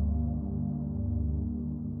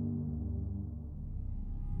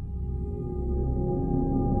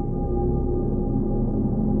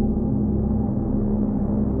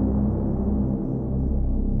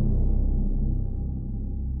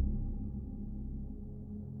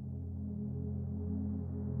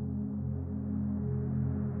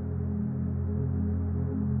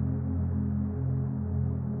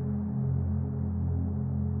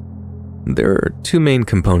 There are two main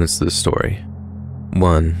components to the story.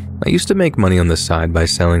 One, I used to make money on the side by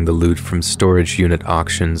selling the loot from storage unit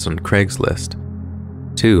auctions on Craigslist.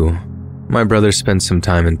 Two, my brother spent some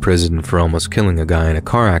time in prison for almost killing a guy in a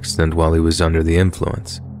car accident while he was under the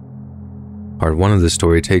influence. Part one of the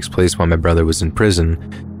story takes place while my brother was in prison,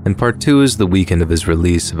 and part two is the weekend of his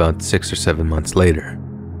release about 6 or 7 months later.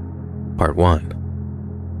 Part one.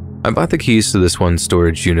 I bought the keys to this one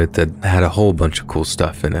storage unit that had a whole bunch of cool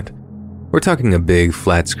stuff in it. We're talking a big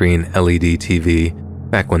flat-screen LED TV,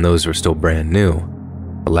 back when those were still brand new,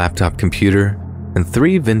 a laptop computer, and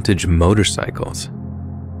 3 vintage motorcycles.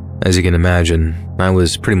 As you can imagine, I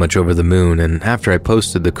was pretty much over the moon, and after I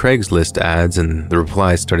posted the Craigslist ads and the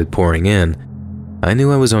replies started pouring in, I knew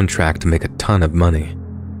I was on track to make a ton of money.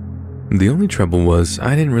 The only trouble was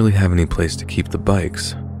I didn't really have any place to keep the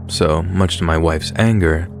bikes, so much to my wife's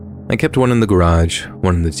anger, I kept one in the garage,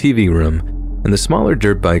 one in the TV room, and the smaller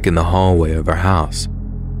dirt bike in the hallway of our house.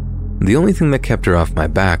 The only thing that kept her off my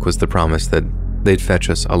back was the promise that they'd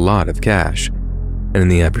fetch us a lot of cash, and in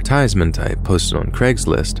the advertisement I posted on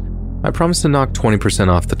Craigslist, I promised to knock 20%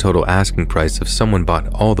 off the total asking price if someone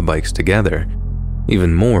bought all the bikes together,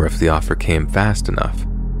 even more if the offer came fast enough.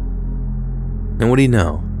 And what do you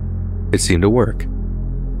know? It seemed to work.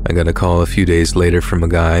 I got a call a few days later from a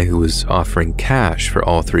guy who was offering cash for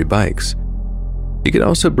all 3 bikes. He could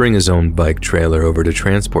also bring his own bike trailer over to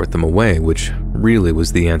transport them away, which really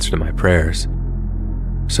was the answer to my prayers.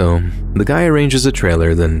 So, the guy arranges a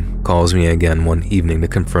trailer, then calls me again one evening to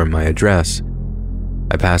confirm my address.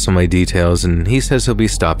 I pass on my details and he says he'll be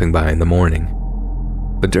stopping by in the morning.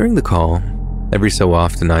 But during the call, every so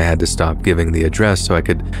often I had to stop giving the address so I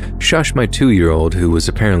could shush my 2-year-old who was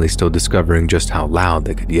apparently still discovering just how loud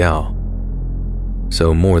they could yell.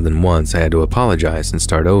 So more than once I had to apologize and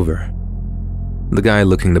start over. The guy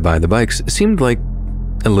looking to buy the bikes seemed like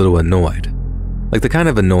a little annoyed. Like the kind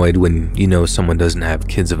of annoyed when you know someone doesn't have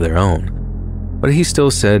kids of their own. But he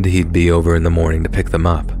still said he'd be over in the morning to pick them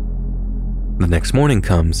up. The next morning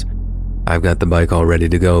comes. I've got the bike all ready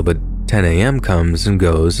to go, but 10 a.m. comes and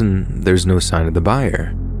goes and there's no sign of the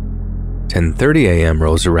buyer. 10:30 a.m.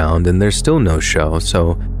 rolls around and there's still no show,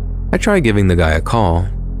 so I try giving the guy a call,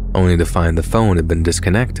 only to find the phone had been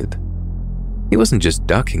disconnected. He wasn't just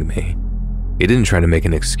ducking me. He didn't try to make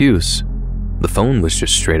an excuse. The phone was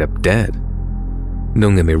just straight up dead.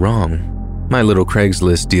 Don't get me wrong, my little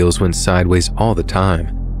Craigslist deals went sideways all the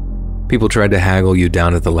time. People tried to haggle you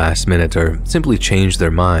down at the last minute or simply change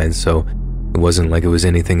their minds, so it wasn't like it was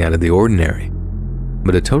anything out of the ordinary.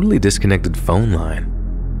 But a totally disconnected phone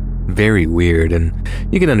line. Very weird, and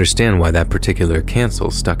you can understand why that particular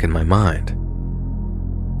cancel stuck in my mind.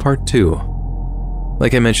 Part 2.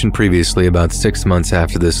 Like I mentioned previously, about 6 months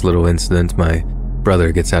after this little incident, my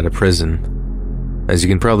brother gets out of prison. As you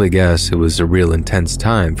can probably guess, it was a real intense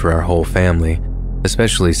time for our whole family,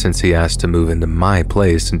 especially since he asked to move into my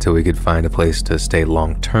place until we could find a place to stay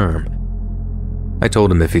long term. I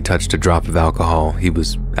told him if he touched a drop of alcohol, he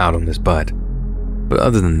was out on his butt. But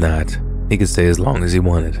other than that, he could stay as long as he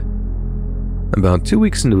wanted. About 2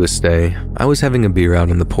 weeks into his stay, I was having a beer out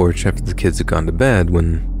on the porch after the kids had gone to bed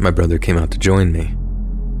when my brother came out to join me.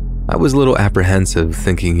 I was a little apprehensive,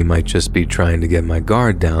 thinking he might just be trying to get my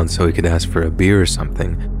guard down so he could ask for a beer or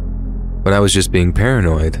something. But I was just being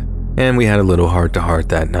paranoid, and we had a little heart-to-heart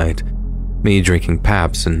that night, me drinking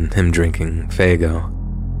Paps and him drinking Faygo.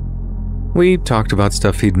 We talked about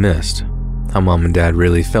stuff he'd missed, how Mom and Dad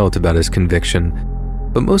really felt about his conviction,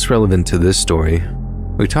 but most relevant to this story,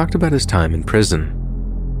 we talked about his time in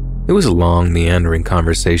prison. It was a long, meandering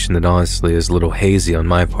conversation that honestly is a little hazy on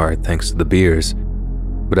my part thanks to the beers,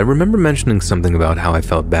 but I remember mentioning something about how I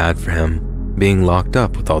felt bad for him, being locked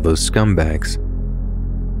up with all those scumbags.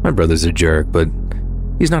 My brother's a jerk, but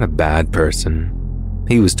he's not a bad person.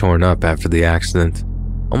 He was torn up after the accident,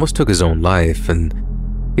 almost took his own life, and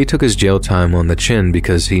he took his jail time on the chin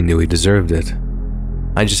because he knew he deserved it.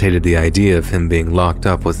 I just hated the idea of him being locked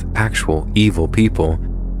up with actual evil people,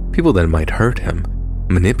 people that might hurt him,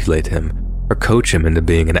 manipulate him, or coach him into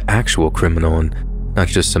being an actual criminal and not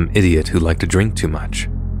just some idiot who liked to drink too much.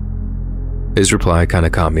 His reply kind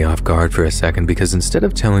of caught me off guard for a second because instead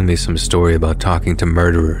of telling me some story about talking to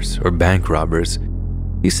murderers or bank robbers,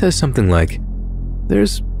 he says something like,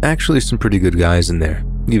 "There's actually some pretty good guys in there,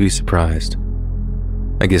 you'd be surprised."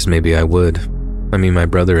 I guess maybe I would. I mean, my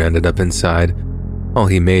brother ended up inside. All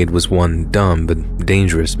he made was one dumb but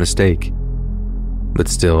dangerous mistake. But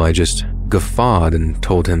still, I just guffawed and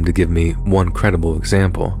told him to give me one credible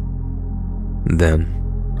example. Then,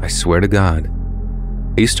 I swear to God,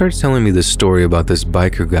 he starts telling me this story about this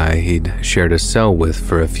biker guy he'd shared a cell with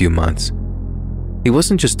for a few months. He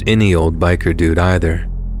wasn't just any old biker dude either.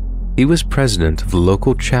 He was president of the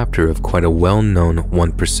local chapter of quite a well-known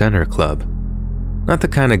one-percenter club. Not the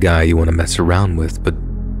kind of guy you want to mess around with, but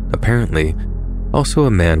apparently also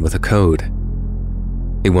a man with a code.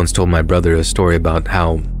 He once told my brother a story about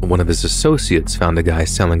how one of his associates found a guy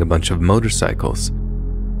selling a bunch of motorcycles.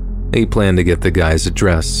 He planned to get the guy's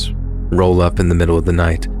address, roll up in the middle of the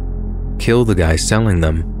night, kill the guy selling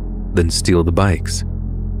them, then steal the bikes.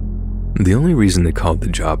 The only reason they called the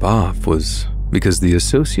job off was because the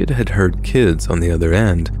associate had heard kids on the other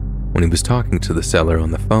end when he was talking to the seller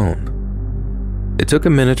on the phone. It took a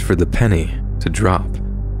minute for the penny to drop,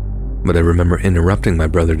 but I remember interrupting my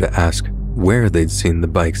brother to ask where they'd seen the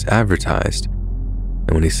bikes advertised,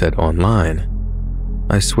 and when he said online,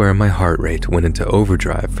 I swear my heart rate went into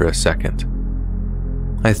overdrive for a second.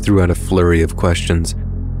 I threw out a flurry of questions,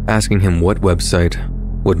 asking him what website,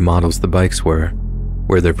 what models the bikes were,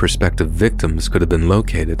 where their prospective victims could have been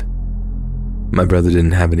located. My brother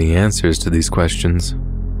didn't have any answers to these questions,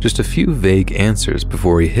 just a few vague answers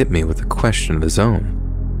before he hit me with a question of his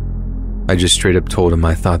own. I just straight up told him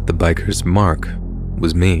I thought the biker's mark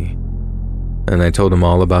was me, and I told him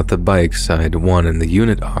all about the bikes I'd won in the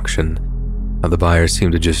unit auction, how the buyers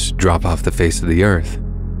seemed to just drop off the face of the earth.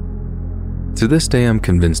 To this day, I'm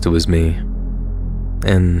convinced it was me,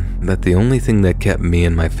 and that the only thing that kept me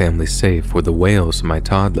and my family safe were the wails of my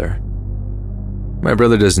toddler. My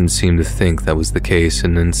brother doesn't seem to think that was the case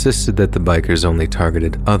and insisted that the bikers only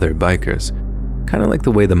targeted other bikers, kind of like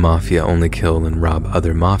the way the mafia only kill and rob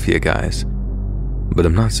other mafia guys. But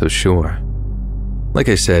I'm not so sure. Like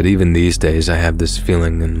I said, even these days I have this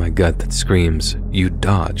feeling in my gut that screams, "You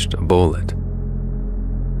dodged a bullet."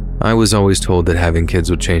 I was always told that having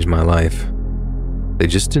kids would change my life. They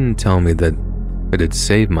just didn't tell me that it'd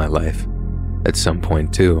save my life at some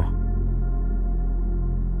point too.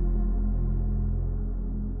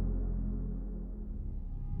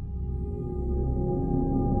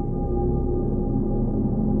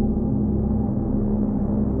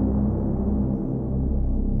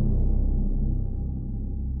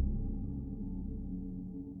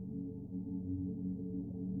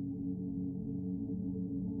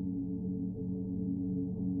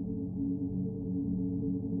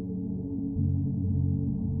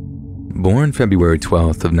 Born February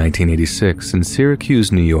 12th of 1986 in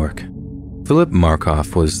Syracuse, New York, Philip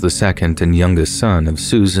Markoff was the second and youngest son of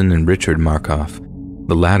Susan and Richard Markoff,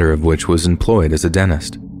 the latter of which was employed as a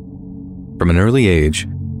dentist. From an early age,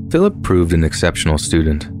 Philip proved an exceptional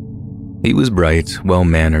student. He was bright,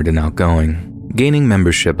 well-mannered, and outgoing, gaining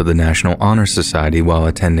membership of the National Honor Society while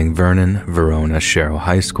attending Vernon, Verona, Sherrill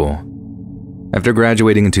High School. After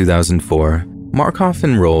graduating in 2004, Markoff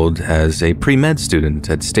enrolled as a pre-med student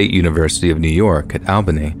at State University of New York at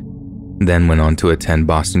Albany, then went on to attend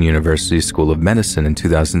Boston University School of Medicine in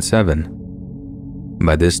 2007.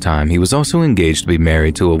 By this time, he was also engaged to be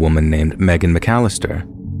married to a woman named Megan McAllister.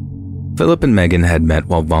 Philip and Megan had met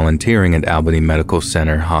while volunteering at Albany Medical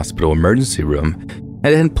Center Hospital Emergency Room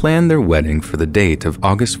and had planned their wedding for the date of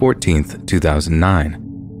August 14th, 2009.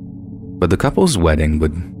 But the couple's wedding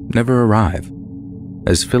would never arrive,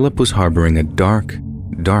 as Philip was harboring a dark,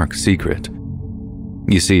 dark secret.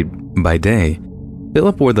 You see, by day,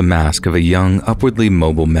 Philip wore the mask of a young, upwardly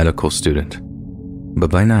mobile medical student. But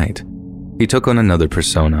by night, he took on another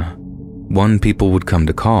persona, one people would come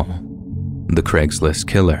to call the Craigslist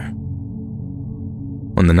Killer.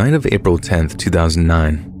 On the night of April 10th,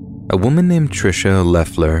 2009, a woman named Tricia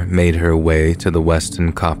Leffler made her way to the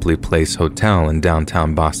Westin Copley Place Hotel in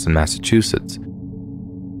downtown Boston, Massachusetts.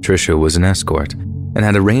 Tricia was an escort and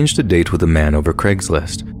had arranged a date with a man over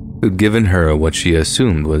Craigslist who'd given her what she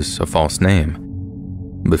assumed was a false name.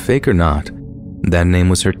 But fake or not, that name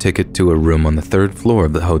was her ticket to a room on the 3rd floor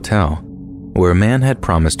of the hotel, where a man had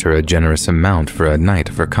promised her a generous amount for a night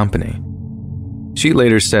of her company. She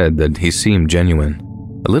later said that he seemed genuine,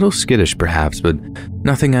 a little skittish perhaps, but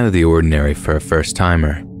nothing out of the ordinary for a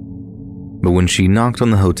first-timer. But when she knocked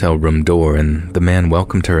on the hotel room door and the man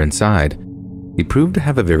welcomed her inside, he proved to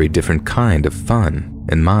have a very different kind of fun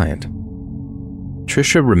in mind.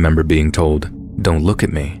 Tricia remembered being told, "Don't look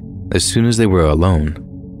at me," as soon as they were alone.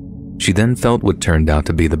 She then felt what turned out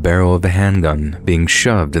to be the barrel of a handgun being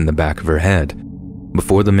shoved in the back of her head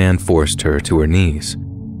before the man forced her to her knees.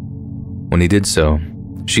 When he did so,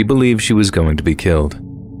 she believed she was going to be killed.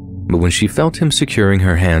 But when she felt him securing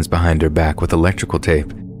her hands behind her back with electrical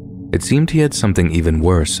tape, it seemed he had something even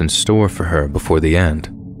worse in store for her before the end.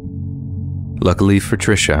 Luckily for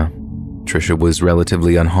Tricia was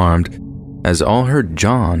relatively unharmed, as all her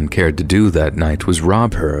John cared to do that night was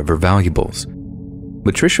rob her of her valuables.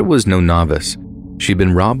 But Tricia was no novice. She'd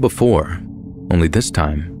been robbed before, only this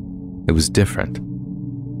time, it was different.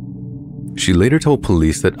 She later told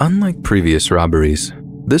police that unlike previous robberies,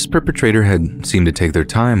 this perpetrator had seemed to take their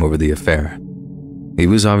time over the affair. He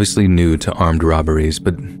was obviously new to armed robberies,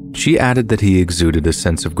 but she added that he exuded a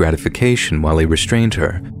sense of gratification while he restrained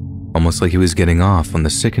her, almost like he was getting off on the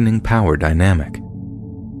sickening power dynamic.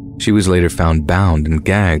 She was later found bound and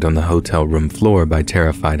gagged on the hotel room floor by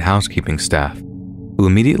terrified housekeeping staff, who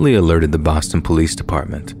immediately alerted the Boston Police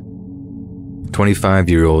Department.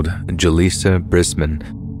 25-year-old Jaleesa Brisman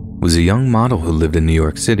was a young model who lived in New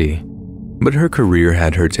York City, but her career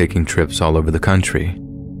had her taking trips all over the country.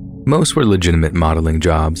 Most were legitimate modeling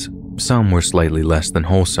jobs, some were slightly less than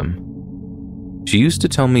wholesome. She used to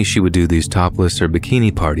tell me she would do these topless or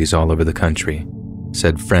bikini parties all over the country,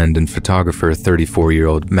 said friend and photographer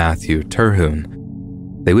 34-year-old Matthew Terhune.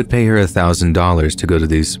 They would pay her $1,000 to go to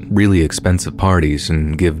these really expensive parties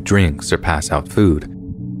and give drinks or pass out food.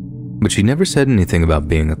 But she never said anything about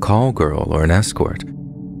being a call girl or an escort.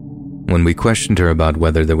 When we questioned her about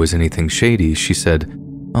whether there was anything shady, she said,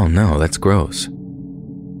 "Oh no, that's gross."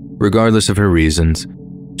 Regardless of her reasons,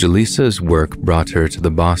 Jaleesa's work brought her to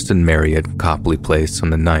the Boston Marriott Copley Place on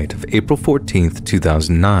the night of April 14th,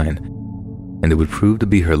 2009, and it would prove to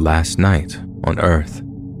be her last night on Earth.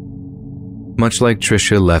 Much like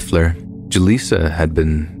Tricia Leffler, Jaleesa had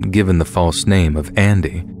been given the false name of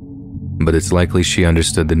Andy, but it's likely she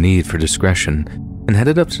understood the need for discretion and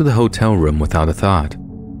headed up to the hotel room without a thought.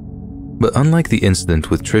 But unlike the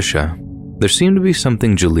incident with Tricia, there seemed to be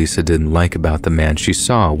something Jaleesa didn't like about the man she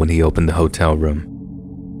saw when he opened the hotel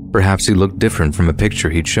room. Perhaps he looked different from a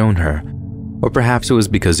picture he'd shown her, or perhaps it was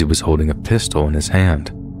because he was holding a pistol in his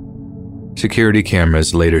hand. Security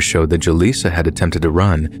cameras later showed that Jaleesa had attempted to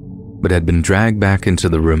run, but had been dragged back into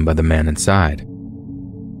the room by the man inside.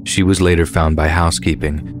 She was later found by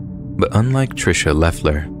housekeeping, but unlike Tricia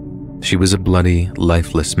Leffler, she was a bloody,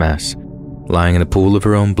 lifeless mess, lying in a pool of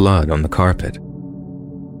her own blood on the carpet.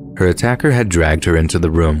 Her attacker had dragged her into the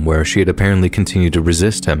room where she had apparently continued to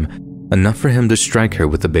resist him, enough for him to strike her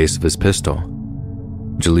with the base of his pistol.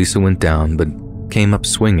 Jaleesa went down but came up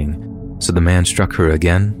swinging, so the man struck her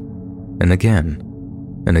again and again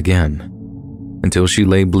and again, until she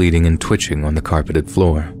lay bleeding and twitching on the carpeted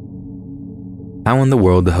floor. How in the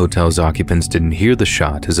world the hotel's occupants didn't hear the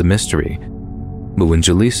shot is a mystery, but when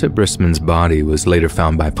Jaleesa Brisman's body was later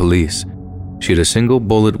found by police, she had a single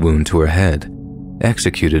bullet wound to her head,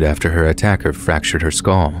 executed after her attacker fractured her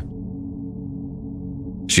skull.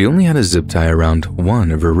 She only had a zip tie around one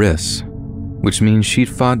of her wrists, which means she'd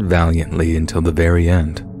fought valiantly until the very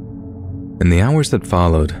end. In the hours that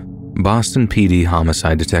followed, Boston PD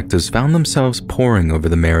homicide detectives found themselves poring over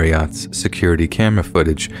the Marriott's security camera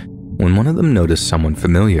footage when one of them noticed someone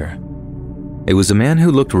familiar. It was a man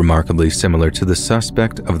who looked remarkably similar to the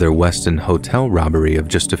suspect of their Westin hotel robbery of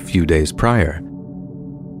just a few days prior.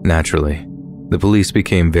 Naturally, the police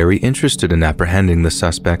became very interested in apprehending the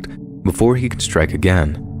suspect before he could strike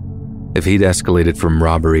again. If he'd escalated from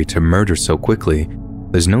robbery to murder so quickly,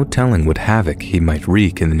 there's no telling what havoc he might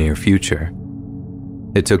wreak in the near future.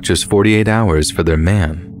 It took just 48 hours for their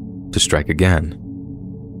man to strike again.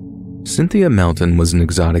 Cynthia Melton was an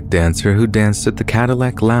exotic dancer who danced at the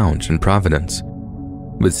Cadillac Lounge in Providence.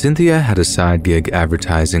 But Cynthia had a side gig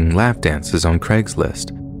advertising lap dances on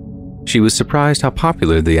Craigslist. She was surprised how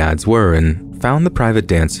popular the ads were and found the private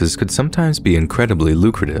dances could sometimes be incredibly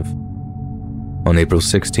lucrative. On April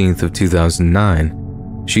 16th of 2009,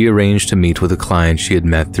 she arranged to meet with a client she had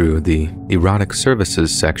met through the erotic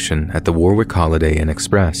services section at the Warwick Holiday Inn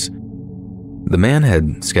Express. The man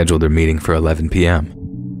had scheduled their meeting for 11 p.m.,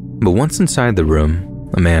 but once inside the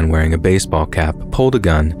room, a man wearing a baseball cap pulled a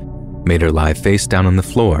gun, made her lie face down on the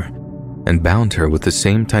floor, and bound her with the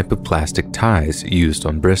same type of plastic ties used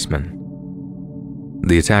on Brisman.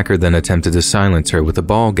 The attacker then attempted to silence her with a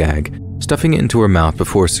ball gag, stuffing it into her mouth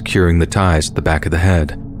before securing the ties at the back of the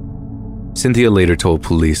head. Cynthia later told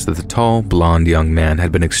police that the tall, blonde young man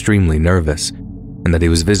had been extremely nervous, and that he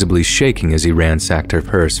was visibly shaking as he ransacked her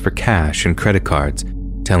purse for cash and credit cards,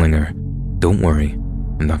 telling her, "Don't worry,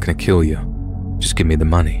 I'm not going to kill you. Just give me the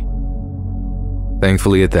money."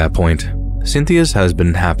 Thankfully, at that point, Cynthia's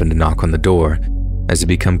husband happened to knock on the door as he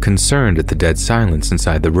became concerned at the dead silence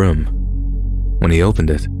inside the room. When he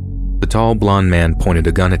opened it, the tall blonde man pointed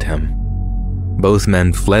a gun at him. Both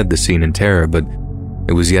men fled the scene in terror, but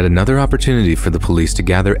it was yet another opportunity for the police to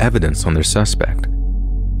gather evidence on their suspect.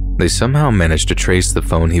 They somehow managed to trace the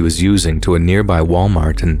phone he was using to a nearby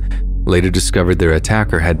Walmart and later discovered their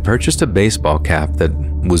attacker had purchased a baseball cap that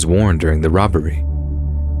was worn during the robbery.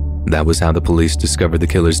 That was how the police discovered the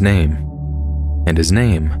killer's name, and his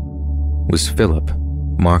name was Philip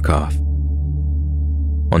Markoff.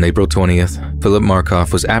 On April 20th, Philip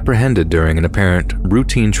Markoff was apprehended during an apparent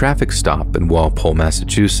routine traffic stop in Walpole,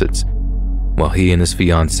 Massachusetts, while he and his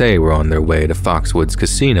fiancée were on their way to Foxwoods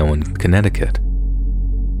Casino in Connecticut.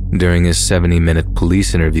 During his 70-minute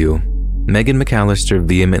police interview, Megan McAllister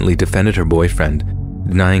vehemently defended her boyfriend,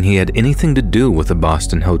 denying he had anything to do with the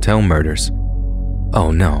Boston hotel murders.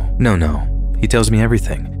 "Oh, no. He tells me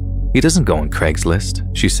everything. He doesn't go on Craigslist,"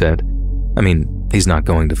 she said. "I mean, he's not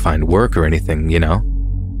going to find work or anything, you know?"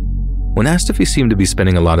 When asked if he seemed to be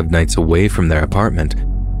spending a lot of nights away from their apartment,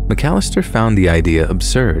 McAllister found the idea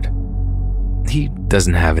absurd. "He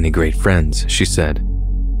doesn't have any great friends," she said.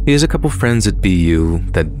 "He has a couple friends at BU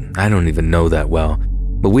that I don't even know that well,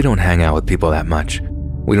 but we don't hang out with people that much.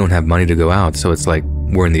 We don't have money to go out, so it's like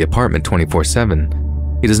we're in the apartment 24/7.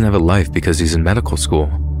 He doesn't have a life because he's in medical school."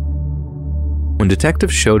 When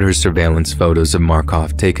detectives showed her surveillance photos of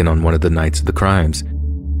Markoff taken on one of the nights of the crimes,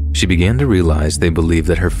 she began to realize they believed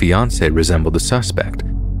that her fiancé resembled the suspect.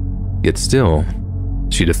 Yet still,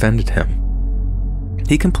 she defended him.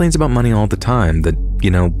 "He complains about money all the time, that,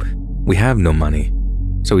 we have no money,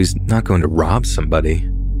 so he's not going to rob somebody,"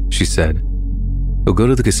 she said. "He'll go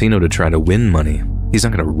to the casino to try to win money. He's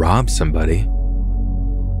not going to rob somebody."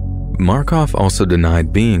 Markoff also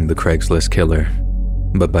denied being the Craigslist killer,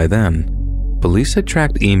 but by then, police had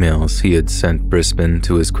tracked emails he had sent Brisbane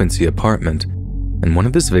to his Quincy apartment, and one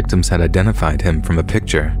of his victims had identified him from a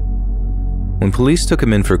picture. When police took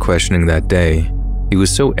him in for questioning that day, he was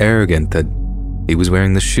so arrogant that he was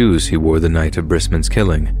wearing the shoes he wore the night of Brisbane's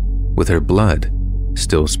killing, with her blood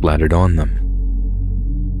still splattered on them.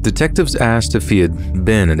 Detectives asked if he had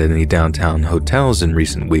been at any downtown hotels in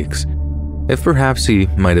recent weeks, if perhaps he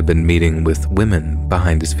might have been meeting with women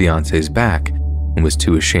behind his fiance's back and was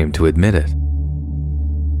too ashamed to admit it.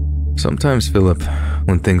 Sometimes, Philip,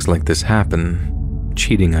 when things like this happen,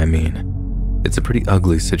 cheating I mean, it's a pretty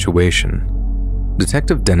ugly situation.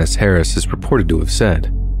 Detective Dennis Harris is reported to have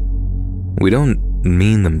said, "We don't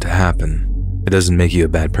mean them to happen. It doesn't make you a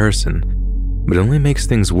bad person, but it only makes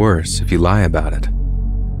things worse if you lie about it."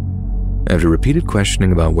 After repeated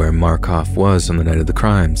questioning about where Markoff was on the night of the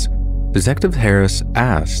crimes, Detective Harris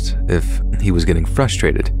asked if he was getting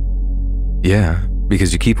frustrated. "Yeah,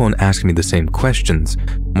 because you keep on asking me the same questions,"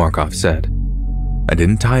 Markoff said. "I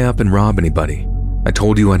didn't tie up and rob anybody. I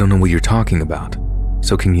told you I don't know what you're talking about.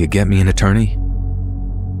 So can you get me an attorney?"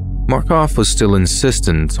 Markoff was still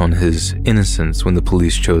insistent on his innocence when the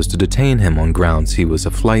police chose to detain him on grounds he was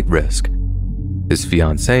a flight risk. His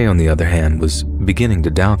fiancée, on the other hand, was beginning to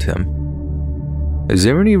doubt him. "Is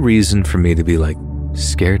there any reason for me to be,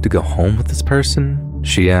 scared to go home with this person?"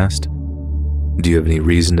 she asked. "Do you have any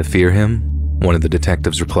reason to fear him?" one of the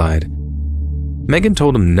detectives replied. Megan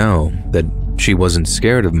told him no, that she wasn't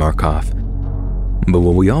scared of Markoff. But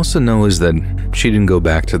what we also know is that she didn't go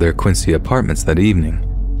back to their Quincy apartments that evening,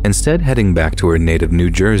 instead heading back to her native New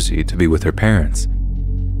Jersey to be with her parents.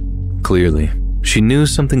 Clearly, she knew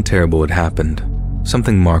something terrible had happened,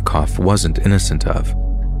 something Markoff wasn't innocent of.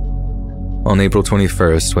 On April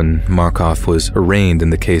 21st, when Markoff was arraigned in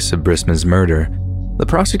the case of Brisbane's murder, the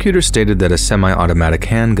prosecutor stated that a semi-automatic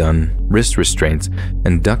handgun, wrist restraints,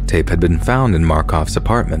 and duct tape had been found in Markoff's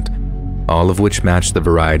apartment, all of which matched the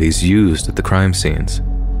varieties used at the crime scenes.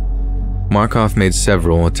 Markoff made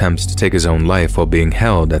several attempts to take his own life while being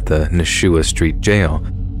held at the Nashua Street jail.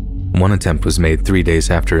 One attempt was made 3 days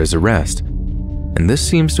after his arrest, and this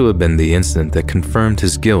seems to have been the incident that confirmed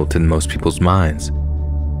his guilt in most people's minds.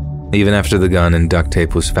 Even after the gun and duct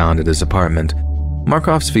tape was found at his apartment,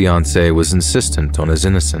 Markoff's fiancée was insistent on his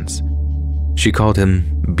innocence. She called him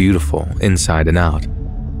beautiful inside and out,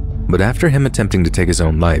 but after him attempting to take his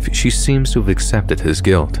own life, she seems to have accepted his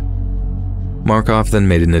guilt. Markoff then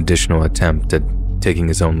made an additional attempt at taking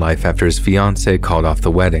his own life after his fiancée called off the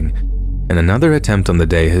wedding, and another attempt on the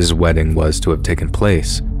day his wedding was to have taken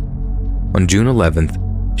place. On June 11th,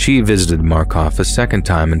 she visited Markoff a second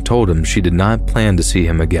time and told him she did not plan to see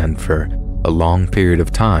him again for a long period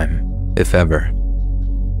of time, if ever.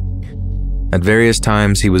 At various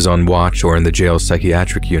times, he was on watch or in the jail's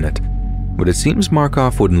psychiatric unit, but it seems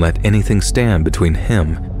Markoff wouldn't let anything stand between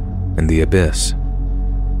him and the abyss.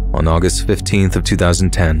 On August 15th of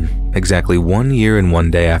 2010, exactly 1 year and 1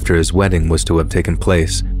 day after his wedding was to have taken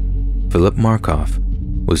place, Philip Markoff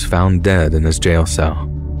was found dead in his jail cell.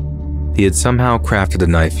 He had somehow crafted a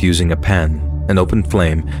knife using a pen, an open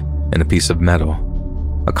flame, and a piece of metal,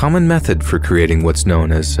 a common method for creating what's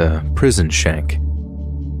known as a prison shank.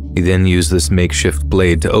 He then used this makeshift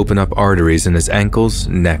blade to open up arteries in his ankles,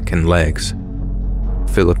 neck, and legs.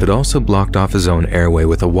 Philip had also blocked off his own airway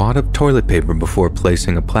with a wad of toilet paper before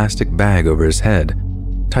placing a plastic bag over his head,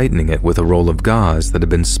 tightening it with a roll of gauze that had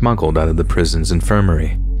been smuggled out of the prison's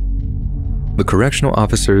infirmary. The correctional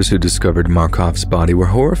officers who discovered Markoff's body were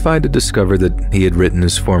horrified to discover that he had written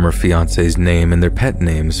his former fiance's name and their pet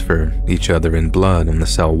names for each other in blood on the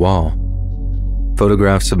cell wall.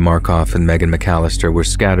 Photographs of Markoff and Megan Mikalsen were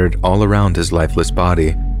scattered all around his lifeless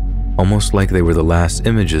body, almost like they were the last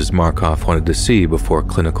images Markoff wanted to see before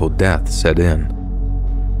clinical death set in.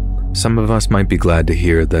 Some of us might be glad to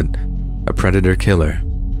hear that a predator killer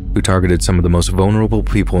who targeted some of the most vulnerable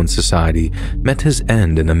people in society met his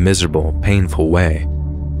end in a miserable, painful way.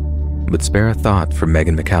 But spare a thought for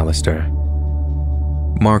Megan Mikalsen.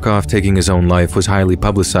 Markoff taking his own life was highly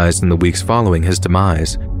publicized in the weeks following his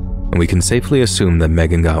demise, and we can safely assume that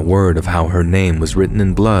Megan got word of how her name was written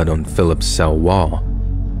in blood on Philip's cell wall.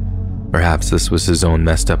 Perhaps this was his own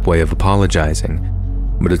messed up way of apologizing,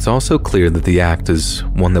 but it's also clear that the act is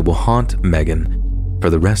one that will haunt Megan for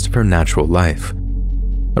the rest of her natural life.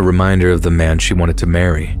 A reminder of the man she wanted to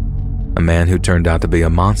marry, a man who turned out to be a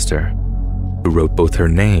monster, who wrote both her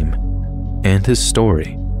name and his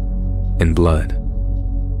story in blood.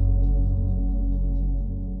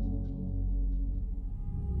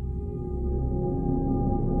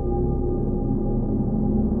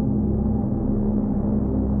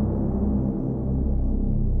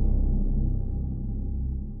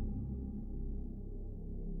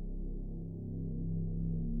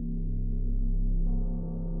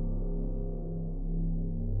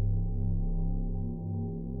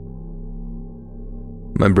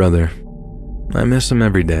 My brother. I miss him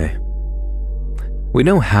every day. We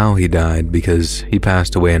know how he died because he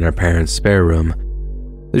passed away in our parents' spare room.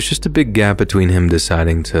 There's just a big gap between him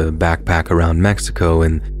deciding to backpack around Mexico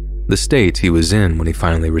and the state he was in when he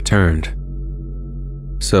finally returned.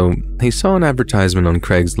 So he saw an advertisement on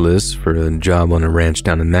Craigslist for a job on a ranch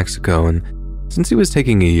down in Mexico, and since he was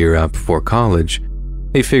taking a year out before college,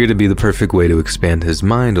 he figured it'd be the perfect way to expand his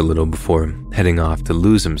mind a little before heading off to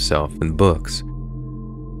lose himself in books.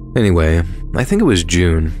 Anyway, I think it was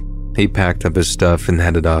June. He packed up his stuff and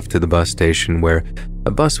headed off to the bus station where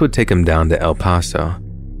a bus would take him down to El Paso.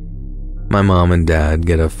 My mom and dad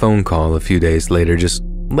get a phone call a few days later just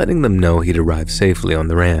letting them know he'd arrived safely on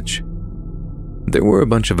the ranch. There were a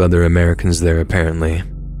bunch of other Americans there apparently,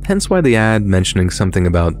 hence why the ad mentioning something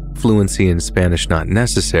about fluency in Spanish not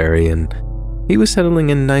necessary, and he was settling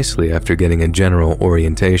in nicely after getting a general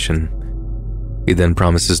orientation. He then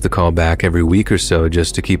promises to call back every week or so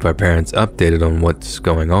just to keep our parents updated on what's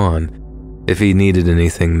going on, if he needed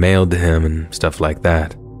anything mailed to him and stuff like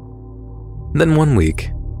that. Then one week,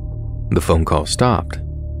 the phone call stopped.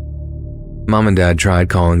 Mom and Dad tried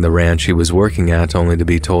calling the ranch he was working at only to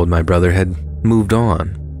be told my brother had moved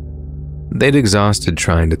on. They'd exhausted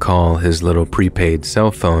trying to call his little prepaid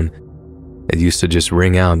cell phone. It used to just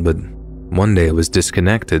ring out, but one day it was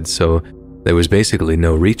disconnected, so there was basically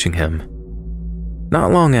no reaching him.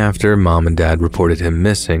 Not long after, Mom and Dad reported him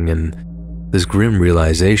missing, and this grim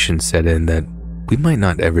realization set in that we might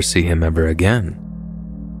not ever see him ever again.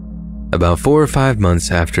 About 4 or 5 months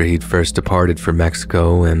after he'd first departed for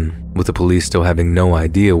Mexico, and with the police still having no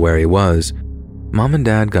idea where he was, Mom and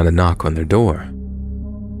Dad got a knock on their door.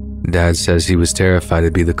 Dad says he was terrified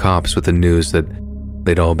to be the cops with the news that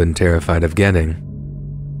they'd all been terrified of getting.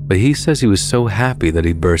 But he says he was so happy that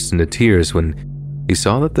he burst into tears when he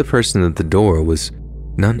saw that the person at the door was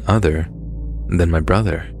none other than my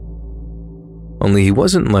brother. Only he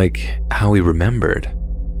wasn't like how he remembered.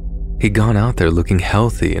 He'd gone out there looking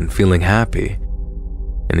healthy and feeling happy,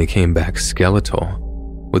 and he came back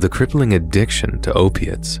skeletal with a crippling addiction to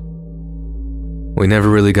opiates. We never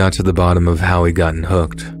really got to the bottom of how he'd gotten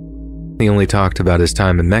hooked. He only talked about his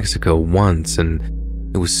time in Mexico once, and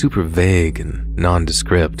it was super vague and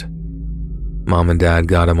nondescript. Mom and Dad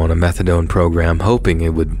got him on a methadone program hoping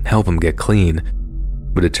it would help him get clean,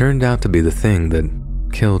 but it turned out to be the thing that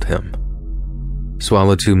killed him.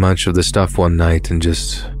 Swallowed too much of the stuff one night and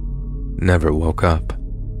just never woke up.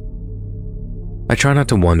 I try not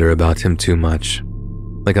to wonder about him too much,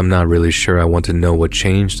 like I'm not really sure I want to know what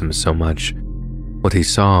changed him so much, what he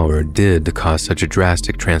saw or did to cause such a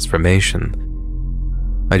drastic transformation.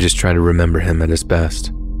 I just try to remember him at his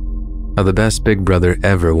best. How the best big brother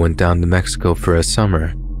ever went down to Mexico for a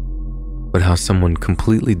summer, but how someone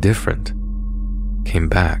completely different came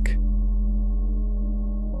back.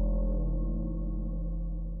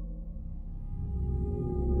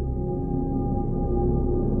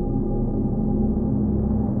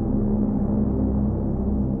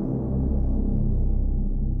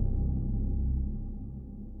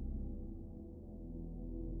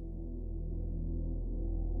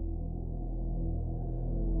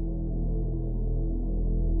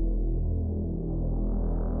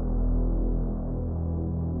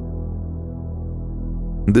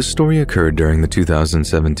 This story occurred during the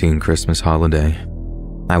 2017 Christmas holiday.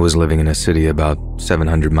 I was living in a city about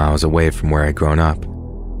 700 miles away from where I'd grown up.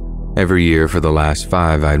 Every year for the last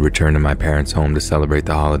 5, I'd return to my parents' home to celebrate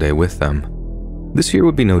the holiday with them. This year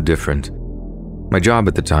would be no different. My job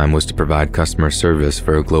at the time was to provide customer service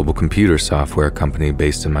for a global computer software company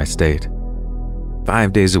based in my state.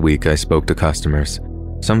 5 days a week I spoke to customers,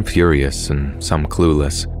 some furious and some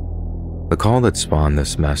clueless. The call that spawned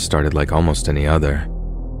this mess started like almost any other.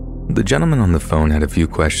 The gentleman on the phone had a few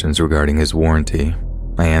questions regarding his warranty.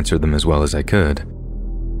 I answered them as well as I could.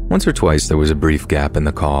 Once or twice there was a brief gap in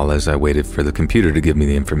the call as I waited for the computer to give me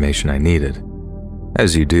the information I needed.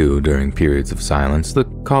 As you do during periods of silence, the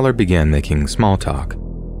caller began making small talk.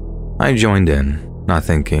 I joined in, not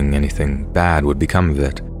thinking anything bad would become of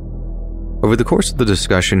it. Over the course of the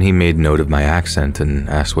discussion, he made note of my accent and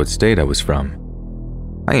asked what state I was from.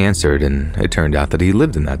 I answered, and it turned out that he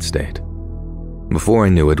lived in that state. Before I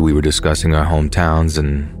knew it, we were discussing our hometowns,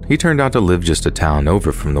 and he turned out to live just a town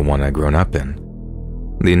over from the one I'd grown up in.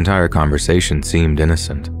 The entire conversation seemed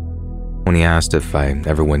innocent. When he asked if I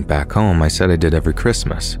ever went back home, I said I did every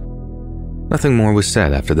Christmas. Nothing more was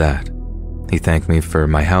said after that. He thanked me for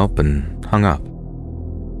my help and hung up.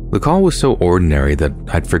 The call was so ordinary that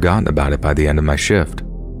I'd forgotten about it by the end of my shift.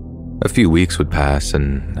 A few weeks would pass,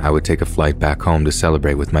 and I would take a flight back home to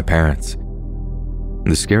celebrate with my parents.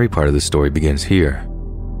 The scary part of the story begins here.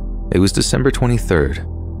 It was December 23rd,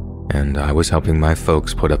 and I was helping my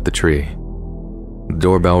folks put up the tree. The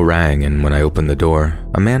doorbell rang, and when I opened the door,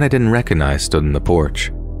 a man I didn't recognize stood on the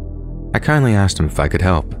porch. I kindly asked him if I could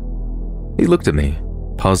help. He looked at me,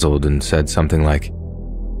 puzzled, and said something like,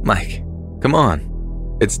 "Mike, come on,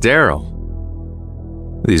 it's Daryl."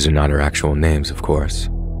 These are not our actual names, of course.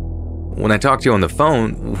 "When I talked to you on the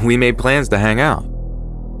phone, we made plans to hang out."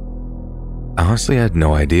 I honestly had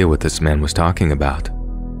no idea what this man was talking about.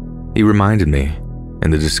 He reminded me,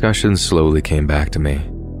 and the discussion slowly came back to me.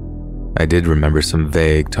 I did remember some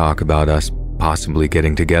vague talk about us possibly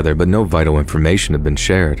getting together, but no vital information had been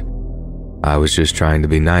shared. I was just trying to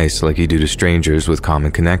be nice like you do to strangers with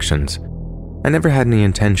common connections. I never had any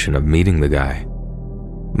intention of meeting the guy.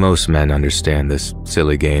 Most men understand this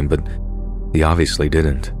silly game, but he obviously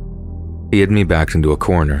didn't. He hid me backed into a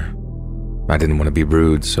corner. I didn't want to be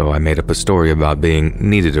rude, so I made up a story about being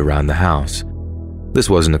needed around the house. This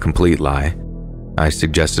wasn't a complete lie. I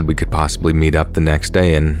suggested we could possibly meet up the next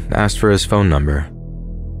day and asked for his phone number.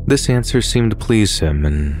 This answer seemed to please him,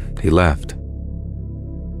 and he left.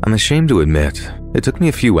 I'm ashamed to admit, it took me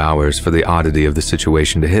a few hours for the oddity of the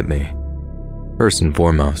situation to hit me. First and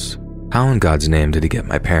foremost, how in God's name did he get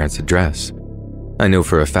my parents' address? I know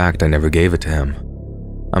for a fact I never gave it to him.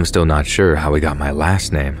 I'm still not sure how he got my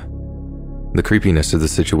last name. The creepiness of the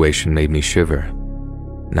situation made me shiver.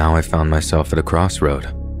 Now I found myself at a crossroad.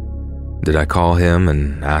 Did I call him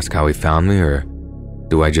and ask how he found me, or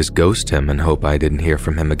do I just ghost him and hope I didn't hear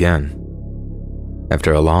from him again?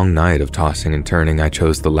 After a long night of tossing and turning, I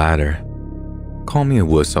chose the latter. Call me a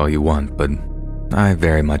wuss all you want, but I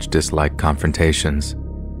very much dislike confrontations.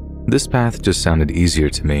 This path just sounded easier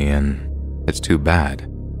to me, and it's too bad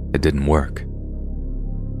it didn't work.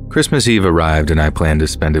 Christmas Eve arrived, and I planned to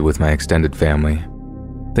spend it with my extended family.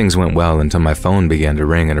 Things went well until my phone began to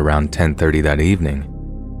ring at around 10:30 that evening.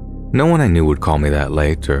 No one I knew would call me that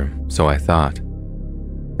late, or so I thought.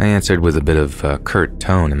 I answered with a bit of a curt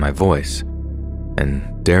tone in my voice, and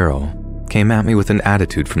Daryl came at me with an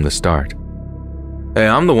attitude from the start. "Hey,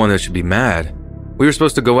 I'm the one that should be mad. We were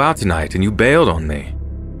supposed to go out tonight, and you bailed on me."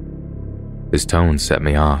 His tone set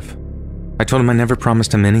me off. I told him I never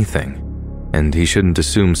promised him anything, and he shouldn't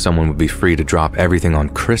assume someone would be free to drop everything on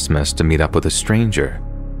Christmas to meet up with a stranger.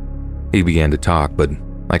 He began to talk, but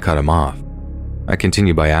I cut him off. I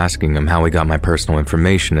continued by asking him how he got my personal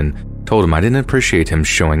information and told him I didn't appreciate him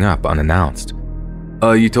showing up unannounced.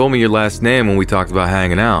 You told me your last name when we talked about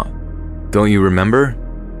hanging out. Don't you remember?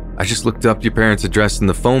 I just looked up your parents' address in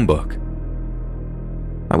the phone book."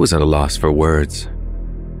 I was at a loss for words.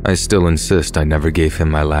 I still insist I never gave him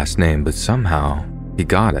my last name, but somehow he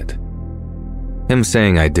got it. Him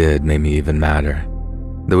saying I did made me even madder.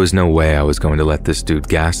 There was no way I was going to let this dude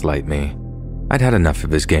gaslight me. I'd had enough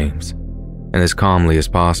of his games, and as calmly as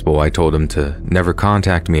possible I told him to never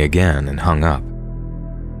contact me again and hung up.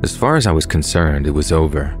 As far as I was concerned, it was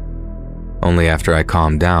over. Only after I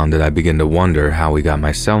calmed down did I begin to wonder how he got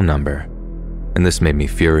my cell number, and this made me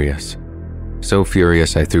furious. So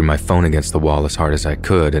furious I threw my phone against the wall as hard as I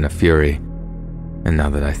could in a fury, and now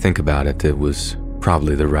that I think about it, it was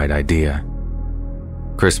probably the right idea.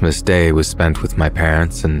 Christmas Day was spent with my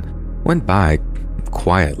parents and went by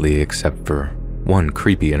quietly except for one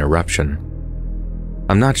creepy interruption.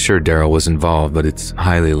 I'm not sure Daryl was involved, but it's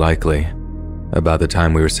highly likely. About the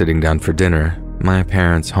time we were sitting down for dinner, my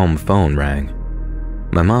parents' home phone rang.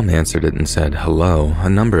 My mom answered it and said hello a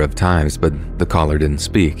number of times, but the caller didn't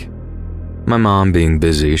speak. My mom, being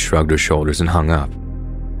busy, shrugged her shoulders and hung up.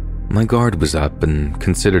 My guard was up and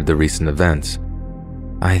considered the recent events.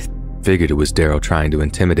 I figured it was Daryl trying to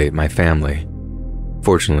intimidate my family.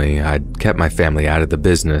 Fortunately, I'd kept my family out of the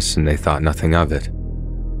business and they thought nothing of it.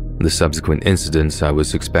 The subsequent incidents I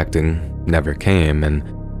was expecting never came, and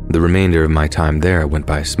the remainder of my time there went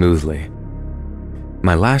by smoothly.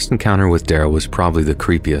 My last encounter with Daryl was probably the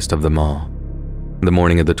creepiest of them all. The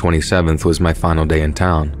morning of the 27th was my final day in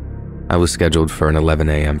town. I was scheduled for an 11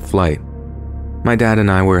 a.m. flight. My dad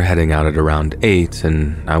and I were heading out at around 8,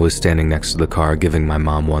 and I was standing next to the car giving my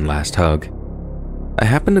mom one last hug. I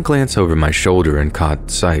happened to glance over my shoulder and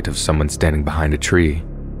caught sight of someone standing behind a tree.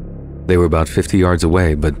 They were about 50 yards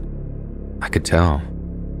away, but I could tell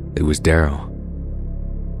it was Daryl.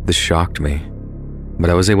 This shocked me, but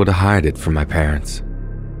I was able to hide it from my parents.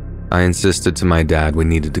 I insisted to my dad we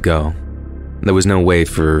needed to go. There was no way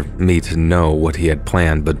for me to know what he had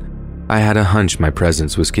planned, but I had a hunch my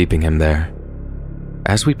presence was keeping him there.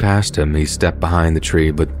 As we passed him, he stepped behind the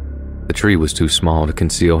tree, but the tree was too small to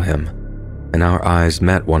conceal him, and our eyes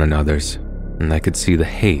met one another's, and I could see the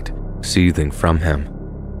hate seething from him.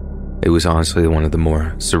 It was honestly one of the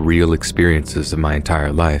more surreal experiences of my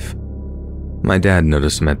entire life. My dad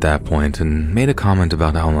noticed him at that point and made a comment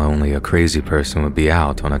about how only a crazy person would be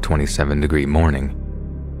out on a 27-degree morning,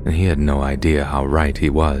 and he had no idea how right he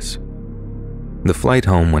was. The flight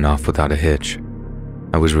home went off without a hitch.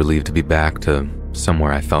 I was relieved to be back to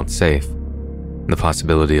somewhere I felt safe. The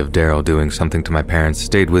possibility of Daryl doing something to my parents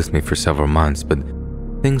stayed with me for several months, but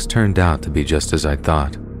things turned out to be just as I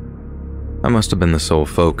thought. I must have been the sole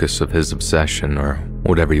focus of his obsession, or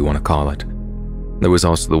whatever you want to call it. There was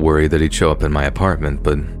also the worry that he'd show up in my apartment,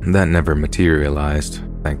 but that never materialized,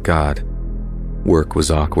 thank God. Work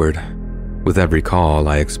was awkward. With every call,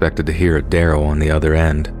 I expected to hear Daryl on the other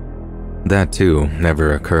end. That too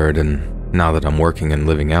never occurred, and now that I'm working and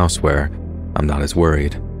living elsewhere, I'm not as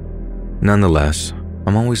worried. Nonetheless,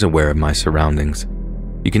 I'm always aware of my surroundings.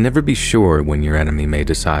 You can never be sure when your enemy may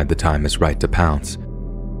decide the time is right to pounce.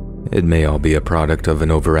 It may all be a product of an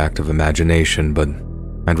overactive imagination, but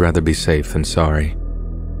I'd rather be safe than sorry.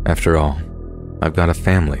 After all, I've got a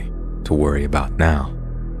family to worry about now.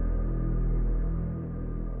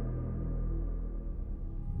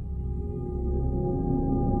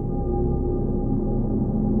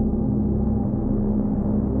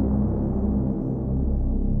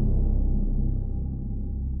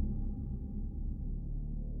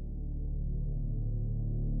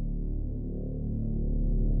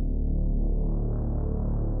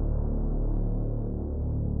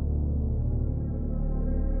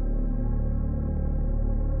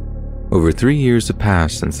 Over 3 years have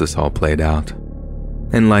passed since this all played out.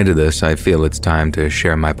 In light of this, I feel it's time to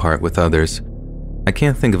share my part with others. I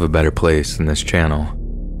can't think of a better place than this channel,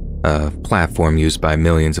 a platform used by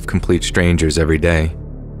millions of complete strangers every day.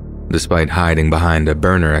 Despite hiding behind a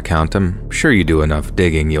burner account, I'm sure you do enough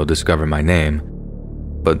digging you'll discover my name.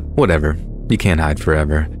 But whatever, you can't hide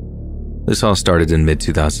forever. This all started in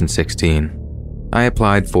mid-2016. I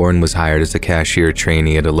applied for and was hired as a cashier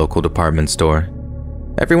trainee at a local department store.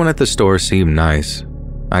 Everyone at the store seemed nice.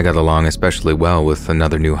 I got along especially well with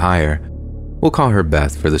another new hire. We'll call her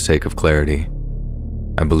Beth for the sake of clarity.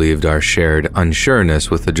 I believed our shared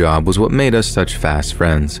unsureness with the job was what made us such fast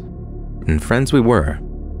friends. And friends we were.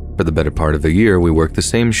 For the better part of a year, we worked the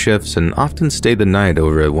same shifts and often stayed the night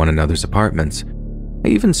over at one another's apartments. I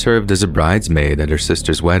even served as a bridesmaid at her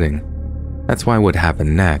sister's wedding. That's why what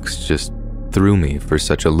happened next just threw me for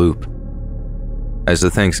such a loop. As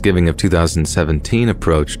the Thanksgiving of 2017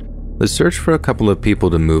 approached, the search for a couple of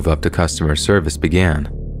people to move up to customer service began.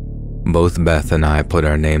 Both Beth and I put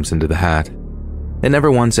our names into the hat. It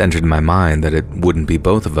never once entered my mind that it wouldn't be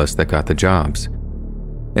both of us that got the jobs.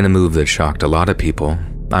 In a move that shocked a lot of people,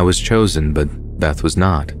 I was chosen, but Beth was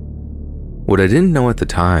not. What I didn't know at the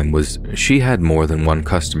time was she had more than one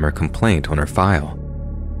customer complaint on her file.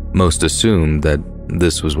 Most assumed that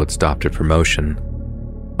this was what stopped her promotion.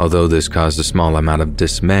 Although this caused a small amount of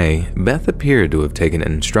dismay, Beth appeared to have taken it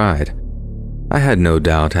in stride. I had no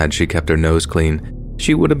doubt had she kept her nose clean,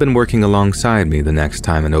 she would have been working alongside me the next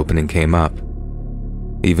time an opening came up.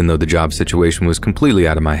 Even though the job situation was completely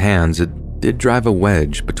out of my hands, it did drive a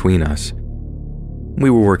wedge between us. We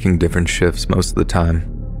were working different shifts most of the time.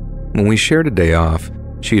 When we shared a day off,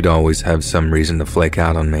 she'd always have some reason to flake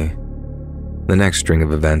out on me. The next string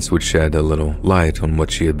of events would shed a little light on what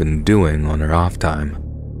she had been doing on her off time.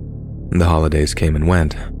 The holidays came and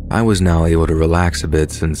went. I was now able to relax a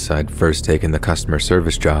bit since I'd first taken the customer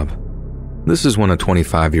service job. This is when a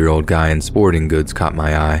 25-year-old guy in sporting goods caught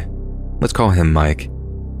my eye. Let's call him Mike.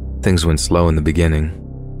 Things went slow in the beginning.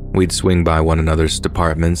 We'd swing by one another's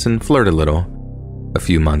departments and flirt a little. A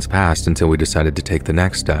few months passed until we decided to take the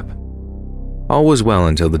next step. All was well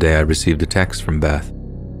until the day I received a text from Beth.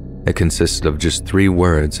 It consisted of just 3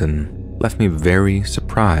 words and left me very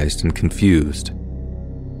surprised and confused.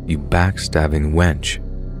 "You backstabbing wench,"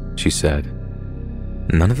 she said.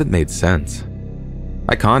 None of it made sense.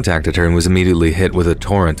 I contacted her and was immediately hit with a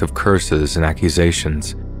torrent of curses and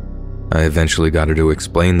accusations. I eventually got her to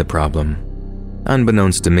explain the problem.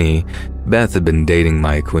 Unbeknownst to me, Beth had been dating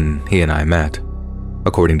Mike when he and I met.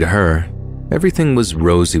 According to her, everything was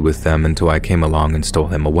rosy with them until I came along and stole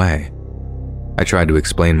him away. I tried to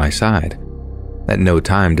explain my side. At no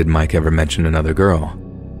time did Mike ever mention another girl.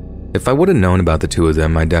 If I would have known about the two of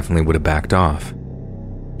them, I definitely would have backed off.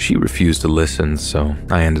 She refused to listen, so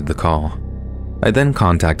I ended the call. I then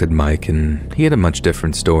contacted Mike, and he had a much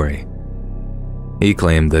different story. He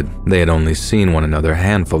claimed that they had only seen one another a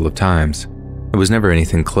handful of times. There was never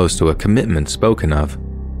anything close to a commitment spoken of.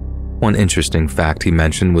 One interesting fact he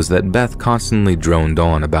mentioned was that Beth constantly droned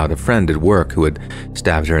on about a friend at work who had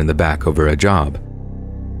stabbed her in the back over a job.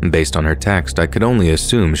 Based on her text, I could only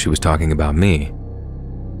assume she was talking about me.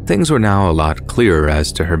 Things were now a lot clearer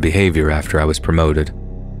as to her behavior after I was promoted.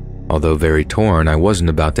 Although very torn, I wasn't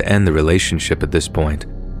about to end the relationship at this point.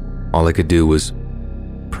 All I could do was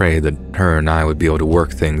pray that her and I would be able to work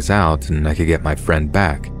things out and I could get my friend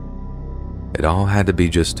back. It all had to be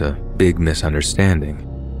just a big misunderstanding.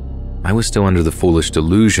 I was still under the foolish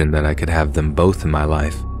delusion that I could have them both in my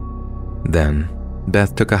life. Then,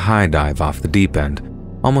 Beth took a high dive off the deep end,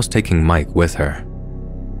 almost taking Mike with her.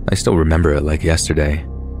 I still remember it like yesterday.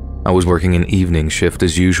 I was working an evening shift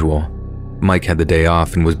as usual. Mike had the day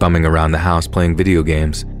off and was bumming around the house playing video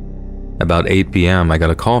games. About 8 p.m., I got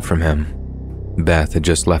a call from him. Beth had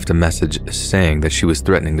just left a message saying that she was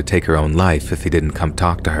threatening to take her own life if he didn't come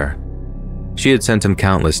talk to her. She had sent him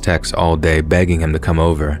countless texts all day begging him to come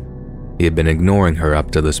over. He had been ignoring her up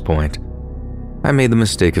to this point. I made the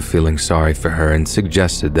mistake of feeling sorry for her and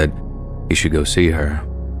suggested that he should go see her.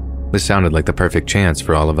 This sounded like the perfect chance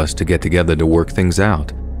for all of us to get together to work things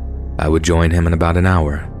out. I would join him in about an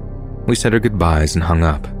hour. We said our goodbyes and hung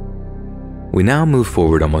up. We now moved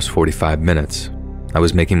forward almost 45 minutes. I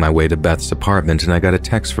was making my way to Beth's apartment and I got a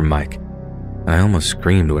text from Mike. And I almost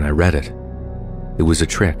screamed when I read it. It was a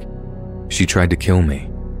trick. She tried to kill me.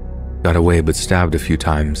 Got away but stabbed a few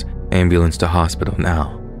times. Ambulance to hospital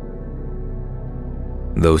now.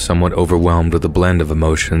 Though somewhat overwhelmed with a blend of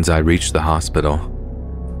emotions, I reached the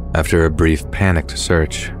hospital. After a brief panicked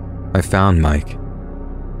search, I found Mike.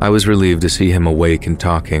 I was relieved to see him awake and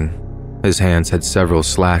talking. His hands had several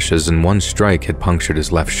slashes and one strike had punctured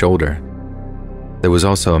his left shoulder. There was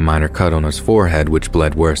also a minor cut on his forehead which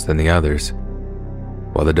bled worse than the others.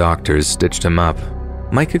 While the doctors stitched him up,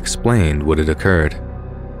 Mike explained what had occurred.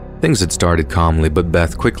 Things had started calmly, but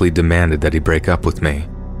Beth quickly demanded that he break up with me.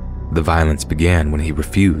 The violence began when he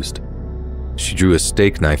refused. She drew a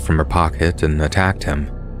steak knife from her pocket and attacked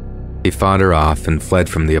him. He fought her off and fled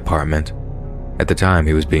from the apartment. At the time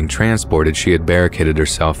he was being transported, she had barricaded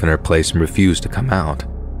herself in her place and refused to come out.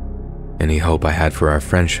 Any hope I had for our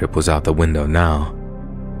friendship was out the window now.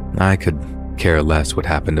 I could care less what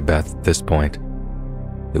happened to Beth at this point.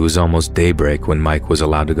 It was almost daybreak when Mike was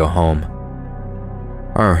allowed to go home.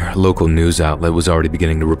 Our local news outlet was already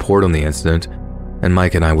beginning to report on the incident, and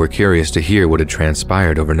Mike and I were curious to hear what had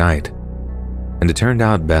transpired overnight. And it turned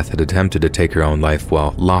out Beth had attempted to take her own life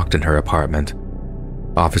while locked in her apartment.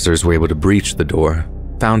 Officers were able to breach the door,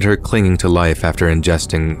 found her clinging to life after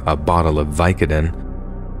ingesting a bottle of Vicodin,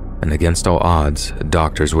 and against all odds,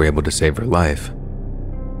 doctors were able to save her life.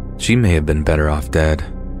 She may have been better off dead.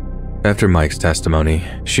 After Mike's testimony,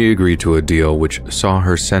 she agreed to a deal which saw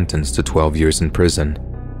her sentenced to 12 years in prison.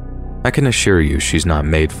 I can assure you she's not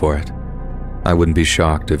made for it. I wouldn't be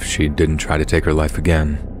shocked if she didn't try to take her life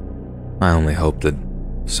again. I only hope that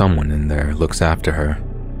someone in there looks after her.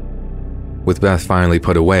 With Beth finally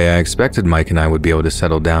put away, I expected Mike and I would be able to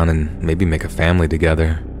settle down and maybe make a family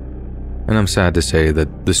together. And I'm sad to say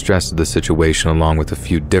that the stress of the situation, along with a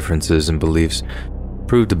few differences in beliefs,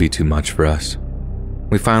 proved to be too much for us.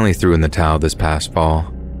 We finally threw in the towel this past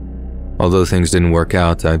fall. Although things didn't work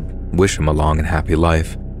out, I wish him a long and happy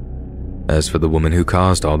life. As for the woman who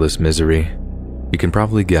caused all this misery, you can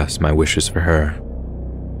probably guess my wishes for her.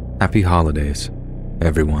 Happy holidays,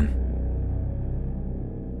 everyone.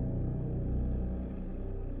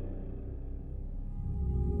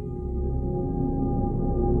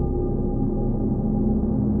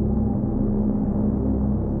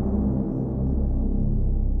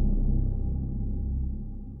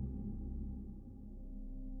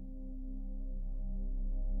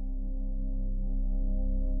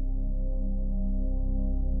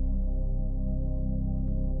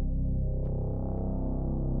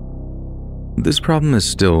 This problem is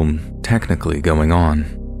still technically going on,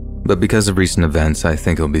 but because of recent events, I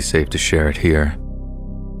think it'll be safe to share it here.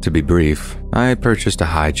 To be brief, I purchased a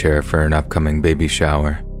high chair for an upcoming baby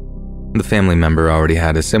shower. The family member already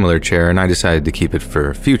had a similar chair and I decided to keep it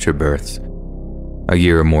for future births. A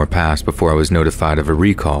year or more passed before I was notified of a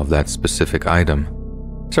recall of that specific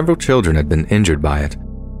item. Several children had been injured by it.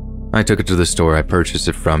 I took it to the store I purchased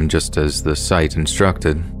it from just as the site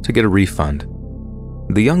instructed to get a refund.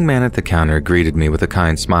 The young man at the counter greeted me with a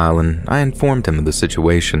kind smile and I informed him of the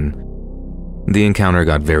situation. The encounter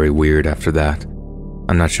got very weird after that.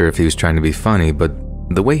 I'm not sure if he was trying to be funny, but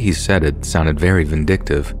the way he said it sounded very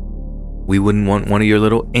vindictive. We wouldn't want one of your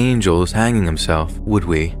little angels hanging himself, would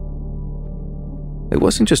we? It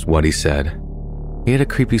wasn't just what he said. He had a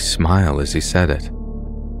creepy smile as he said it.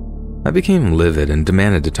 I became livid and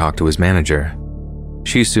demanded to talk to his manager.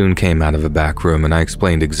 She soon came out of a back room and I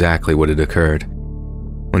explained exactly what had occurred.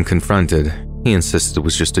 When confronted, he insisted it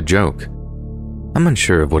was just a joke. I'm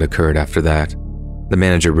unsure of what occurred after that. The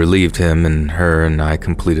manager relieved him and her and I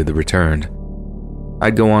completed the return.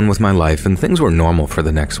 I'd go on with my life and things were normal for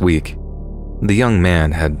the next week. The young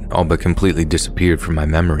man had all but completely disappeared from my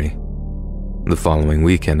memory. The following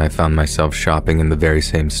weekend, I found myself shopping in the very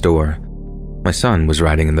same store. My son was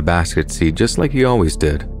riding in the basket seat just like he always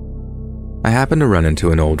did. I happened to run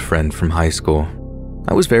into an old friend from high school.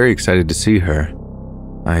 I was very excited to see her.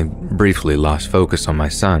 I briefly lost focus on my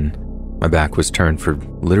son. My back was turned for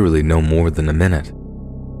literally no more than a minute.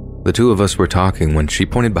 The two of us were talking when she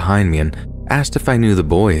pointed behind me and asked if I knew the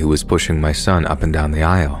boy who was pushing my son up and down the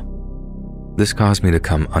aisle. This caused me to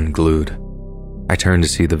come unglued. I turned to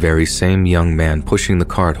see the very same young man pushing the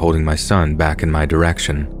cart holding my son back in my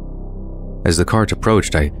direction. As the cart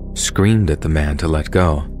approached, I screamed at the man to let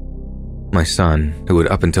go. My son, who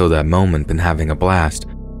had up until that moment been having a blast,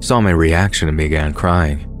 saw my reaction and began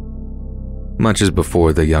crying. Much as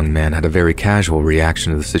before, the young man had a very casual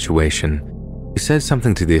reaction to the situation. He said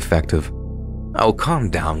something to the effect of, "Oh, calm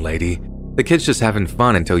down, lady. The kid's just having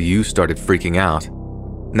fun until you started freaking out.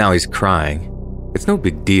 Now he's crying. It's no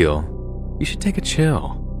big deal. You should take a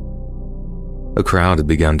chill." A crowd had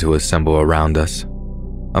begun to assemble around us.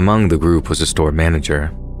 Among the group was a store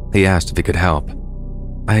manager. He asked if he could help.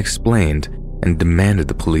 I explained and demanded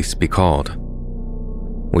the police be called.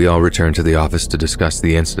 We all returned to the office to discuss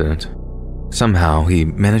the incident. Somehow, he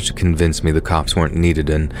managed to convince me the cops weren't needed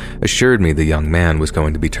and assured me the young man was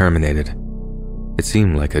going to be terminated. It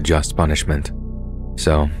seemed like a just punishment.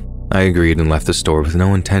 So, I agreed and left the store with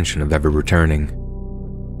no intention of ever returning.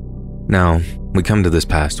 Now, we come to this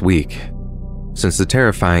past week. Since the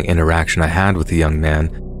terrifying interaction I had with the young man,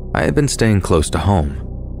 I had been staying close to home.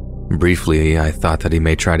 Briefly, I thought that he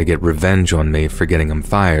may try to get revenge on me for getting him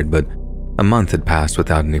fired, but a month had passed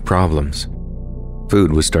without any problems.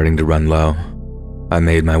 Food was starting to run low. I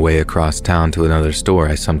made my way across town to another store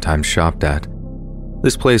I sometimes shopped at.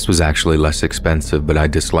 This place was actually less expensive, but I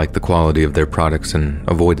disliked the quality of their products and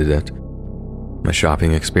avoided it. My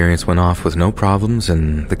shopping experience went off with no problems,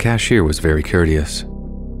 and the cashier was very courteous.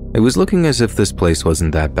 It was looking as if this place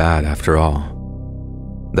wasn't that bad after all.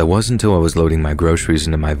 That was until I was loading my groceries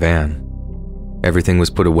into my van. Everything was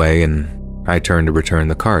put away, and I turned to return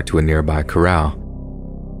the cart to a nearby corral.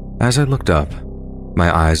 As I looked up, my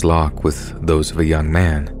eyes locked with those of a young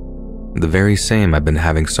man, the very same I've been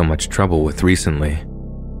having so much trouble with recently.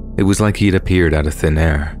 It was like he'd appeared out of thin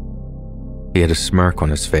air. He had a smirk on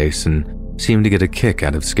his face and seemed to get a kick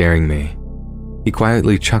out of scaring me. He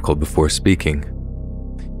quietly chuckled before speaking.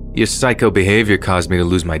 "Your psycho behavior caused me to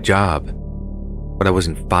lose my job, but I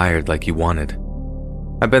wasn't fired like you wanted.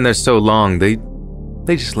 I've been there so long, they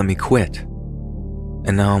just let me quit.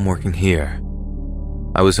 And now I'm working here.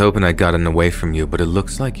 I was hoping I'd gotten away from you, but it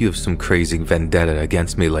looks like you have some crazy vendetta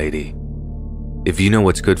against me, lady. If you know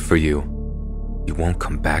what's good for you, you won't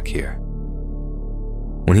come back here."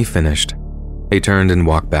 When he finished, he turned and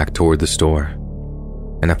walked back toward the store.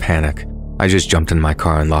 In a panic, I just jumped in my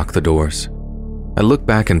car and locked the doors. I looked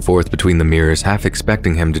back and forth between the mirrors, half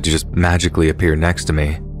expecting him to just magically appear next to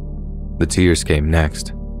me. The tears came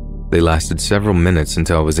next. They lasted several minutes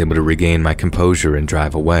until I was able to regain my composure and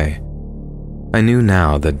drive away. I knew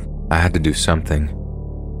now that I had to do something.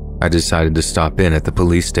 I decided to stop in at the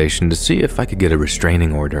police station to see if I could get a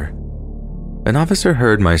restraining order. An officer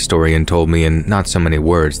heard my story and told me in not so many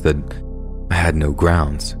words that I had no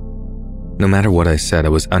grounds. No matter what I said, I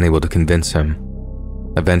was unable to convince him.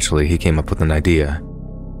 Eventually, he came up with an idea.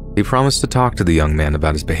 He promised to talk to the young man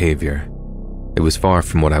about his behavior. It was far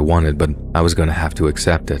from what I wanted, but I was going to have to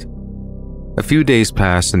accept it. A few days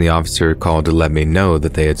passed and the officer called to let me know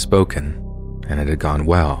that they had spoken, and it had gone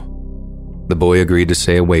well. The boy agreed to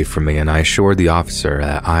stay away from me, and I assured the officer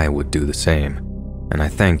that I would do the same, and I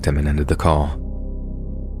thanked him and ended the call.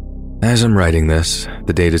 As I'm writing this,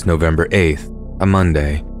 the date is November 8th, a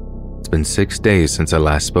Monday. It's been 6 days since I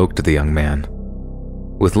last spoke to the young man.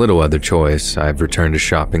 With little other choice, I've returned to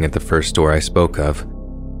shopping at the first store I spoke of.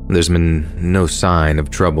 There's been no sign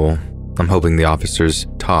of trouble. I'm hoping the officer's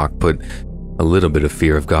talk put a little bit of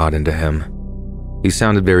fear of God into him. He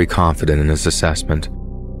sounded very confident in his assessment.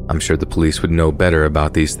 I'm sure the police would know better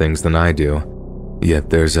about these things than I do.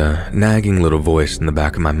 Yet there's a nagging little voice in the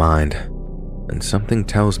back of my mind, and something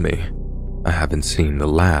tells me I haven't seen the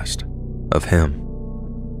last of him.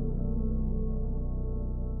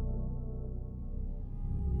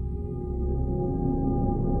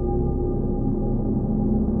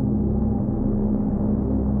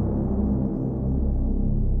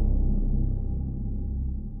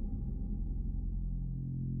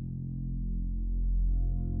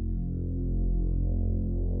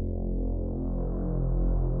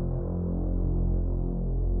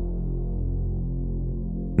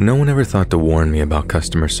 No one ever thought to warn me about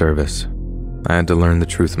customer service. I had to learn the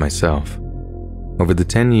truth myself. Over the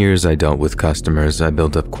 10 years I dealt with customers, I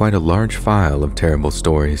built up quite a large file of terrible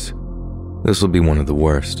stories. This will be one of the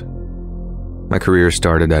worst. My career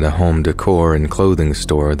started at a home decor and clothing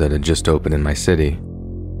store that had just opened in my city.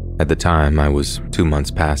 At the time, I was 2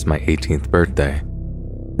 months past my 18th birthday.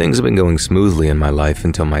 Things had been going smoothly in my life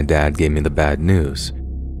until my dad gave me the bad news.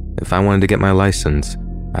 If I wanted to get my license,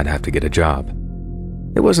 I'd have to get a job.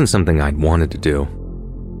 It wasn't something I'd wanted to do.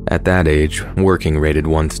 At that age, working rated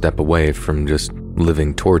one step away from just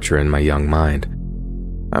living torture in my young mind.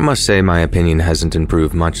 I must say my opinion hasn't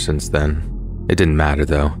improved much since then. It didn't matter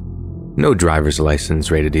though. No driver's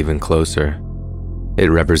license rated even closer. It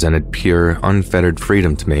represented pure, unfettered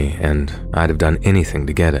freedom to me, and I'd have done anything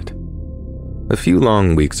to get it. A few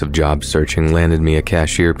long weeks of job searching landed me a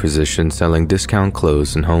cashier position selling discount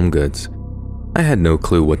clothes and home goods. I had no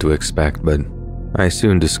clue what to expect, but I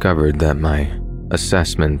soon discovered that my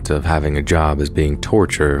assessment of having a job as being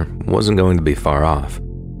torture wasn't going to be far off.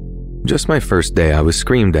 Just my first day, I was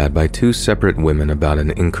screamed at by 2 separate women about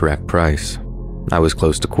an incorrect price. I was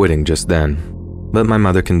close to quitting just then, but my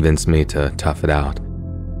mother convinced me to tough it out.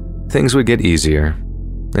 Things would get easier,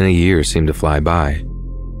 and a year seemed to fly by.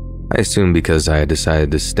 I assumed because I had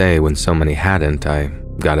decided to stay when so many hadn't, I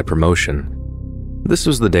got a promotion. This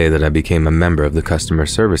was the day that I became a member of the customer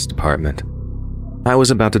service department. I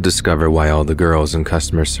was about to discover why all the girls in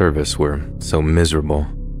customer service were so miserable.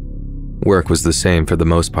 Work was the same for the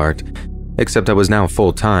most part, except I was now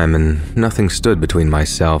full-time and nothing stood between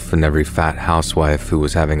myself and every fat housewife who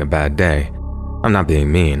was having a bad day. I'm not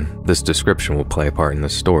being mean, this description will play a part in the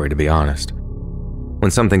story, to be honest.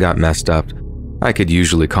 When something got messed up, I could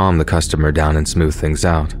usually calm the customer down and smooth things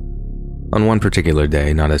out. On one particular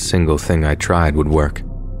day, not a single thing I tried would work.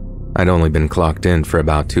 I'd only been clocked in for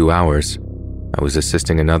about 2 hours. I was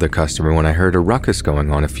assisting another customer when I heard a ruckus going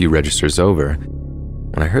on a few registers over.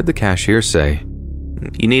 When I heard the cashier say,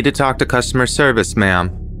 "You need to talk to customer service, ma'am."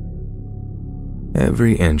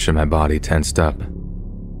 Every inch of my body tensed up.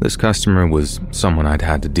 This customer was someone I'd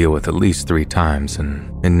had to deal with at least 3 times, and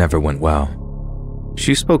it never went well.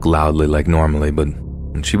 She spoke loudly like normally, but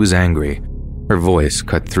she was angry. Her voice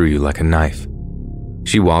cut through you like a knife.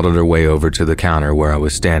 She waddled her way over to the counter where I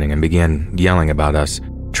was standing and began yelling about us,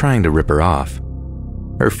 trying to rip her off.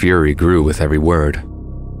 Her fury grew with every word.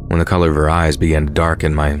 When the color of her eyes began to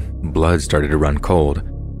darken, my blood started to run cold.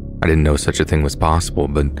 I didn't know such a thing was possible,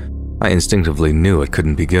 but I instinctively knew it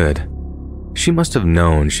couldn't be good. She must have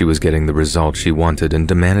known she was getting the result she wanted and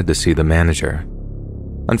demanded to see the manager.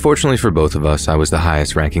 Unfortunately for both of us, I was the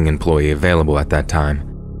highest-ranking employee available at that time.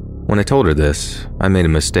 When I told her this, I made a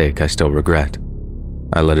mistake I still regret.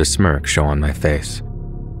 I let a smirk show on my face.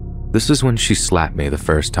 This is when she slapped me the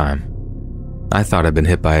first time. I thought I'd been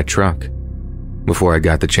hit by a truck. Before I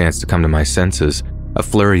got the chance to come to my senses, a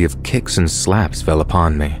flurry of kicks and slaps fell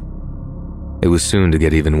upon me. It was soon to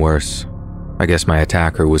get even worse. I guess my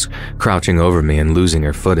attacker was crouching over me and losing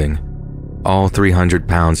her footing. All 300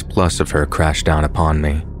 pounds plus of her crashed down upon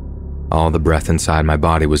me. All the breath inside my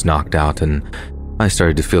body was knocked out, and I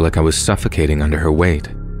started to feel like I was suffocating under her weight.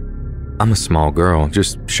 I'm a small girl,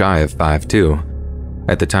 just shy of 5'2".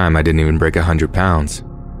 At the time, I didn't even break 100 pounds.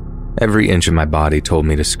 Every inch of my body told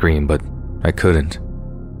me to scream, but I couldn't.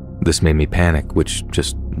 This made me panic, which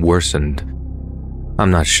just worsened.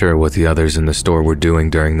 I'm not sure what the others in the store were doing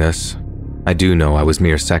during this. I do know I was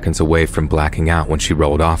mere seconds away from blacking out when she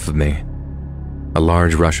rolled off of me. A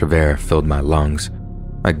large rush of air filled my lungs.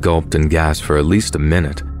 I gulped and gasped for at least a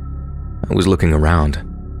minute. I was looking around,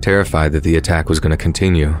 terrified that the attack was going to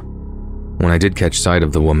continue. When I did catch sight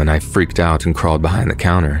of the woman, I freaked out and crawled behind the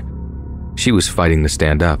counter. She was fighting to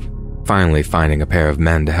stand up, finally finding a pair of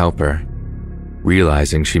men to help her.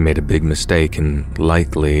 Realizing she made a big mistake and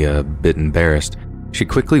likely a bit embarrassed, she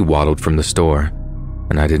quickly waddled from the store,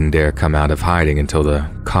 and I didn't dare come out of hiding until the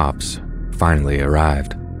cops finally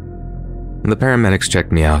arrived. The paramedics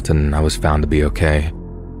checked me out and I was found to be okay.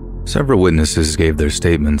 Several witnesses gave their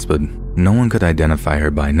statements, but no one could identify her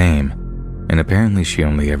by name, and apparently she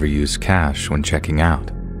only ever used cash when checking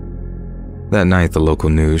out. That night, the local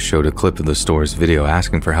news showed a clip of the store's video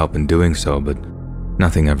asking for help in doing so, but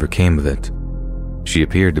nothing ever came of it. She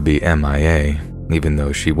appeared to be MIA, even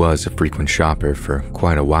though she was a frequent shopper for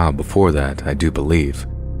quite a while before that, I do believe.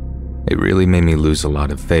 It really made me lose a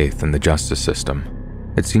lot of faith in the justice system.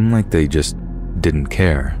 It seemed like they just didn't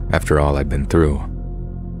care after all I'd been through.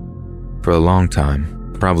 For a long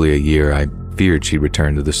time, probably a year, I feared she'd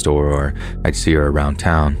return to the store or I'd see her around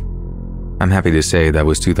town. I'm happy to say that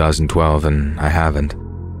was 2012 and I haven't.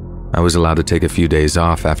 I was allowed to take a few days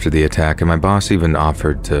off after the attack and my boss even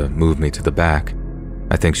offered to move me to the back.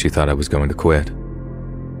 I think she thought I was going to quit.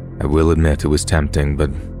 I will admit it was tempting,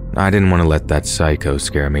 but I didn't want to let that psycho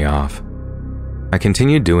scare me off. I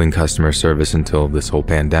continued doing customer service until this whole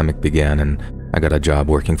pandemic began and I got a job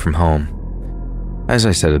working from home. As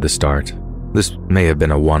I said at the start, this may have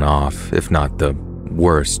been a one-off, if not the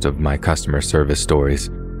worst of my customer service stories.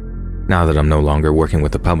 Now that I'm no longer working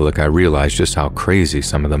with the public, I realize just how crazy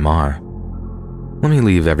some of them are. Let me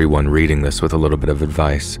leave everyone reading this with a little bit of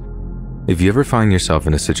advice. If you ever find yourself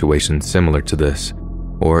in a situation similar to this,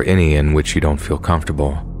 or any in which you don't feel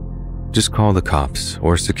comfortable, just call the cops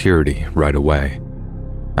or security right away.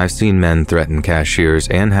 I've seen men threaten cashiers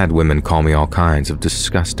and had women call me all kinds of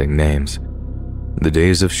disgusting names. The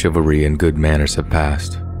days of chivalry and good manners have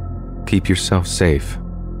passed. Keep yourself safe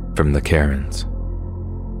from the Karens.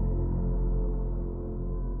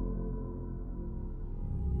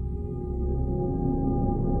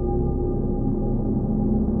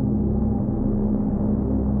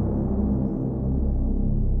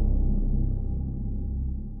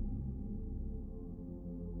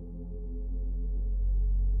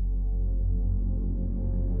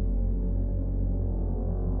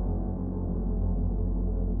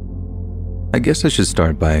 I guess I should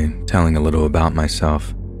start by telling a little about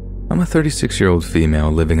myself. I'm a 36-year-old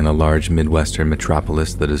female living in a large Midwestern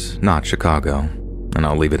metropolis that is not Chicago, and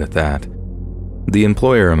I'll leave it at that. The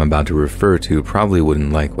employer I'm about to refer to probably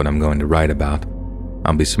wouldn't like what I'm going to write about.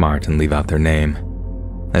 I'll be smart and leave out their name.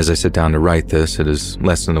 As I sit down to write this, it is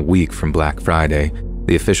less than a week from Black Friday,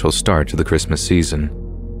 the official start to the Christmas season.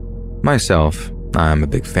 Myself, I'm a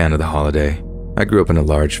big fan of the holiday. I grew up in a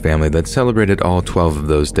large family that celebrated all 12 of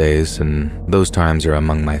those days, and those times are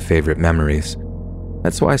among my favorite memories.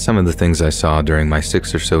 That's why some of the things I saw during my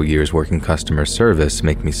 6 or so years working customer service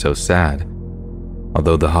make me so sad.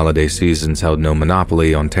 Although the holiday seasons held no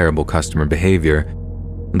monopoly on terrible customer behavior,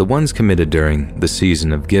 the ones committed during the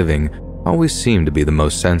season of giving always seemed to be the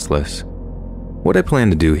most senseless. What I plan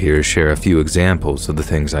to do here is share a few examples of the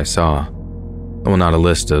things I saw. Well, not a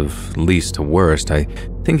list of least to worst. I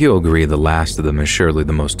think you'll agree the last of them is surely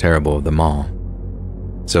the most terrible of them all.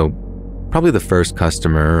 So, probably the first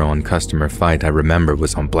customer-on-customer fight I remember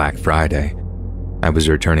was on Black Friday. I was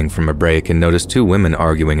returning from a break and noticed 2 women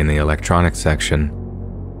arguing in the electronics section.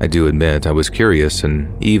 I do admit I was curious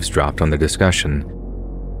and eavesdropped on their discussion.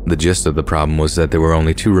 The gist of the problem was that there were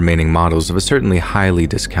only 2 remaining models of a certainly highly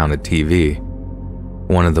discounted TV.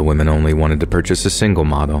 One of the women only wanted to purchase a single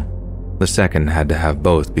model. The second had to have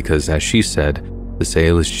both because, as she said, the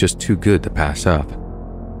sale is just too good to pass up.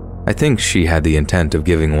 I think she had the intent of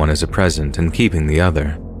giving one as a present and keeping the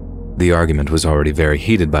other. The argument was already very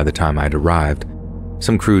heated by the time I'd arrived.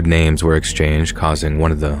 Some crude names were exchanged, causing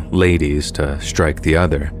one of the ladies to strike the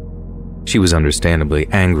other. She was understandably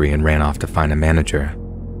angry and ran off to find a manager.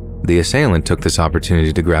 The assailant took this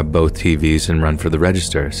opportunity to grab both TVs and run for the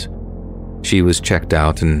registers. She was checked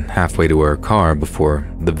out and halfway to her car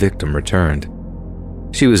before the victim returned.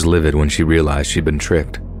 She was livid when she realized she'd been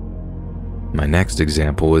tricked. My next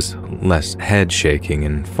example was less head-shaking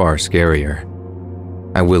and far scarier.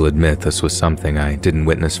 I will admit this was something I didn't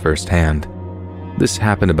witness firsthand. This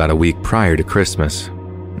happened about a week prior to Christmas.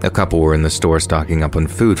 A couple were in the store stocking up on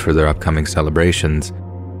food for their upcoming celebrations.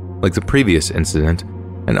 Like the previous incident,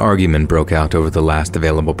 an argument broke out over the last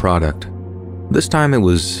available product. This time it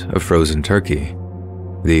was a frozen turkey.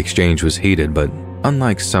 The exchange was heated, but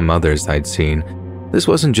unlike some others I'd seen, this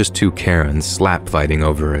wasn't just 2 Karens slap fighting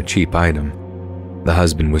over a cheap item. The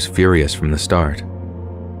husband was furious from the start.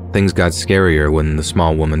 Things got scarier when the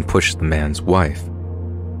small woman pushed the man's wife.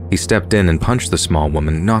 He stepped in and punched the small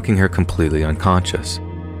woman, knocking her completely unconscious.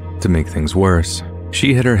 To make things worse,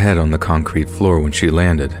 she hit her head on the concrete floor when she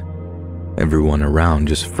landed. Everyone around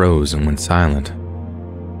just froze and went silent.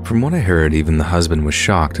 From what I heard, even the husband was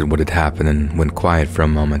shocked at what had happened and went quiet for a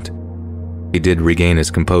moment. He did regain his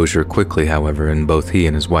composure quickly, however, and both he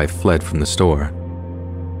and his wife fled from the store.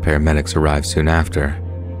 Paramedics arrived soon after.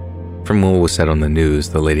 From what was said on the news,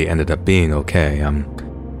 the lady ended up being okay. I'm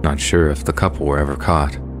not sure if the couple were ever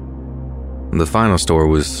caught. The final store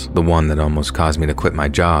was the one that almost caused me to quit my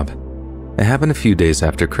job. It happened a few days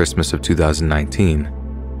after Christmas of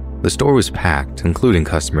 2019. The store was packed, including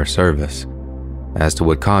customer service. As to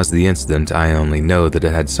what caused the incident, I only know that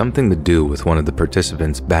it had something to do with one of the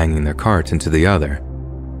participants banging their cart into the other.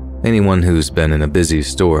 Anyone who's been in a busy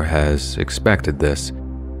store has expected this.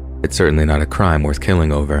 It's certainly not a crime worth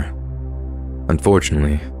killing over.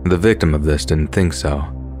 Unfortunately, the victim of this didn't think so.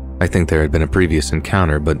 I think there had been a previous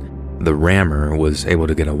encounter, but the rammer was able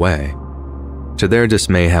to get away. To their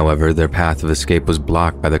dismay, however, their path of escape was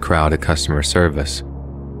blocked by the crowd at customer service.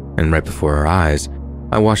 And right before our eyes,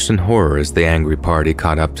 I watched in horror as the angry party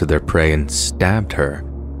caught up to their prey and stabbed her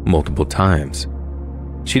multiple times.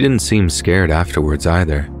 She didn't seem scared afterwards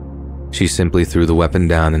either. She simply threw the weapon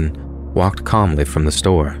down and walked calmly from the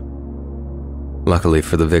store. Luckily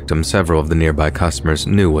for the victim, several of the nearby customers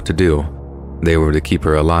knew what to do. They were to keep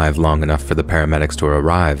her alive long enough for the paramedics to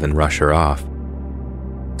arrive and rush her off.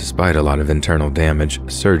 Despite a lot of internal damage,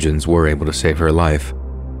 surgeons were able to save her life.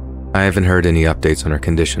 I haven't heard any updates on her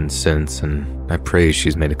condition since, and I pray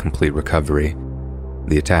she's made a complete recovery.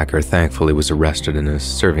 The attacker thankfully was arrested and is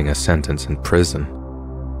serving a sentence in prison.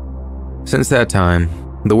 Since that time,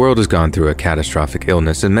 the world has gone through a catastrophic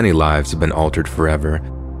illness and many lives have been altered forever,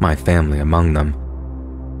 my family among them.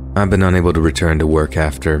 I've been unable to return to work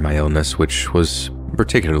after my illness, which was a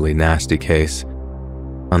particularly nasty case.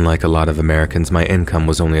 Unlike a lot of Americans, my income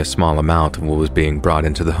was only a small amount of what was being brought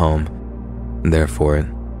into the home. Therefore, it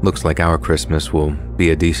looks like our Christmas will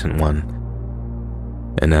be a decent one.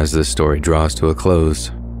 And as this story draws to a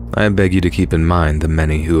close, I beg you to keep in mind the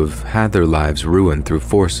many who have had their lives ruined through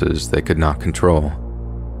forces they could not control,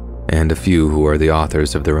 and a few who are the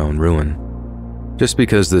authors of their own ruin. Just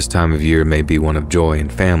because this time of year may be one of joy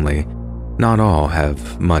and family, not all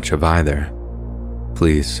have much of either.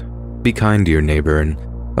 Please, be kind to your neighbor and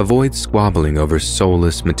avoid squabbling over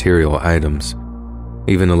soulless material items.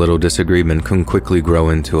 Even a little disagreement can quickly grow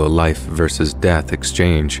into a life versus death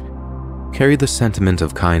exchange. Carry the sentiment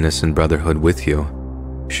of kindness and brotherhood with you.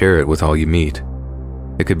 Share it with all you meet.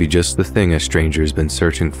 It could be just the thing a stranger's been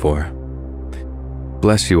searching for.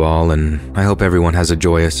 Bless you all, and I hope everyone has a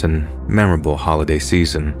joyous and memorable holiday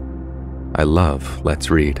season. I love Let's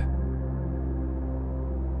Read.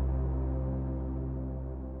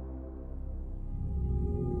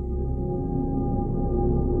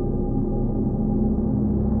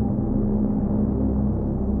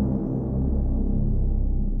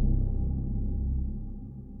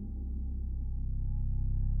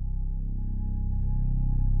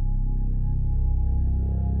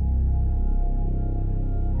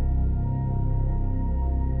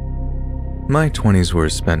 My 20s were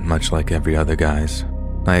spent much like every other guy's.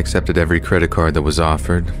 I accepted every credit card that was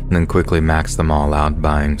offered, then quickly maxed them all out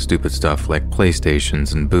buying stupid stuff like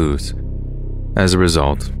PlayStations and booze. As a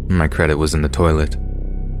result, my credit was in the toilet.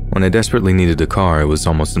 When I desperately needed a car, it was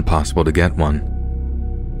almost impossible to get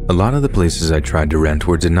one. A lot of the places I tried to rent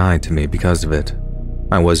were denied to me because of it.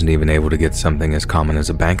 I wasn't even able to get something as common as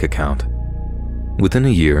a bank account. Within a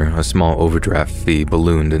year, a small overdraft fee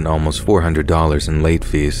ballooned in almost $400 in late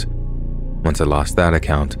fees. Once I lost that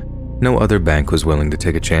account, no other bank was willing to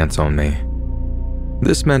take a chance on me.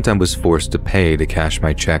 This meant I was forced to pay to cash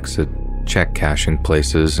my checks at check cashing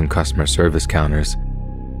places and customer service counters.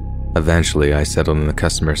 Eventually, I settled on the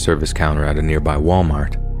customer service counter at a nearby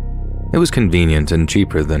Walmart. It was convenient and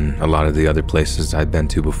cheaper than a lot of the other places I'd been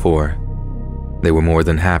to before. They were more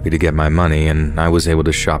than happy to get my money, and I was able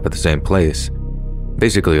to shop at the same place.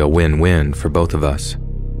 Basically a win-win for both of us.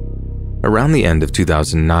 Around the end of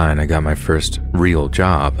 2009, I got my first real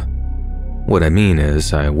job. What I mean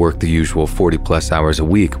is, I worked the usual 40-plus hours a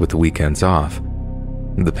week with the weekends off.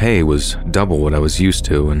 The pay was double what I was used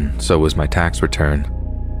to, and so was my tax return.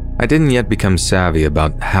 I didn't yet become savvy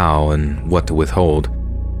about how and what to withhold,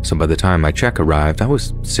 so by the time my check arrived, I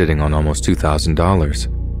was sitting on almost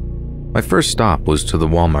 $2,000. My first stop was to the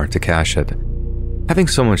Walmart to cash it. Having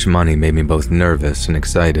so much money made me both nervous and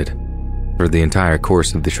excited. For the entire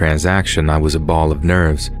course of the transaction, I was a ball of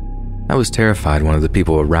nerves. I was terrified one of the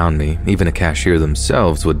people around me, even a cashier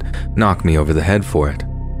themselves, would knock me over the head for it.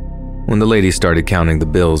 When the lady started counting the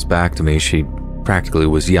bills back to me, she practically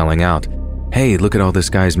was yelling out, "Hey, look at all this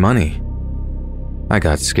guy's money." I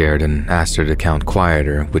got scared and asked her to count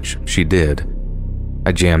quieter, which she did.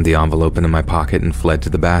 I jammed the envelope into my pocket and fled to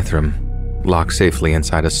the bathroom. Locked safely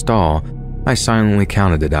inside a stall, I silently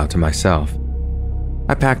counted it out to myself.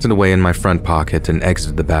 I packed it away in my front pocket and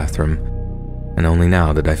exited the bathroom, and only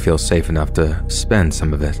now did I feel safe enough to spend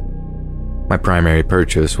some of it. My primary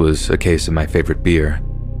purchase was a case of my favorite beer,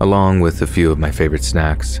 along with a few of my favorite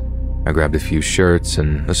snacks. I grabbed a few shirts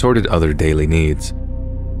and assorted other daily needs.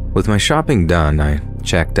 With my shopping done, I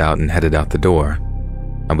checked out and headed out the door.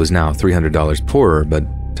 I was now $300 poorer,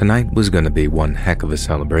 but tonight was going to be one heck of a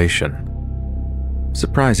celebration.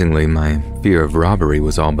 Surprisingly, my fear of robbery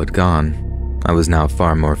was all but gone. I was now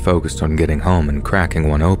far more focused on getting home and cracking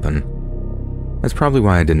one open. That's probably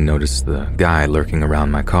why I didn't notice the guy lurking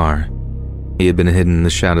around my car. He had been hidden in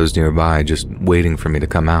the shadows nearby, just waiting for me to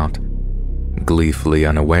come out. Gleefully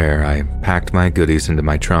unaware, I packed my goodies into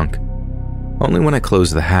my trunk. Only when I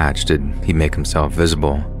closed the hatch did he make himself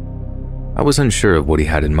visible. I was unsure of what he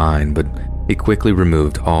had in mind, but He quickly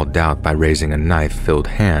removed all doubt by raising a knife-filled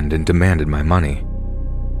hand and demanded my money.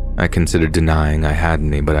 I considered denying I had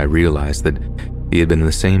any, but I realized that he had been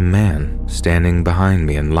the same man standing behind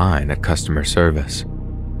me in line at customer service.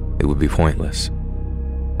 It would be pointless.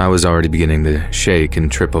 I was already beginning to shake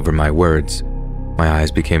and trip over my words. My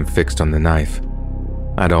eyes became fixed on the knife.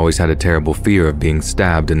 I'd always had a terrible fear of being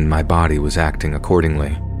stabbed, and my body was acting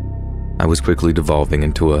accordingly. I was quickly devolving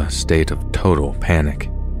into a state of total panic.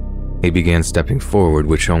 He began stepping forward,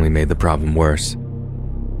 which only made the problem worse.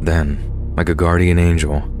 Then, like a guardian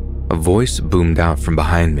angel, a voice boomed out from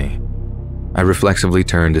behind me. I reflexively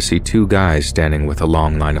turned to see two guys standing with a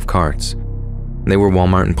long line of carts. They were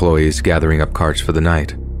Walmart employees gathering up carts for the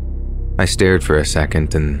night. I stared for a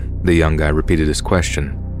second, and the young guy repeated his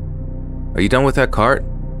question. "Are you done with that cart?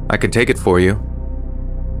 I can take it for you."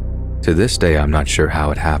 To this day, I'm not sure how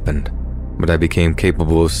it happened, but I became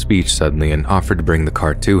capable of speech suddenly and offered to bring the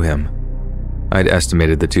cart to him. I'd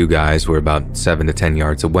estimated the two guys were about 7 to 10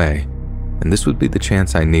 yards away, and this would be the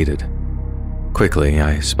chance I needed. Quickly,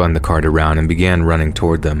 I spun the cart around and began running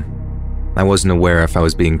toward them. I wasn't aware if I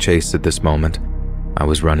was being chased at this moment. I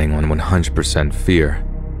was running on 100% fear.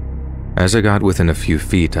 As I got within a few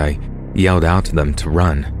feet, I yelled out to them to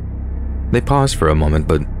run. They paused for a moment,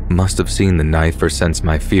 but must have seen the knife or sensed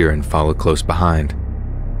my fear and followed close behind.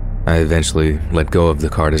 I eventually let go of the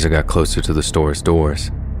cart as I got closer to the store's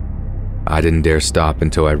doors. I didn't dare stop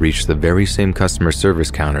until I reached the very same customer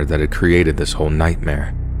service counter that had created this whole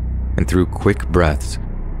nightmare, and through quick breaths,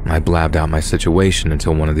 I blabbed out my situation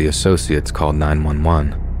until one of the associates called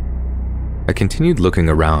 911. I continued looking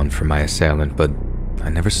around for my assailant, but I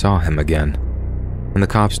never saw him again, and the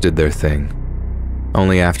cops did their thing.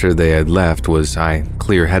 Only after they had left was I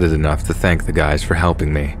clear-headed enough to thank the guys for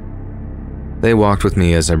helping me. They walked with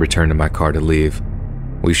me as I returned to my car to leave.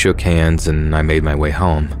 We shook hands and I made my way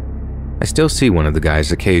home. I still see one of the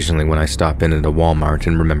guys occasionally when I stop in at a Walmart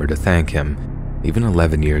and remember to thank him, even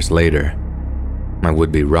 11 years later. My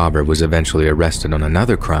would-be robber was eventually arrested on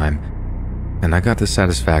another crime, and I got the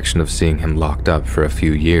satisfaction of seeing him locked up for a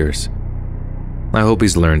few years. I hope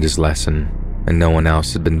he's learned his lesson, and no one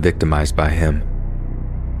else has been victimized by him.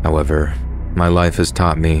 However, my life has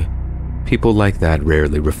taught me people like that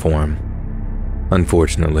rarely reform.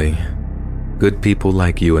 Unfortunately, good people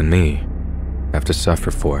like you and me have to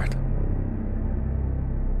suffer for it.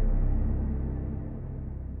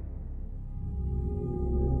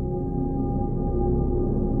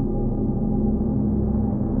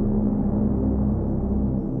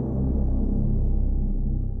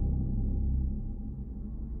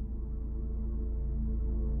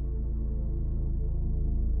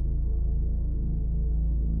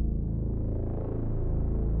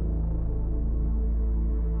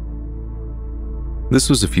 This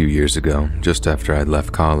was a few years ago, just after I'd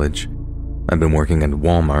left college. I'd been working at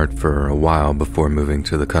Walmart for a while before moving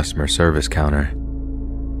to the customer service counter.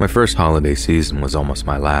 My first holiday season was almost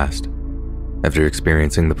my last. After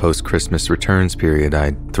experiencing the post-Christmas returns period,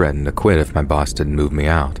 I'd threatened to quit if my boss didn't move me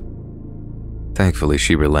out. Thankfully,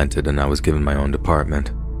 she relented and I was given my own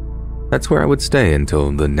department. That's where I would stay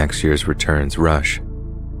until the next year's returns rush.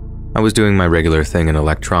 I was doing my regular thing in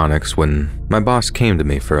electronics when my boss came to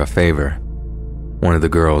me for a favor. One of the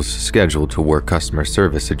girls scheduled to work customer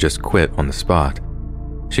service had just quit on the spot.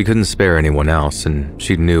 She couldn't spare anyone else, and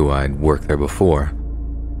she knew I'd worked there before.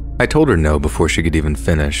 I told her no before she could even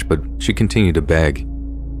finish, but she continued to beg.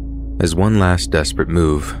 As one last desperate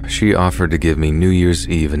move, she offered to give me New Year's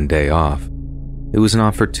Eve and day off. It was an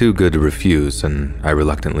offer too good to refuse, and I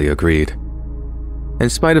reluctantly agreed. In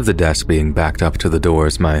spite of the desk being backed up to the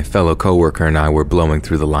doors, my fellow coworker and I were blowing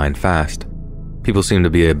through the line fast. People seemed to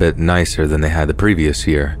be a bit nicer than they had the previous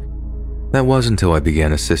year. That was until I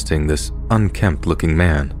began assisting this unkempt-looking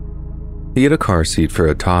man. He had a car seat for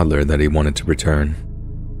a toddler that he wanted to return.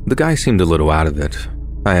 The guy seemed a little out of it.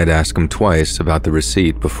 I had asked him twice about the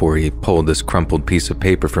receipt before he pulled this crumpled piece of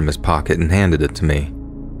paper from his pocket and handed it to me.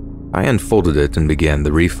 I unfolded it and began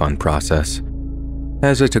the refund process.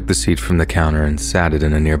 As I took the seat from the counter and sat it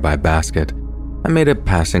in a nearby basket, I made a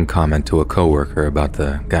passing comment to a coworker about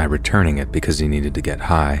the guy returning it because he needed to get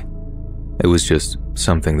high. It was just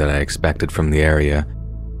something that I expected from the area,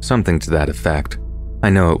 something to that effect. I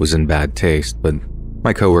know it was in bad taste, but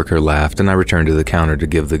my coworker laughed and I returned to the counter to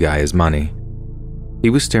give the guy his money. He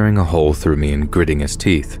was staring a hole through me and gritting his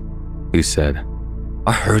teeth. He said,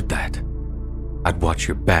 "I heard that. I'd watch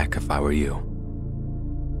your back if I were you."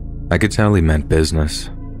 I could tell he meant business.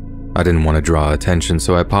 I didn't want to draw attention,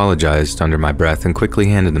 so I apologized under my breath and quickly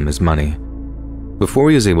handed him his money. Before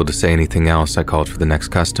he was able to say anything else, I called for the next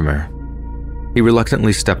customer. He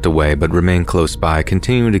reluctantly stepped away but remained close by,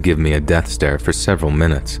 continuing to give me a death stare for several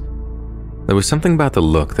minutes. There was something about the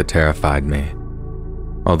look that terrified me.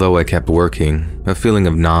 Although I kept working, a feeling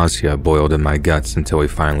of nausea boiled in my guts until he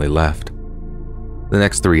finally left. The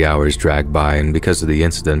next 3 hours dragged by, and because of the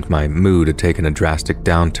incident, my mood had taken a drastic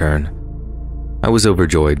downturn. I was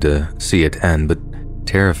overjoyed to see it end, but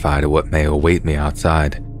terrified of what may await me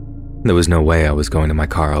outside. There was no way I was going to my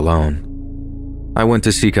car alone. I went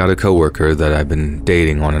to seek out a coworker that I'd been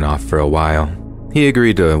dating on and off for a while. He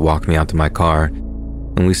agreed to walk me out to my car,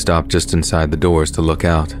 and we stopped just inside the doors to look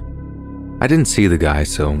out. I didn't see the guy,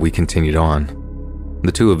 so we continued on.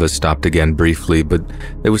 The two of us stopped again briefly, but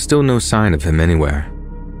there was still no sign of him anywhere.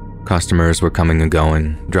 Customers were coming and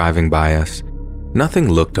going, driving by us. Nothing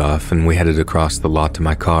looked off, and we headed across the lot to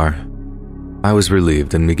my car. I was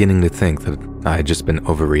relieved and beginning to think that I had just been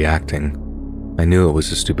overreacting. I knew it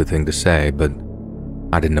was a stupid thing to say, but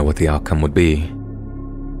I didn't know what the outcome would be.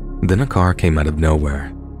 Then a car came out of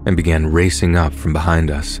nowhere and began racing up from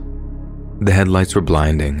behind us. The headlights were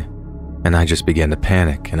blinding, and I just began to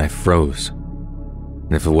panic and I froze.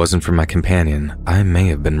 And if it wasn't for my companion, I may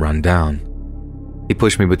have been run down. He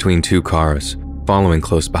pushed me between two cars, following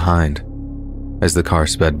close behind. As the car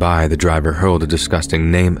sped by, the driver hurled a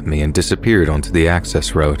disgusting name at me and disappeared onto the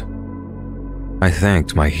access road. I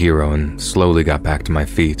thanked my hero and slowly got back to my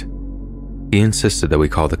feet. He insisted that we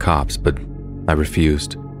call the cops, but I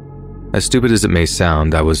refused. As stupid as it may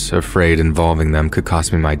sound, I was afraid involving them could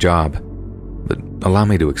cost me my job. But allow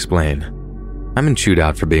me to explain. I've been chewed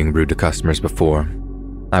out for being rude to customers before.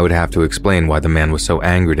 I would have to explain why the man was so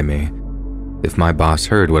angry to me. If my boss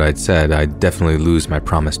heard what I'd said, I'd definitely lose my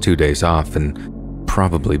promised 2 days off and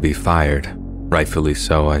probably be fired. Rightfully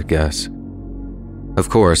so, I guess. Of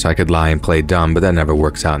course, I could lie and play dumb, but that never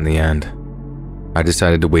works out in the end. I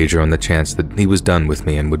decided to wager on the chance that he was done with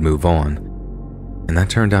me and would move on. And that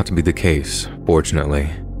turned out to be the case, fortunately.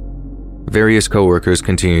 Various coworkers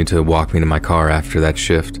continued to walk me to my car after that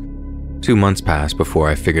shift. 2 months passed before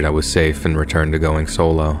I figured I was safe and returned to going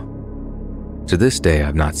solo. To this day,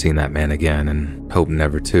 I've not seen that man again and hope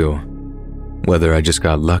never to. Whether I just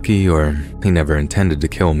got lucky or he never intended to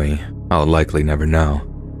kill me, I'll likely never know.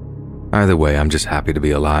 Either way, I'm just happy to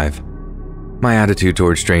be alive. My attitude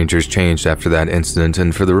towards strangers changed after that incident,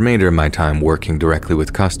 and for the remainder of my time working directly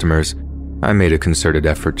with customers, I made a concerted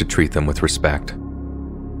effort to treat them with respect.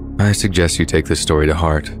 I suggest you take this story to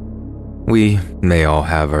heart. We may all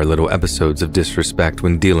have our little episodes of disrespect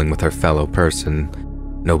when dealing with our fellow person.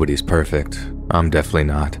 Nobody's perfect. I'm definitely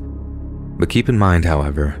not. But keep in mind,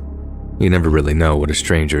 however, you never really know what a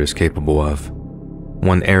stranger is capable of.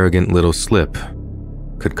 One arrogant little slip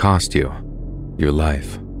could cost you your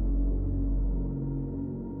life.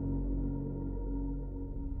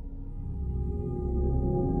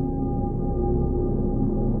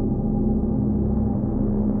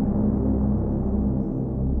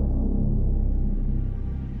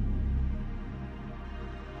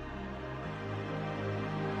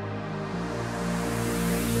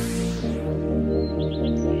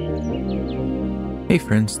 Hey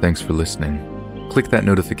friends, thanks for listening. Click that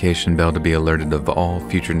notification bell to be alerted of all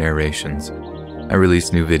future narrations. I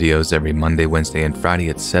release new videos every Monday, Wednesday, and Friday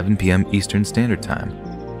at 7 p.m. Eastern Standard Time.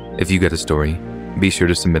 If you get a story, be sure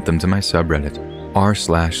to submit them to my subreddit,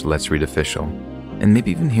 r/Let'sReadOfficial, and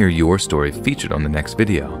maybe even hear your story featured on the next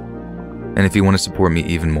video. And if you want to support me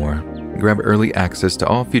even more, grab early access to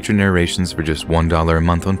all future narrations for just $1 a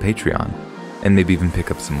month on Patreon, and maybe even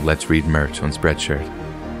pick up some Let's Read merch on Spreadshirt.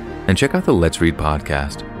 And check out the Let's Read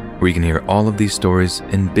podcast, where you can hear all of these stories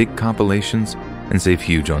in big compilations and save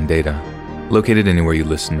huge on data, located anywhere you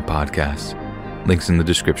listen to podcasts. Links in the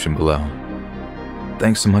description below.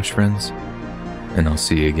 Thanks so much, friends, and I'll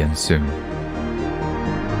see you again soon.